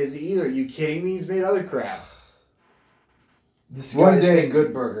about of his either. Are you kidding me? He's made other crap. This One guy's day, been-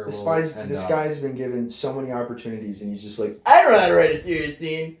 Good Burger This will guy's end this up. guy's been given so many opportunities, and he's just like, I don't know how to write a serious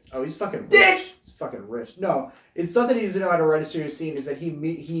scene. Oh, he's fucking rich. Dicks! He's fucking rich. No, it's not that he doesn't know how to write a serious scene. It's that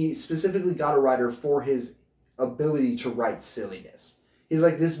he specifically got a writer for his ability to write silliness. He's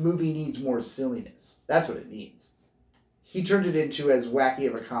like, this movie needs more silliness. That's what it needs. He turned it into as wacky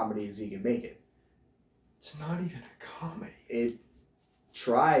of a comedy as he can make it. It's not even a comedy. It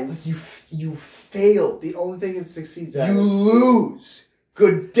tries. Like you failed. The only thing it succeeds at You is... lose.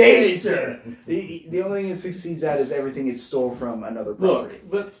 Good day, sir. The only thing it succeeds at is everything it stole from another Look, property.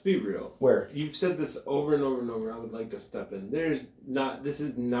 let's be real. Where? You've said this over and over and over. I would like to step in. This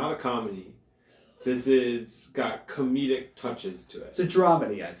is not a comedy. This is got comedic touches to it. It's a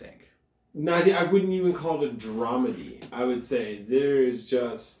dramedy, I think. I wouldn't even call it a dramedy. I would say there's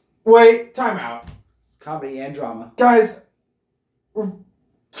just... Wait, time out. It's comedy and drama. Guys, we're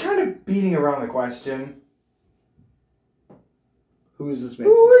kind of beating around the question. Who is this made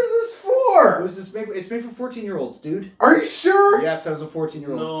Who for? is this for? Who is this made for? It's made for 14-year-olds, dude. Are you sure? Yes, I was a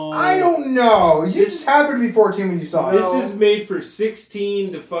 14-year-old. No. I don't know. You just happened to be 14 when you saw it. This is made for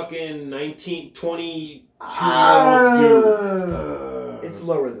 16 to fucking 19, 22-year-old dudes. It's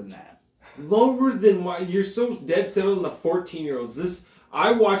lower than that. Lower than why? You're so dead set on the 14-year-olds.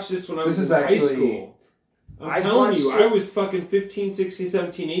 I watched this when I was in high school. I'm telling you, I was fucking 15, 16,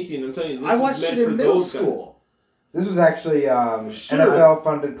 17, 18. I'm telling you, this I is watched meant it for in middle those guys. school. This was actually Sure.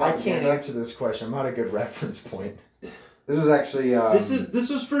 NFL-funded I propaganda. can't answer this question. I'm not a good reference point. This was actually... This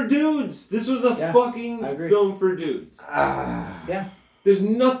was for dudes. This was a fucking film for dudes. Yeah. The's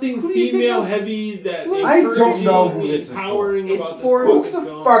nothing Who do you think female else- heavy that I don't know who this is empowering for. about It's this for- Who fucking the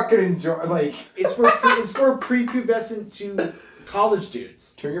film. fuck could enjoy... Like... It's for prepubescent to college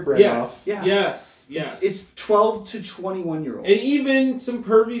dudes. Turn your brain Yes. off. Yeah. Yes. Yes. It's 12 to 21-year-olds. And even some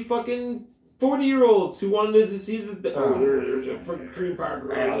pervy fucking 40-year-olds who wanted to see there's a fucking cream pie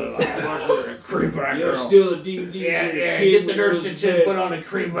girl. Cream pie You're still a DVD. Get the nurse to put on a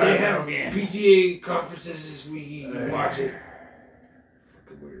cream pie They have girl. Yeah. PTA conferences this week. You can watch it.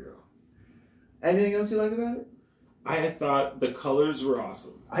 Fucking weirdo. Anything else you like about it? I thought the colors were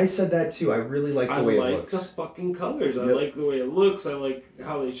awesome. I said that too. I really like the I way it like looks. the fucking colors. I Yep. like the way it looks. I like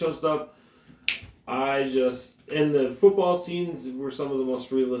how they show stuff. And the football scenes were some of the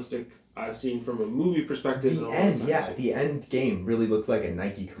most realistic I've seen from a movie perspective. in a The long end, time. yeah, the end game really looked like a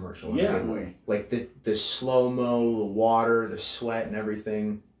Nike commercial in Yeah. a good way. Like the slow-mo, the water, the sweat and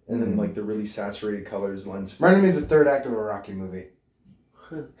everything. And then like the really saturated colors lens. Reminded me of the third act of a Rocky movie.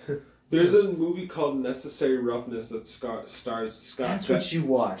 There's a movie called Necessary Roughness that stars That's what you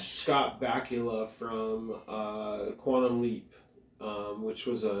watched. Scott Bakula from Quantum Leap, which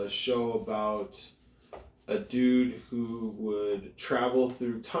was a show about a dude who would travel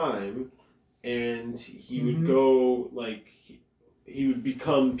through time, and he would go like he would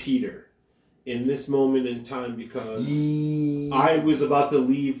become Peter in this moment in time because I was about to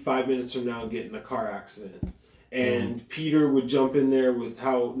leave 5 minutes from now and get in a car accident. And Peter would jump in there with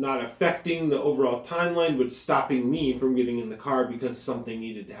how not affecting the overall timeline, but stopping me from getting in the car because something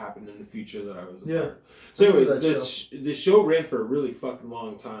needed to happen in the future that I was a part of. So anyways, this show ran for a really fucking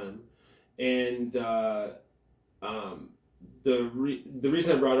long time. And the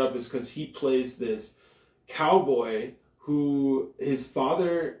reason I brought it up is because he plays this cowboy who his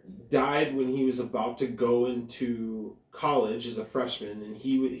father died when he was about to go into college as a freshman, and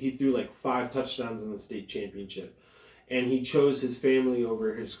he threw like 5 touchdowns in the state championship, and he chose his family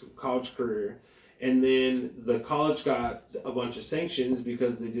over his college career. And then the college got a bunch of sanctions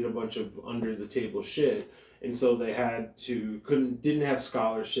because they did a bunch of under the table shit, and so they didn't have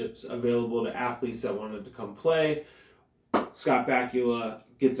scholarships available to athletes that wanted to come play. Scott Bakula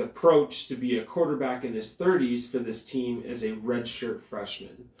gets approached to be a quarterback in his 30s for this team as a redshirt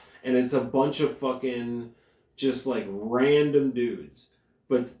freshman. And it's a bunch of fucking just like random dudes.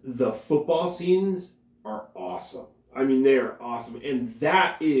 But the football scenes are awesome. I mean, they are awesome. And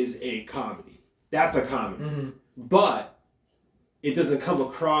that is a comedy. That's a comedy. Mm-hmm. But it doesn't come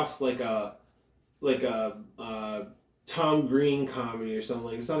across like a Tom Green comedy or something.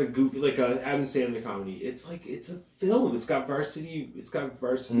 Like, it's not a goofy like a Adam Sandler comedy. It's like it's a film. It's got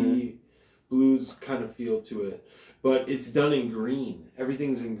varsity blues kind of feel to it, but it's done in green.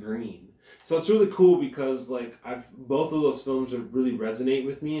 Everything's in green. So it's really cool because like both of those films really resonate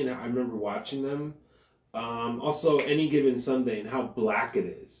with me, and I remember watching them. Also, Any Given Sunday and how black it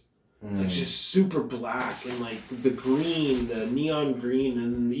is. It's like just super black, and like the green, the neon green,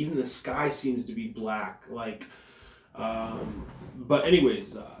 and even the sky seems to be black. Like, but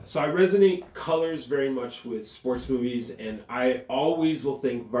anyways, so I resonate colors very much with sports movies, and I always will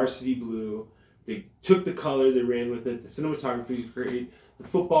think Varsity Blue. They took the color, they ran with it. The cinematography is great. The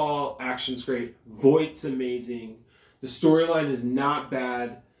football action's great. Voight's amazing. The storyline is not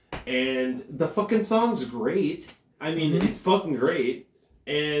bad, and the fucking song's great. I mean, it's fucking great.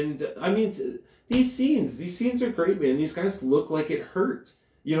 And I mean, these scenes are great, man. These guys look like it hurt.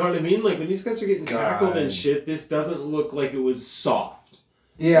 You know what I mean? Like when these guys are getting tackled and shit, this doesn't look like it was soft.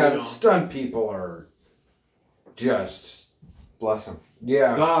 Yeah, the stunt people are just bless them.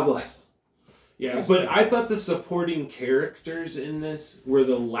 Yeah, God bless them. Yeah, but I thought the supporting characters in this were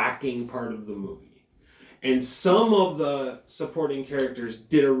the lacking part of the movie, and some of the supporting characters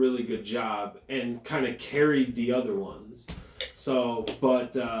did a really good job and kind of carried the other ones. So,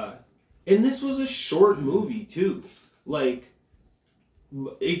 but, and this was a short movie too. Like,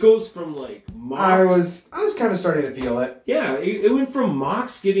 it goes from like Mox. I was kind of starting to feel it. Yeah, it went from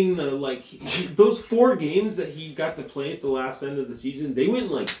Mox getting the, like, those 4 games that he got to play at the last end of the season, they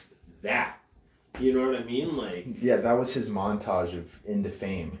went like that. You know what I mean? Like, yeah, that was his montage of into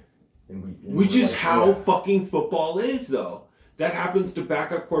fame. Which is how fucking football is, though. That happens to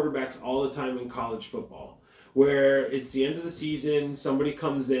backup quarterbacks all the time in college football. Where it's the end of the season, somebody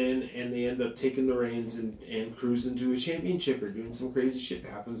comes in and they end up taking the reins and cruising to a championship or doing some crazy shit. It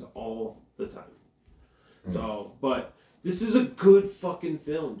happens all the time. So, but this is a good fucking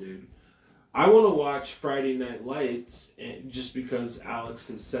film, dude. I want to watch Friday Night Lights just because Alex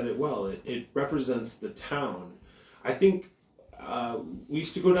has said it well. It represents the town. I think we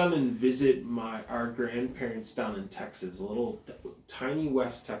used to go down and visit our grandparents down in Texas, a little tiny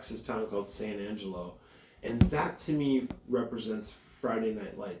West Texas town called San Angelo. And that to me represents Friday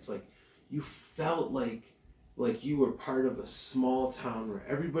Night Lights. Like, you felt like you were part of a small town where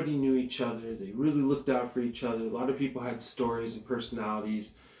everybody knew each other. They really looked out for each other. A lot of people had stories and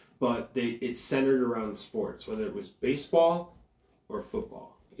personalities, but it's centered around sports, whether it was baseball or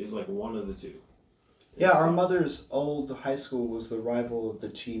football. It was like one of the two. Yeah, our mother's old high school was the rival of the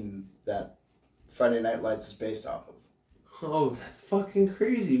team that Friday Night Lights is based off of. Oh, that's fucking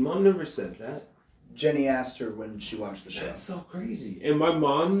crazy. Mom never said that. Jenny asked her when she watched the show. That's so crazy. And my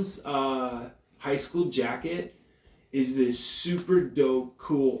mom's high school jacket is this super dope,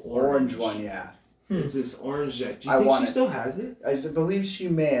 cool orange one, yeah. It's this orange jacket. Do you think she still has it? I believe she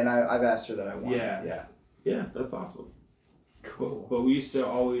may, and I've asked her that I want it. Yeah. Yeah, that's awesome. Cool. But we used to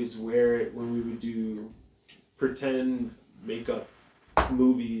always wear it when we would do pretend makeup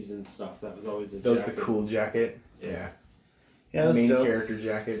movies and stuff. That was always a jacket. That was the cool jacket. Yeah. Yeah, the main dope. character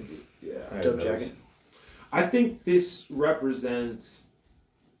jacket. Yeah. Dope jacket. I think this represents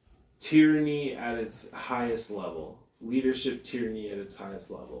tyranny at its highest level. Leadership tyranny at its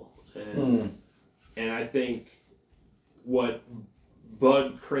highest level. And I think what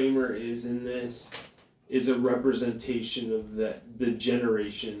Bud Kramer is in this is a representation of the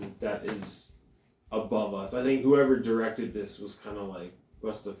generation that is above us. I think whoever directed this was kind of like,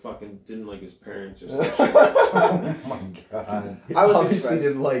 must have fucking didn't like his parents or something. Oh my god. I would obviously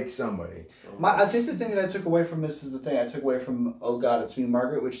didn't like somebody. I think the thing that I took away from this is the thing I took away from Oh God, It's Me,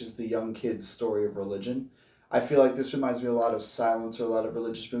 Margaret, which is the young kid's story of religion. I feel like this reminds me a lot of Silence or a lot of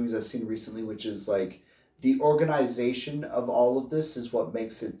religious movies I've seen recently, which is like the organization of all of this is what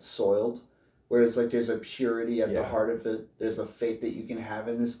makes it soiled. Whereas like there's a purity at the heart of it. There's a faith that you can have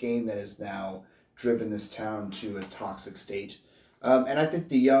in this game that has now driven this town to a toxic state. And I think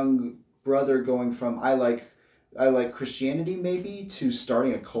the young brother going from I like Christianity maybe to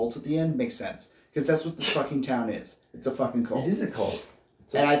starting a cult at the end makes sense. Because that's what this fucking town is. It's a fucking cult. It is a cult.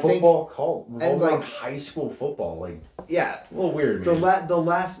 It's and a I football think, cult. And like around high school football. Like, yeah. A little weird, man. The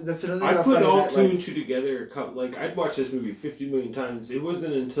last that's another thing I about put Friday all Night 2 and Lights. 2 together. Like, I'd watched this movie 50 million times. It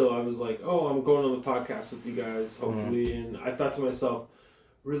wasn't until I was like, oh, I'm going on the podcast with you guys, hopefully. And I thought to myself,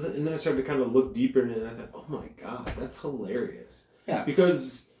 really? And then I started to kind of look deeper in it, and I thought, oh my God, that's hilarious. Yeah.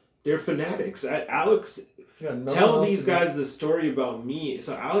 Because they're fanatics. Alex, tell these guys the story about me.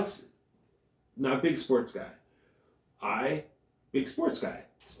 So Alex, not big sports guy. Big sports guy.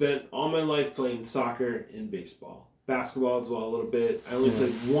 Spent all my life playing soccer and baseball. Basketball as well a little bit. I only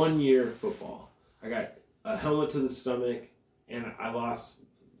played 1 year of football. I got a helmet to the stomach, and I lost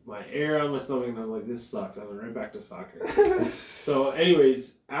my air on my stomach, and I was like, this sucks. I went right back to soccer. So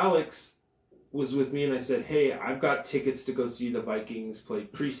anyways, Alex was with me, and I said, hey, I've got tickets to go see the Vikings play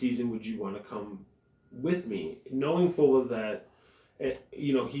preseason. Would you want to come with me? Knowing full of that,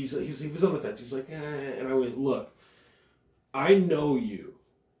 he was on the fence. He's like, and I went, look, I know you.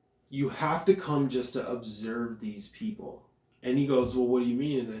 You have to come just to observe these people. And he goes, well, what do you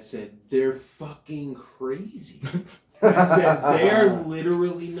mean? And I said, they're fucking crazy. I said, they are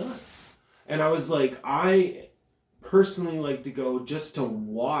literally nuts. And I was like, I personally like to go just to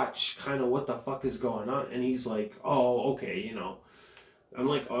watch kind of what the fuck is going on. And he's like, oh, okay, I'm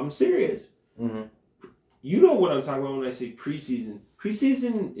like, oh, I'm serious. Mm-hmm. You know what I'm talking about when I say preseason.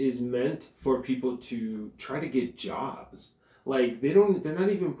 Preseason is meant for people to try to get jobs. Like, they're not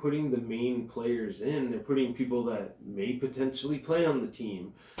even putting the main players in. They're putting people that may potentially play on the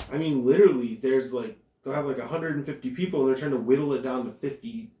team. I mean, literally, they'll have like 150 people, and they're trying to whittle it down to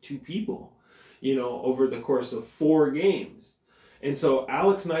 52 people, over the course of 4 games. And so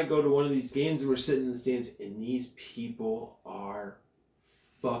Alex and I go to one of these games, and we're sitting in the stands, and these people are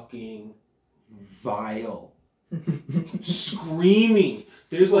fucking vile. Screaming.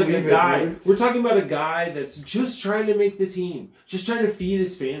 There's like a guy. We're talking about a guy that's just trying to make the team, just trying to feed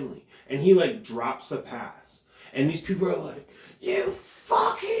his family, and he like drops a pass, and these people are like, "You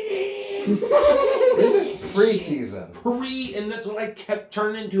fucking idiot!" This is preseason. And that's what I kept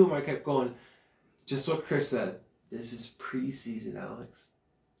turning to him. I kept going, just what Chris said. This is preseason, Alex.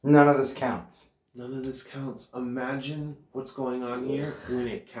 None of this counts. None of this counts. Imagine what's going on here when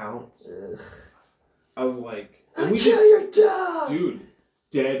it counts. I was like, I'll kill your dog! Dude,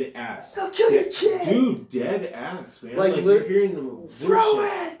 dead ass. I'll kill your kid! Dude, dead ass, man. Like, You're hearing them. Throw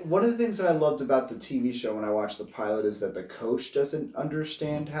it! One of the things that I loved about the TV show when I watched the pilot is that the coach doesn't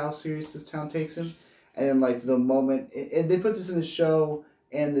understand how serious this town takes him. And like the moment, and they put this in the show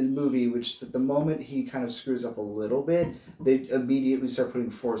and the movie, which is that the moment he kind of screws up a little bit, they immediately start putting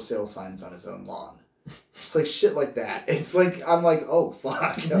for sale signs on his own lawn. It's like shit like that. It's like, I'm like, oh,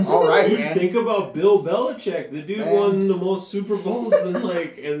 fuck. All right, dude, man. think about Bill Belichick. The dude won the most Super Bowls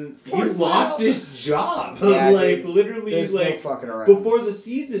and he lost his job. Yeah, like, dude, literally, there's like, no fucking around. before the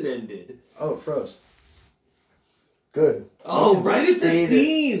season ended. Oh, it froze. Good. Oh, right at the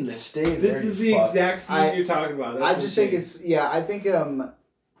scene. Stay there. This is the exact scene you're talking about. That's I just insane. think I think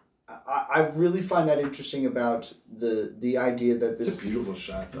I really find that interesting about the idea that this... It's a beautiful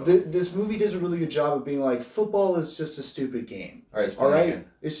shot, though. This movie does a really good job of being like, football is just a stupid game. All right?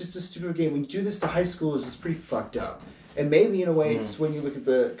 It's just a stupid game. When you do this to high schoolers, it's pretty fucked up. And maybe, in a way, it's when you look at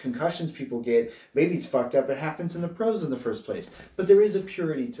the concussions people get, maybe it's fucked up. It happens in the pros in the first place. But there is a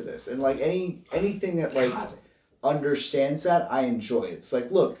purity to this. And, like, anything that, like, understands that, I enjoy. It's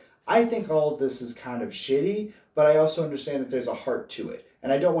like, look, I think all of this is kind of shitty, but I also understand that there's a heart to it.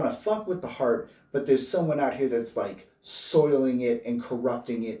 And I don't want to fuck with the heart, but there's someone out here that's like soiling it and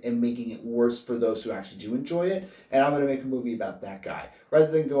corrupting it and making it worse for those who actually do enjoy it. And I'm going to make a movie about that guy. Rather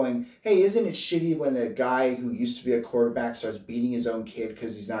than going, hey, isn't it shitty when a guy who used to be a quarterback starts beating his own kid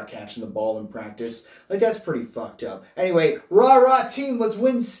because he's not catching the ball in practice? Like, that's pretty fucked up. Anyway, rah-rah team, let's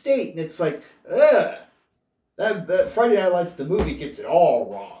win state. And it's like, ugh. That Friday Night Lights, the movie, gets it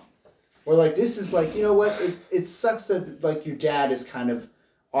all wrong. Or like, this is like, you know what, it sucks that like your dad is kind of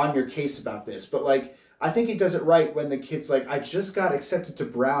on your case about this, but like, I think he does it right when the kid's like, I just got accepted to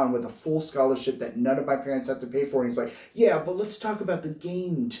Brown with a full scholarship that none of my parents have to pay for, and he's like, yeah, but let's talk about the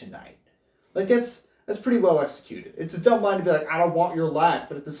game tonight. Like, that's pretty well executed. It's a dumb line to be like, I don't want your life,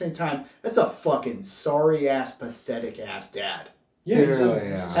 but at the same time, that's a fucking sorry-ass, pathetic-ass dad. Yeah,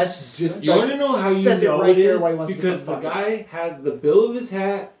 That's just, You want to know how you says it know right it there is? why he wants to Because the fuck it. guy has the bill of his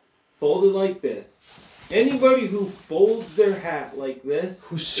hat folded like this. Anybody who folds their hat like this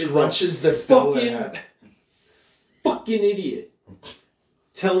Who is a scrunches the bill of fucking, their hat. fucking idiot.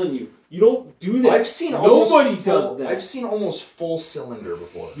 Telling you. You don't do that. I've seen Nobody does that. I've seen almost full cylinder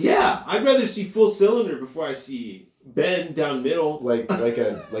before. Yeah, I'd rather see full cylinder before I see Ben down middle. Like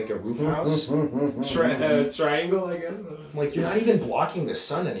a roof house. Triangle, I guess. Like, you're not even blocking the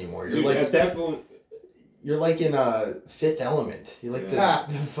sun anymore. You're Dude, like at that point, you're like in Fifth Element. You're like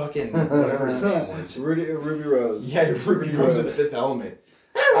the fucking whatever his name was. Ruby Rose. Yeah, you're Ruby Rose in Fifth Element.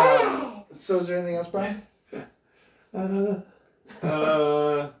 So is there anything else, Brian? Man,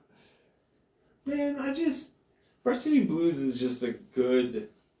 Varsity Blues is just a good,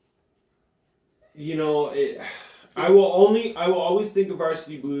 I will always think of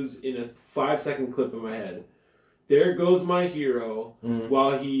Varsity Blues in a 5-second clip in my head. There goes my hero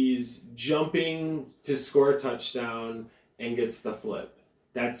while he's jumping to score a touchdown and gets the flip.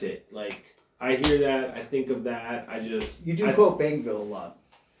 That's it. Like, I hear that. I think of that. You do quote Bangville a lot.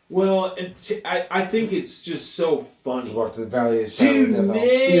 Well, I think it's just so funny. Walk to the valley of Tonight, we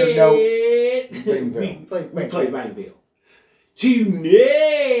play Bangville. Tonight,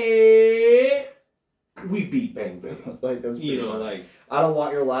 we beat Bangville. Like that's pretty funny. Like I Don't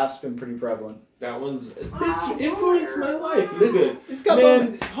Want Your Laugh's been pretty prevalent. that one's this influenced my life. He's good. It's got Man,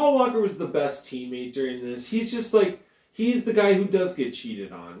 moments. Paul Walker was the best teammate during this. He's just like he's the guy who does get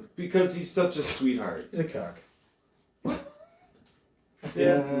cheated on because he's such a sweetheart. He's a cock.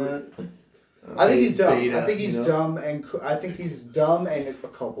 Yeah. I think he's dumb. Beta, I think he's dumb and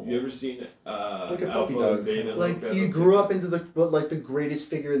culpable. You ever seen Like a Alpha puppy and dog. Beta? Like he grew up into the greatest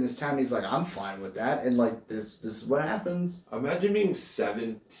figure in this town. He's like, I'm fine with that, and like this is what happens. Imagine being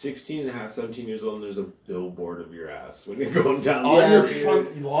 16 and a half, 17 years old, and there's a billboard of your ass when you're going down On the your street.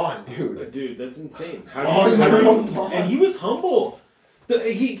 front lawn, dude. Dude, that's insane. On your own lawn. And he was humble.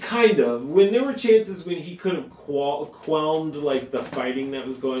 He kind of, when there were chances when he could have quelled like the fighting that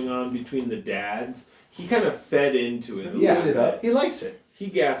was going on between the dads, he kind of fed into it. Yeah, made it up. He likes it. He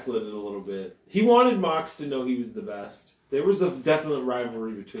gaslit it a little bit. He wanted Mox to know he was the best. There was a definite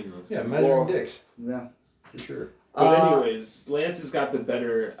rivalry between those two. Yeah, measuring dicks. Yeah, For sure. But anyways, Lance has got the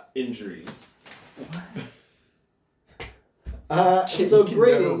better injuries. So He can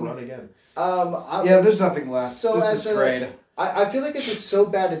grading. never run again. there's nothing left. So this as is great. I feel like it's so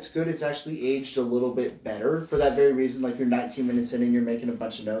bad it's good. It's actually aged a little bit better for that very reason. Like you're 19 minutes in and you're making a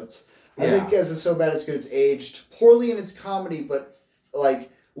bunch of notes. I think as it's so bad it's good. It's aged poorly in its comedy, but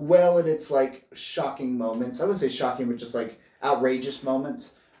like well in its like shocking moments. I wouldn't say shocking, but just like outrageous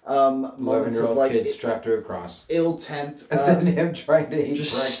moments. Moments 11-year-old of like kid strapped to a cross. ill temp. And then him trying to eat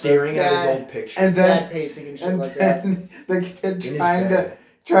Just breakfast. staring at his Yeah. old picture. And bad then, pacing and shit and like that. then the kid In his trying bed.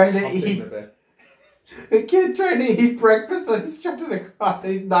 to Humping eat the bed. the kid trying to eat breakfast and he's strapped to the cross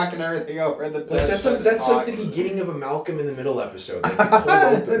and he's knocking everything over in the dish. That's like the beginning of a Malcolm in the Middle episode. Like the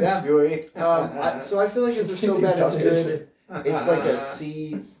cold open. Yeah. Dewey. So I feel like it's so bad it's good. It's like a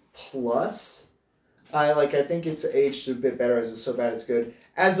C plus. I think it's aged a bit better as it's so bad it's good.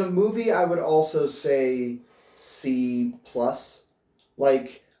 As a movie, I would also say C plus.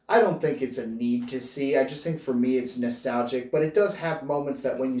 Like I don't think it's a need to see. I just think for me it's nostalgic, but it does have moments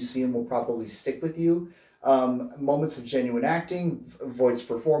that when you see them will probably stick with you. Moments of genuine acting, Voight's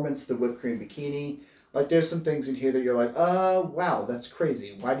performance, the whipped cream bikini. Like there's some things in here that you're like, wow, that's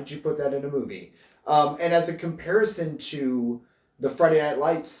crazy. Why did you put that in a movie? And as a comparison to the Friday Night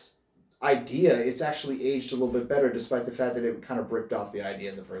Lights idea, it's actually aged a little bit better despite the fact that it kind of ripped off the idea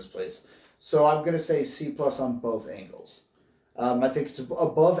in the first place. So I'm going to say C plus on both angles. I think it's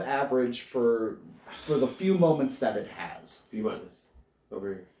above average for the few moments that it has. B minus. Over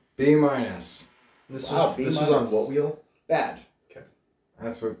here. B minus. This Wow, was B on minus. what wheel? Bad.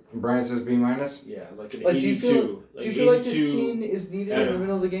 That's what Brian says. B minus. Yeah, like an Like, 82. do you feel like this 82, scene is needed in the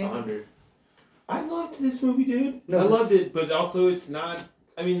middle of the game? 100. I loved this movie, dude. No, I this- loved it, but also it's not.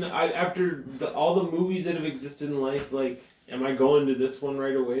 I mean, after all the movies that have existed in life, like, am I going to this one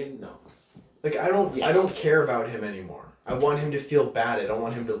right away? No. Like I don't care about him anymore. I want him to feel bad. I don't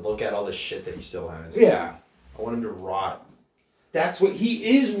want him to look at all the shit that he still has. Yeah. I want him to rot. That's what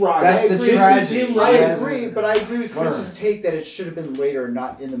he is, right? That's the tragedy. This is him, I right? agree, but I agree with Chris's Learn. take that it should have been later,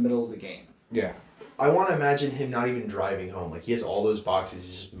 not in the middle of the game. Yeah. I want to imagine him not even driving home. Like he has all those boxes.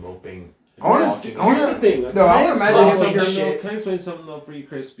 He's just moping. I wanna walking. Here's the thing. No, I wanna imagine him something, hearing though? shit. Can I explain something though for you,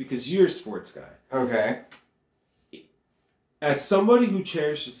 Chris? Because you're a sports guy. Okay. As somebody who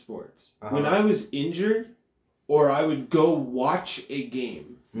cherishes sports, when I was injured, or I would go watch a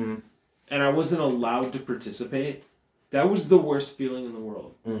game, Mhm. and I wasn't allowed to participate, that was the worst feeling in the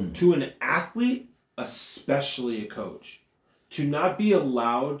world. To an athlete, especially a coach, to not be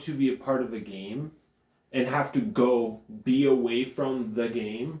allowed to be a part of a game and have to go be away from the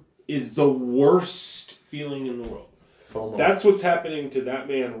game is the worst feeling in the world. FOMO. That's what's happening to that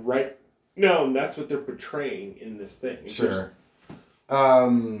man right now, and that's what they're portraying in this thing. It's just-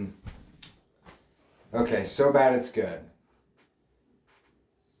 Sure. Okay, so bad it's good.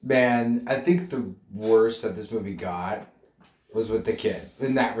 Man, I think the worst that this movie got was with the kid,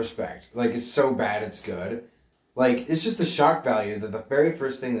 in that respect. Like, it's so bad it's good. Like, it's just the shock value that the very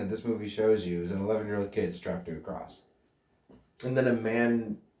first thing that this movie shows you is an 11-year-old kid strapped to a cross. And then a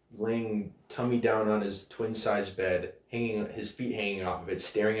man laying tummy down on his twin-size bed, his feet hanging off of it,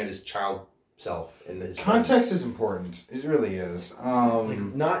 staring at his child self in his Context is important. It really is. like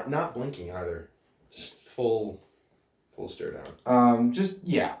not blinking either, just full stare down.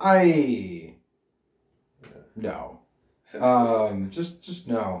 No. Just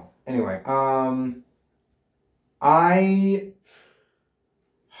no. Anyway, I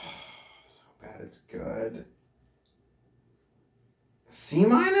so it's good. C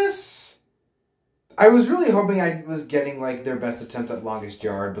minus. I was really hoping I was getting like their best attempt at Longest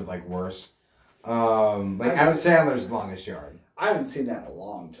Yard, but like worse. Like Adam Sandler's Longest Yard. I haven't seen that in a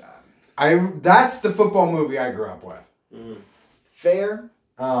long time. That's the football movie I grew up with. Fair.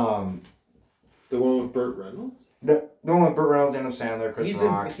 The one with Burt Reynolds? The one with Burt Reynolds, Adam Sandler, Chris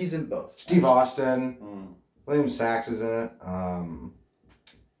Rock. He's in both. Steve Austin. William Sachs is in it.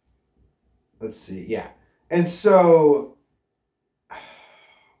 Let's see. Yeah. And so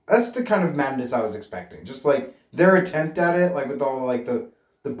that's the kind of madness I was expecting. Just like their attempt at it, like with all like the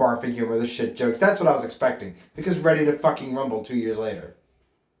barfing humor, the shit jokes. That's what I was expecting. Because Ready to Fucking Rumble 2 years later.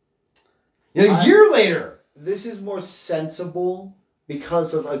 Yeah, a year later! This is more sensible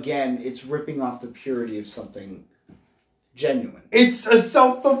because of, again, it's ripping off the purity of something genuine. It's a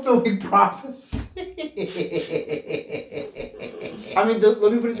self-fulfilling prophecy. I mean,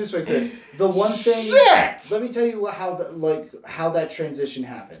 let me put it this way, Chris. The one thing... Shit! Let me tell you how that transition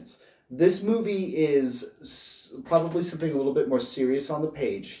happens. This movie is probably something a little bit more serious on the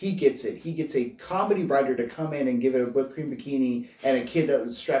page. He gets it. He gets a comedy writer to come in and give it a whipped cream bikini and a kid that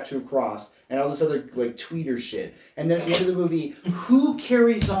was strapped to a cross and all this other like tweeter shit. And then at the end of the movie, who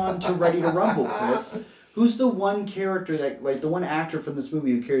carries on to Ready to Rumble, Chris? Who's the one character that, like, the one actor from this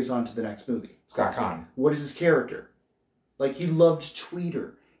movie who carries on to the next movie? Scott Conn. What is his character? Like, he loved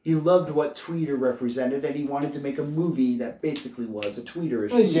tweeter. He loved what tweeter represented, and he wanted to make a movie that basically was a tweeter.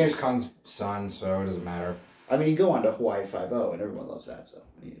 Well, he's James Caan's son, so it doesn't matter. I mean, you go on to Hawaii Five-0, and everyone loves that, so...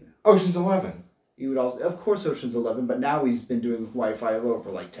 Ocean's 11. He would also... Of course Ocean's 11, but now he's been doing Hawaii Five-0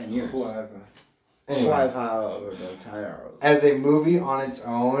 for, like, 10 years. Anyway. Hawaii Five-0. As a movie on its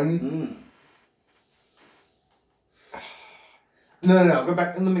own... No. Go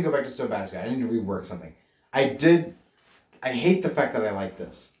back. Let me go back to So Bad Guy. I need to rework something. I hate the fact that I like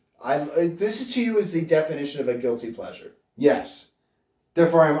this. This to you is the definition of a guilty pleasure. Yes.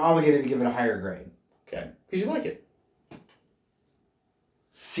 Therefore, I'm obligated to give it a higher grade. Okay. Because you like it.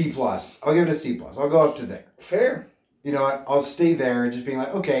 C+. I'll give it a C+. I'll go up to there. Fair. You know what? I'll stay there, just being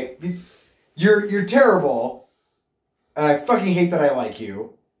like, okay, you're terrible, and I fucking hate that I like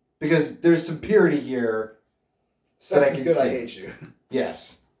you, because there's some purity here. That I can good, see. I hate you.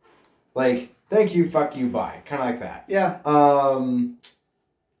 Yes. Like, thank you, fuck you, bye. Kind of like that. Yeah.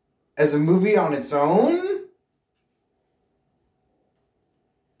 As a movie on its own...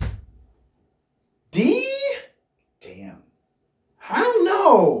 D? Damn. I don't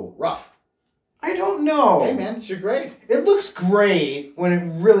know. Rough. I don't know. Hey, man, it's your grade. It looks great when it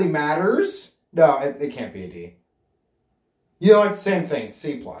really matters. No, it can't be a D. You know what? Same thing.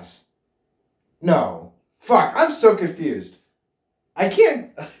 C+. No. Fuck, I'm so confused. I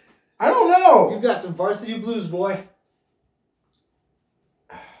don't know. You've got some Varsity Blues, boy.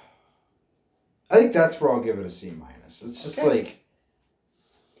 I think that's where I'll give it a C-. It's just like...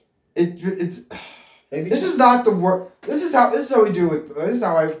 It's... Maybe this is not the worst... This is how we do with... This is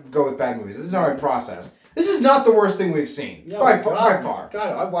how I go with bad movies. This is how I process. This is not the worst thing we've seen. No, by far. God,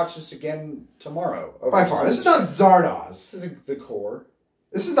 I'd watch this again tomorrow. By far. This is not Zardoz. This is the core.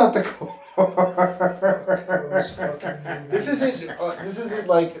 This is not the core. This isn't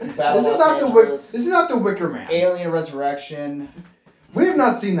like Battle This is not the Wicker Man. Alien Resurrection. We have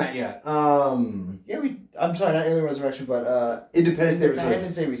not seen that yet. Yeah, I'm sorry, not Alien Resurrection, but Independence Day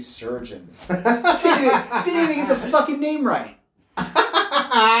Resurgence. didn't even get the fucking name right.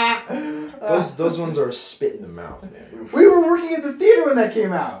 Those ones are a spit in the mouth, man. We were working at the theater when that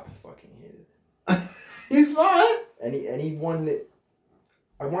came out. I fucking hate it. You saw it? Anyone.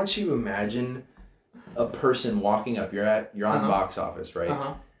 I want you to imagine a person walking up. You're on box office, right?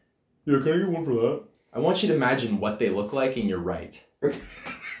 Yeah, can I get one for that? I want you to imagine what they look like, and you're right.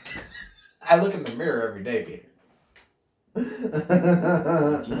 I look in the mirror every day, Peter. Do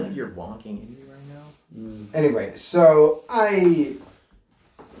you know you're walking into right now? Anyway, so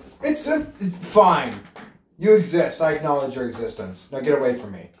it's fine. You exist. I acknowledge your existence. Now get away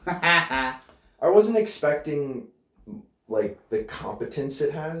from me. I wasn't expecting like the competence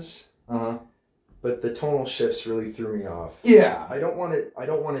it has. But the tonal shifts really threw me off. Yeah. I don't want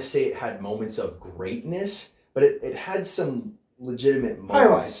to say it had moments of greatness, but it had some legitimate moments.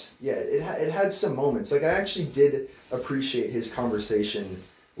 Highlights. Yeah, it had some moments. Like I actually did appreciate his conversation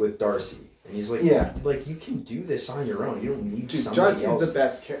with Darcy. And he's like, yeah, like you can do this on your own. You don't need somebody Darcy's else. the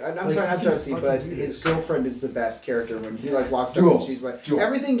best character. I'm like, sorry, not Darcy, but his girlfriend is the best character. When he like walks up and she's like,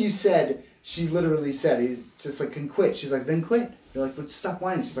 everything you said, she literally said. He's just like, can quit. She's like, then quit. You're like, but stop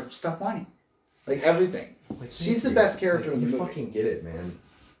whining. She's like, stop whining. Like everything. Like, she's the best character in the movie. You fucking get it, man.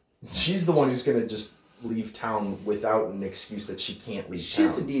 She's the one who's gonna just leave town without an excuse that she can't leave She town.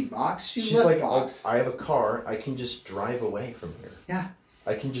 doesn't need Fox. She's left like, Fox. I have a car. I can just drive away from here. Yeah.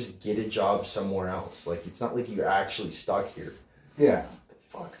 I can just get a job somewhere else. Like, it's not like you're actually stuck here. Yeah.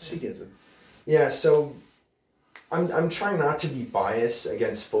 Fuck. She gets it. Yeah, so I'm trying not to be biased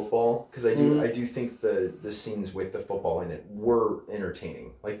against football because I do think the scenes with the football in it were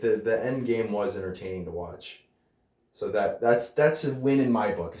entertaining. Like the end game was entertaining to watch. So that's a win in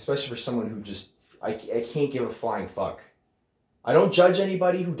my book, especially for someone who just I can't give a flying fuck. I don't judge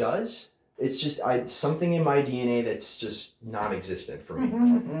anybody who does. It's just something in my DNA that's just non-existent for me.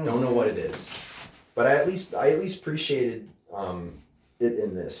 Don't know what it is, but I at least appreciated it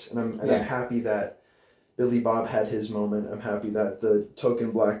in this, and I'm happy that Billy Bob had his moment. I'm happy that the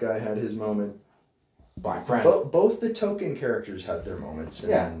token black guy had his moment. Black friend. Both the token characters had their moments.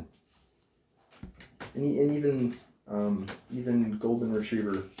 And even Golden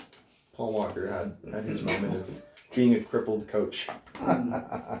Retriever Paul Walker had his moment of being a crippled coach.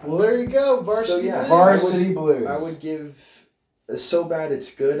 Well, there you go. Varsity. So, yeah, Varsity Blues. I would give So Bad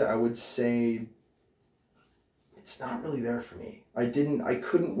It's Good. I would say it's not really there for me. I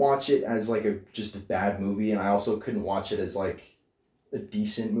couldn't watch it as like just a bad movie, and I also couldn't watch it as like a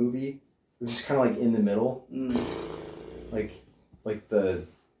decent movie. It was just kind of like in the middle. Like the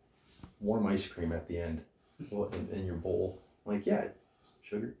warm ice cream at the end in your bowl. Like, yeah,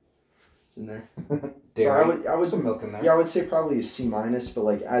 sugar. It's in there. So I would some milk in there. Yeah, I would say probably a C-, but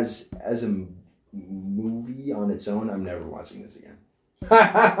like as a movie on its own, I'm never watching this again.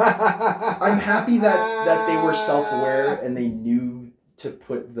 I'm happy that they were self-aware and they knew to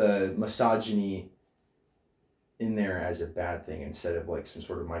put the misogyny in there as a bad thing instead of like some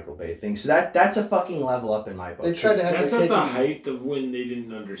sort of Michael Bay thing. So that's a fucking level up in my book. They tried to have That's their not the cake height of when they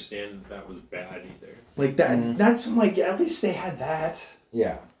didn't understand that was bad either. Like that. That's like at least they had that.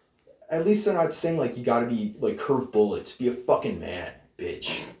 Yeah. At least they're not saying like you gotta be like curve bullets. Be a fucking man,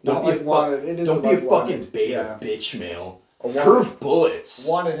 bitch. Not like Wanted. It is Don't be like a fucking Wanted. beta, bitch, male. Wanted- Curve bullets.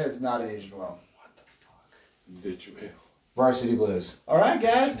 Wanted has not aged well. Bitch, man. Varsity Blues. All right,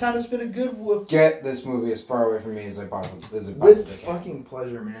 guys. Time to spin a good whoop. Get this movie as far away from me as I possibly can. With fucking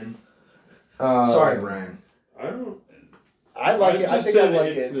pleasure, man. Sorry, Brian. I don't. I like it. I just think I said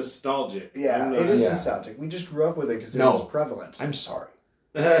like it's it. nostalgic. Yeah, I'm it is Yeah. nostalgic. We just grew up with it because it No. was prevalent. I'm sorry.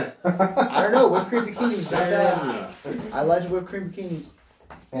 I don't know. Whipped cream bikinis, not bad. I like whipped cream bikinis.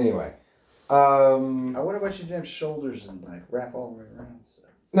 Anyway. I wonder why she didn't have shoulders and like wrap all the way around. So.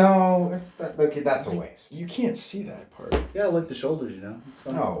 No, it's that. Okay, that's a waste. You can't see that part. You gotta lick the shoulders, you know. It's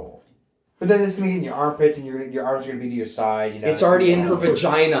fun. No. But then it's gonna get in your armpit, and your arms are gonna be to your side. You know. It's already in her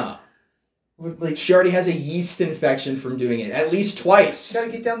vagina. Like She already has a yeast infection from doing it at least twice. You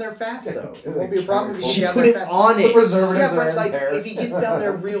gotta get down there fast though. It won't be a problem if you She get down put there it fast. on the it. preservatives Yeah, are but in like there. if he gets down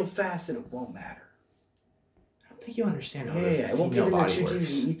there real fast, then it won't matter. I don't think you understand how Yeah, it won't get female in there body too deep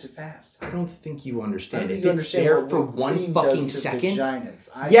works. and eats it fast. I don't think you I understand. don't think If you it's understand there what for whipped one cream fucking does to second, vaginas.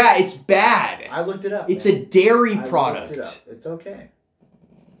 yeah, it's bad. I looked it up. It's man. a dairy I product. looked it up. It's okay.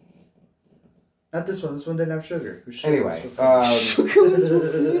 Not this one. This one didn't have sugar. Anyway,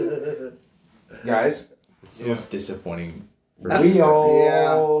 guys, It's the most disappointing. wheel,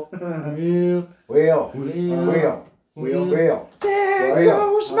 Yeah. wheel. There Wheel.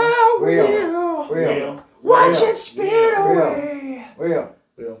 goes my Wheel. wheel. Watch it spin Wheel. away. Wheel.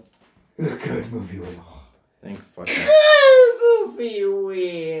 Wheel. The good movie wheel. Thank fucking. Movie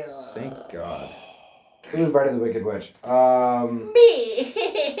wheel. Thank God. Who's Bride of the Wicked Witch? Me.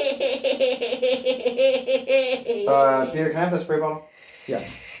 Peter, can I have the spray bottle?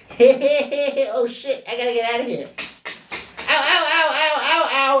 Oh shit, I gotta get out of here. Ow, ow, ow, ow,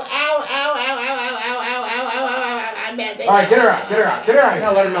 ow, ow, ow, ow, ow, ow, ow, ow, ow, ow, ow, ow, ow, I'm bad. All right, get her out. Get her out. Get her out.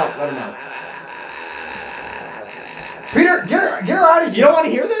 No, let her know. Let her know. Peter, get her out of here. You don't want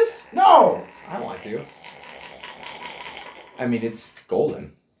to hear this? No. I want to. I mean, it's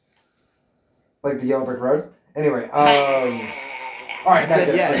golden. Like the Yellow Brick Road. Anyway, all right, now Yeah,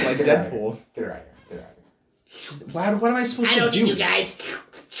 get her- like get her out of here. Deadpool. Get her out of here. Get her out of here. What am I supposed I to don't do? need you guys.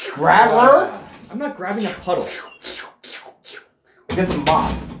 Grab her. I'm not grabbing a puddle. Get the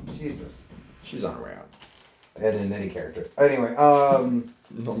mop. Jesus. She's on her way out. And in any character. Anyway, No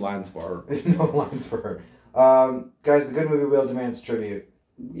lines for her. no lines for her. Guys, the good movie wheel demands tribute.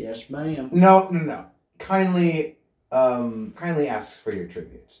 Yes, ma'am. No. Kindly asks for your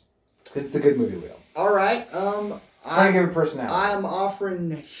tributes. It's the good movie wheel. All right. Trying to give it personality. I'm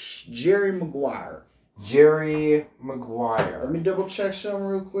offering Jerry Maguire. Jerry Let Maguire. me double check something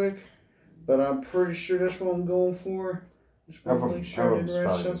real quick, but I'm pretty sure that's what I'm going for. Just want to make sure I did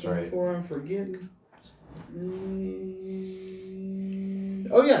write something before I'm forgetting.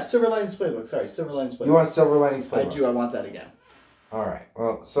 Oh yeah, Silver Linings Playbook. Sorry, Silver Linings Playbook. You want Silver Linings I Playbook? do. I want that again. All right.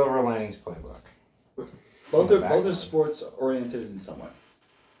 Well, Silver Linings Playbook. Both are sports oriented in some way.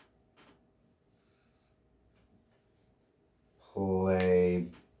 Playbook.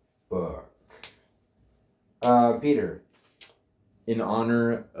 Peter. In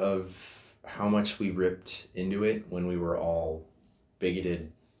honor of how much we ripped into it when we were all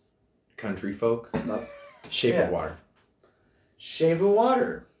bigoted country folk, Shape of Water. Shape of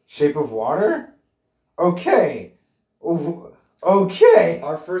Water. Shape of Water? Okay. Okay.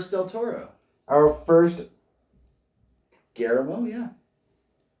 Our first Del Toro. Our first. Guillermo, yeah.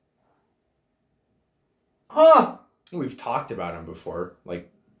 Huh. We've talked about him before,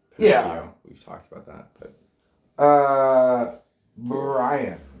 like Yeah. Pinocchio. We've talked about that, but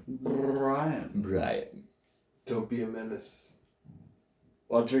Brian. Brian. Don't be a menace.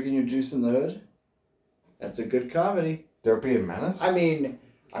 While drinking your juice in the hood. That's a good comedy. Don't be a menace? I mean,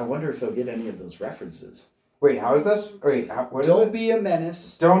 I wonder if they'll get any of those references. Wait, how is this? Wait, what is Don't it? be a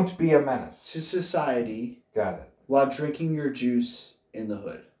menace Don't be a menace. to society Got it. while drinking your juice in the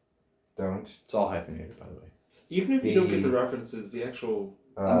hood. Don't. It's all hyphenated, by the way. Even if you don't get the references, the actual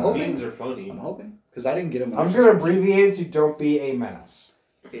scenes are funny. I'm hoping. Because I didn't get them. I'm just going to abbreviate it to don't be a menace.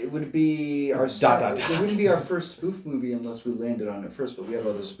 It would be our Dot, dot, It dot. wouldn't be our first spoof movie unless we landed on it first, but we have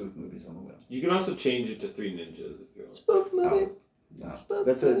other spoof movies on the way. You can also change it to Three Ninjas if you want. Spoof movie. No,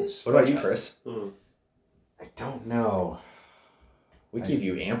 that's a. What about you, Chris? I don't know. We give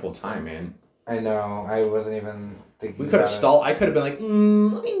you ample time, man. I know. I wasn't even thinking We could have about it. stalled. I could have been like,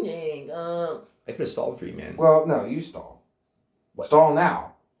 let me think. I could have stalled for you, man. Well, no, you stall. What? Stall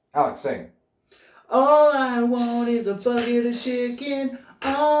now. Alex, sing. All I want is a bucket of chicken.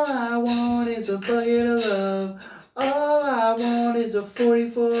 All I want is a bucket of love. All I want is a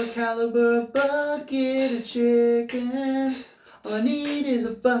 44 caliber bucket of chicken. All I need is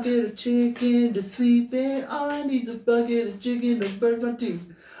a bucket of chicken to sleep in. All I need is a bucket of chicken to brush my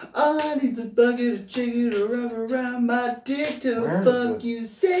teeth. All I need is a bucket of chicken to wrap around my dick to Where is fuck it? you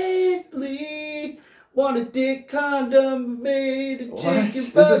safely. Want a dick condom made of chicken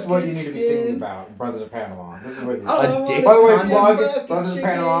This is what you need to be skin. singing about, Brothers of Panama. This is what you All I A want dick is By the way, condom plug bucket Brothers of chicken,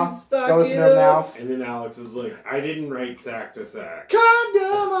 Panama. spark Go listen it to them now. up. And then Alex is like, I didn't write sack to sack.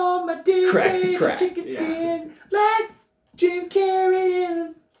 Condom on my dick Crack to made of crack. chicken Yeah. skin. Like Jim Carrey and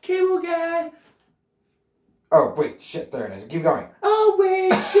the cable guy. Oh, wait, shit, there it is. Keep going. Oh,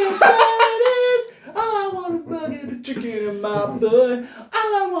 wait, shit, there it is. All I want a bucket of chicken in my butt.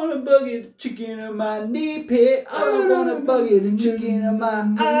 All I want a bucket of chicken in my knee pit. All I want a bucket of chicken in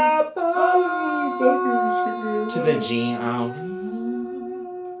my eyeball. To the G.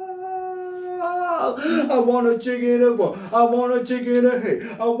 I want a chicken of what? I want a chicken of hey.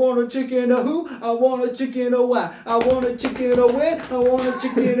 I want a chicken of who? I want a chicken of why? I want a chicken of when? I want a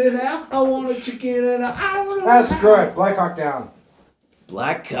chicken of now. I want a chicken of I want a That's good. Black Hawk down.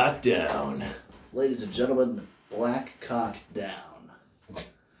 Black cock down. Ladies and gentlemen, Black Cock Down.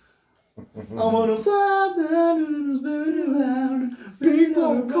 I wanna fly down and spin around, big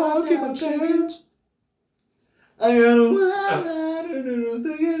old cock in my pants. I gotta fly down and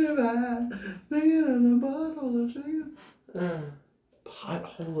thinking about, thinking on a bottle of chicken.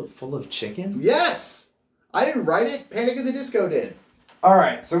 Pothole full of chicken? Yes! I didn't write it, Panic at the Disco did. All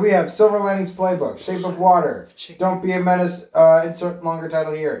right, so we have Silver Linings Playbook, Shape of Water, Don't Be a Menace, insert longer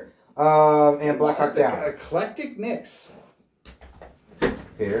title here, and Black Hawk It's an Down. eclectic mix.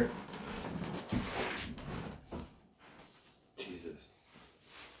 Peter. Jesus.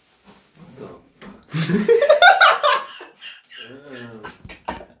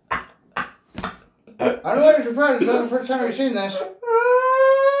 I don't know why you're surprised. It's not the first time you've seen this.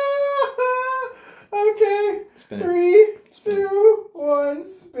 Okay. Spin it. 3, 2, 1,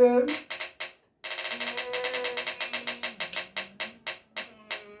 spin.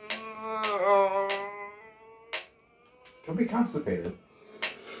 Don't be constipated.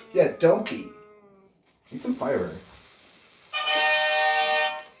 Yeah, don't be. Eat some fiber.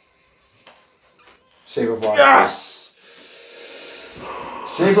 Shape of Water. Yes!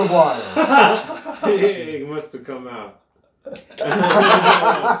 Shape of Water. It must have come out.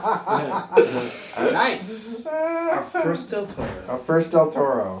 Nice. Our first Del Toro. Our first Del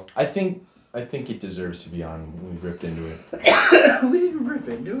Toro. I think it deserves to be on. We ripped into it. We didn't rip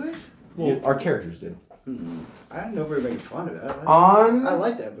into it. Well, our characters did. I don't know if we were making fun of it. On. I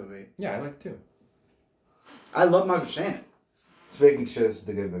like that movie. Yeah, I like it too. I love Michael Shannon. Just making sure this is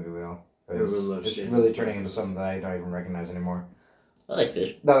the good movie, Will. Everyone loves It's Shannon's really turning into movies. something that I don't even recognize anymore. I like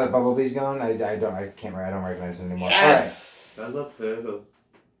fish. Now that Bumblebee's gone, I don't recognize it anymore. Yes. I love turtles.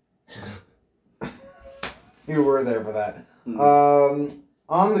 Alright, you were there for that. Hmm.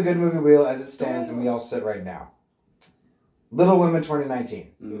 on the Good Movie Wheel as it stands, and we all sit right now. Little Women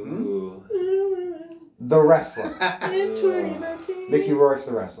 2019. Ooh. The Wrestler. In 2019. Mickey Rourke's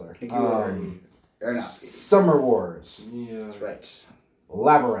The Wrestler. Mickey Rourke. Aronofsky. Summer Wars. Yeah. That's right.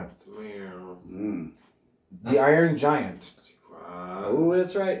 Labyrinth. Meow. The Iron Giant. Oh,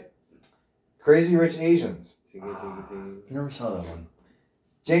 that's right. Crazy Rich Asians. I never saw that one.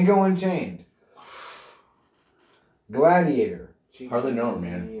 Django Unchained. Gladiator. Hardly know her,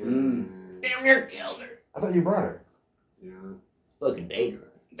 man. Damn near killed her. I thought you brought her. Yeah. Fucking danger.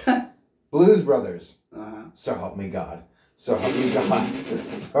 Blues Brothers. Uh-huh. So help me God. So help me God.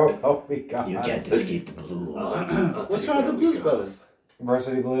 So help me God. You can't escape the blue. What's wrong with the Blues Brothers?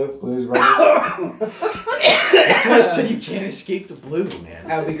 Varsity Blue. Blues Brothers. That's why I said you can't escape the blue, man.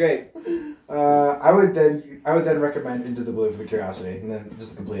 That would be great. I would then recommend Into the Blue for the curiosity, and then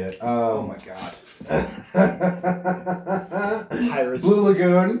just to complete it. Oh my god. Pirates. Blue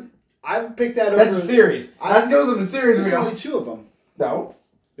Lagoon. I've picked that over. That's a series. That goes in the series There's wheel. only 2 of them. No.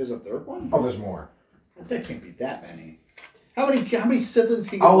 There's a third one? Oh, there's more. There can't be that many. How many siblings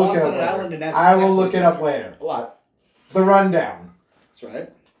can get I'll look lost it on up an island later. and have I sex will with look it each up other? later. A lot. The Rundown. That's right.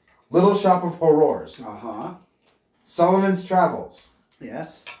 Little Shop of Horrors. Uh-huh. Solomon's Travels.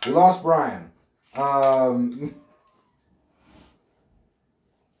 Yes. We Lost Brian. Solomon's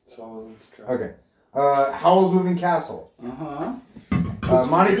Trap. Okay. Howl's Moving Castle. Uh-huh.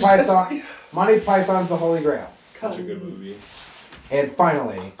 Monty Python's The Holy Grail. Such a good movie. And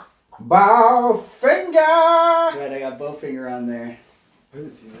finally, Bowfinger. That's right, I got Bowfinger on there. I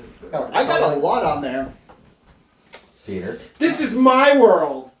haven't seen that. Oh, I got a lot on there. Peter. This is my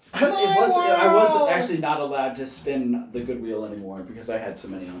world. I was actually not allowed to spin the good wheel anymore because I had so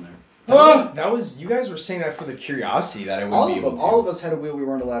many on there. That was you guys were saying that for the curiosity that I wouldn't All be of able them. to. All of us had a wheel we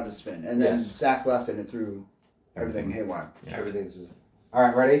weren't allowed to spin, and then Yes. Zach left and it threw everything haywire. Yeah. Everything's. All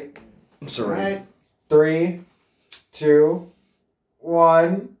right, ready? I'm sorry. Right. 3, 2,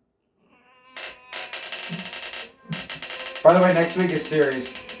 1. By the way, next week is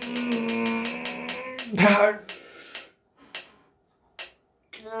series.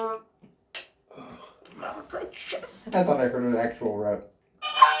 I thought I heard an actual rep.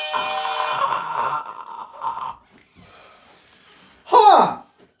 Huh.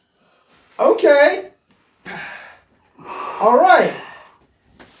 Okay. All right.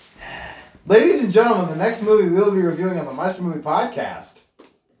 Ladies and gentlemen, the next movie we'll be reviewing on the Maestro Movie Podcast.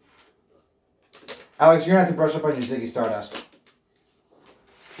 Alex, you're going to have to brush up on your Ziggy Stardust.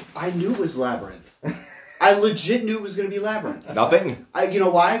 I knew it was Labyrinth. I legit knew it was going to be Labyrinth. Nothing. You know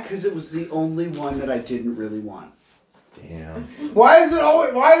why? Because it was the only one that I didn't really want. Damn. Why is that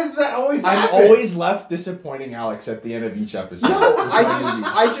always I'm happen? always left disappointing Alex at the end of each episode. No, I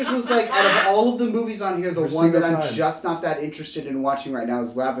just was like, out of all of the movies on here, the Every one that single I'm time. just not that interested in watching right now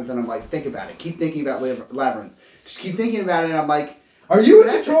is Labyrinth, and I'm like, think about it. Keep thinking about Labyrinth. Just keep thinking about it, and I'm like... Are you in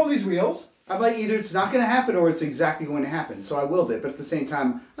control of these wheels? I'm like, either it's not going to happen or it's exactly going to happen. So I willed it, but at the same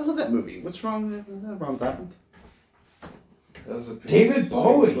time, I love that movie. What's wrong with Labyrinth? That was a David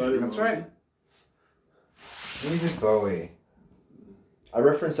Bowie. That's right. David Bowie. I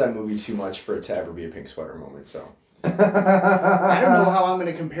referenced that movie too much for it to ever be a pink sweater moment, so. I don't know how I'm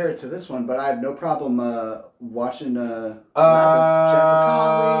going to compare it to this one, but I have no problem watching Labyrinth. Jennifer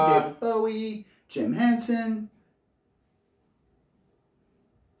Connelly, David Bowie, Jim Henson.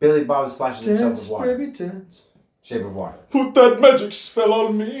 Billy Bob splashes himself with water. Baby, dance. Shape of Water. Put that magic spell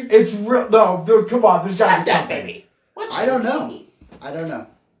on me. It's real. No, dude, come on. There's got to be That something. baby. I don't know. I don't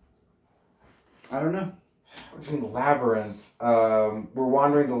know. Between Labyrinth. We're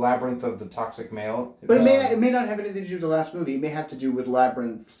wandering the labyrinth of the toxic male. But it may not have anything to do with the last movie. It may have to do with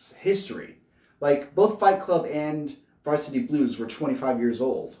Labyrinth's history. Like, both Fight Club and Varsity Blues were 25 years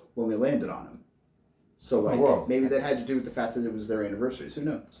old when we landed on them. So, like, whoa. maybe that had to do with the fact that it was their anniversaries. Who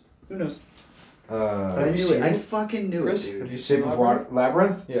knows? Who knows? But I Have you knew seen it. I it? fucking knew Chris, it, have dude. you seen Shape of Water.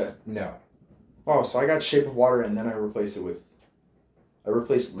 Labyrinth? Yeah. No. Oh, so I got Shape of Water and then I replaced it with... I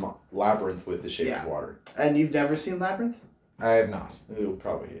replaced Labyrinth with the Shape Yeah. of Water. And you've never seen Labyrinth? I have not. You'll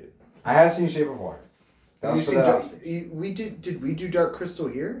probably hate it. I have seen Shape of Water. Have you was for seen that Dark, Oscar. Did we do Dark Crystal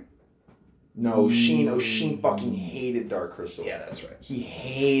here? No, Sheen fucking hated Dark Crystal. Yeah, that's right. He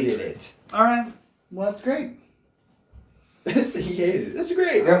hated it. All right. Well, that's great. He hated it. That's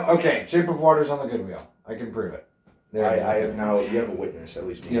great. Yeah, okay, Shape of Water's on the good wheel. I can prove it. There it is. I have now. You have a witness, at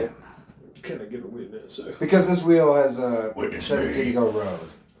least me. Yep. Can I get a witness? Because this wheel has a Witness tendency me. to go rogue.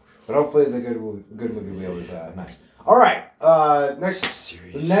 But hopefully the good movie wheel is nice. All right. The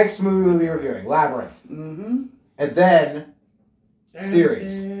next movie we'll be reviewing, Labyrinth, Mm-hmm. and then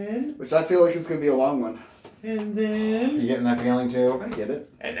series. Which I feel like is going to be a long one. And then... You getting that feeling too? I get it.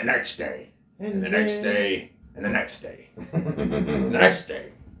 And the next day. And the next day. And the next day. And the next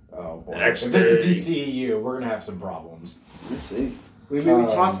day. Oh boy. The next If it's the day. DCEU, we're gonna have some problems. Let's see. We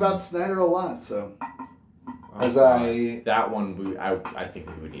talked about Snyder a lot, so. That one, I think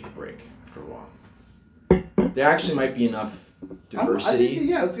we would need a break after a while. There actually might be enough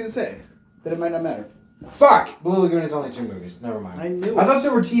diversity. I was gonna say that it might not matter. Fuck! Blue Lagoon is only 2 movies. Never mind. I knew I it. thought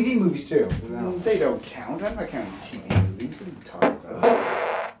there were TV movies too. They don't count. I'm not counting TV movies. What are you talking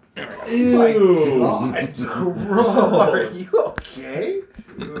about? Ew. My God. Are you okay?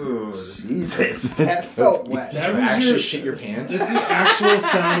 Dude. Jesus. That felt wet. That You was actually your- shit your pants? That's the actual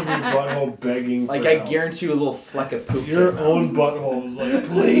sound of your butthole begging Like, for I help. guarantee you a little fleck of poop. Your came out. own butthole was like,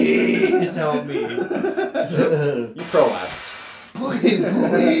 please help me. You prolapsed. Please.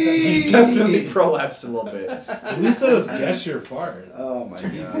 You definitely prolapsed a little bit. At least let us guess your fart. Oh my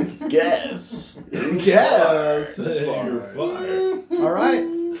God. Guess. Yes. Your fart. All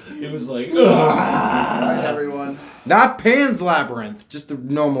right. It was like, All right, everyone. Not Pan's Labyrinth, just the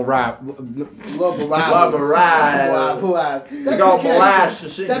normal rap. That's You got the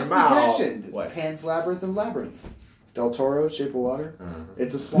molasses connection. in That's your the mouth. connection. What? Pan's Labyrinth and Labyrinth. Del Toro, Shape of Water.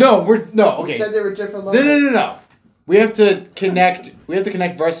 It's a small. No, You okay. said they were different No, levels. no. We have to connect. We have to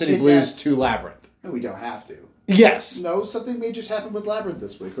connect Varsity Blues to Labyrinth. No, we don't have to. Yes. No, something may just happen with Labyrinth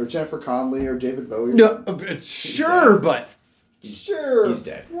this week, or Jennifer Connelly, or David Bowie. No, sure, but Sure. He's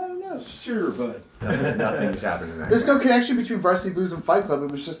dead. I don't know. sure, but. Nothing's happening. There's no connection between Varsity Blues and Fight Club.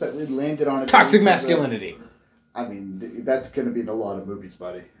 It was just that we landed on it. toxic masculinity. I mean, that's going to be in a lot of movies,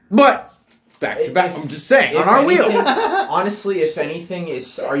 buddy. But back to back. I'm just saying on our wheels. Honestly, if anything,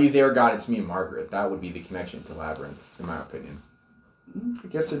 it's Are You There, God? It's Me and Margaret. That would be the connection to Labyrinth, in my opinion. I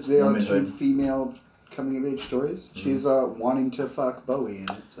guess they are 2 Womanhood. female coming-of-age stories. She's wanting to fuck Bowie in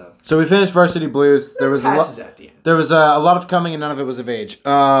it, so. So we finished Varsity Blues. There was Passes at the end. There was a lot of coming, and none of it was of age.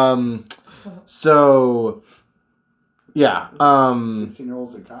 So yeah.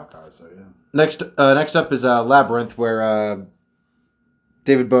 16-year-olds in cop cars, so yeah. Next up is Labyrinth, where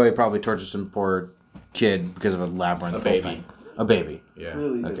David Bowie probably tortured some poor kid because of a labyrinth. A baby. thing. A baby. Yeah.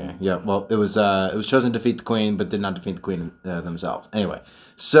 Really Okay. didn't. Yeah. Well, it was chosen to defeat the queen, but did not defeat the queen themselves. Anyway,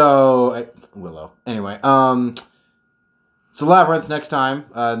 so Willow. Anyway, so Labyrinth next time,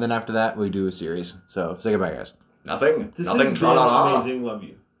 and then after that we do a series. So say goodbye, guys. Nothing. This Nothing. has been Tra-la-la. amazing. Love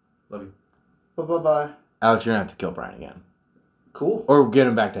you. Love you. Bye-bye. Alex, you're gonna have to kill Brian again, Cool. or get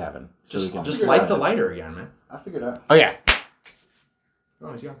him back to heaven. So we Just, can. just light the lighter again, man. I figured out. Oh yeah.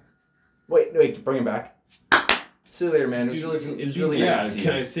 Oh, he's gone. Wait, bring him back. See you later, man. It was really nice to see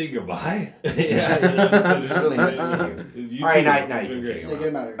Can you. I say goodbye? yeah, It was really nice to see you. You All right, too. now It's you been can great. take Yeah, get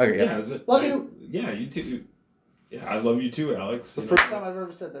him out of here. Okay. Yeah, it's been- Love you. Yeah, you too. Yeah, I love you too, Alex. The first time I've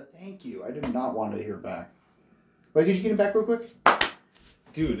ever said that. Thank you. I did not want to hear back. Wait, could you get him back real quick?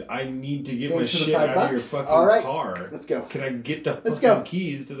 Dude, I need to get Thanks my for the shit out of your $5. fucking All right. car. Let's go. Can I get the Let's fucking go.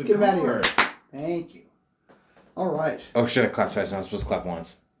 keys to the Let's get him out of car? here. Thank you. All right. Oh shit! I clapped twice. I was supposed to clap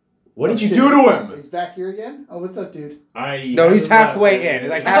once. What did you Shit. do to him? He's back here again? Oh, what's up, dude? No, he's halfway in. He's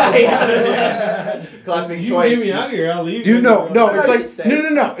like halfway. Clapping You twice. get me out of here, I'll leave. Dude, no, No, it's you like stay.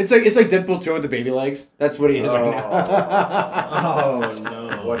 no. It's like Deadpool 2 with the baby legs. That's what he is right now. Oh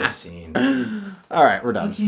no. What a scene. All right, we're done.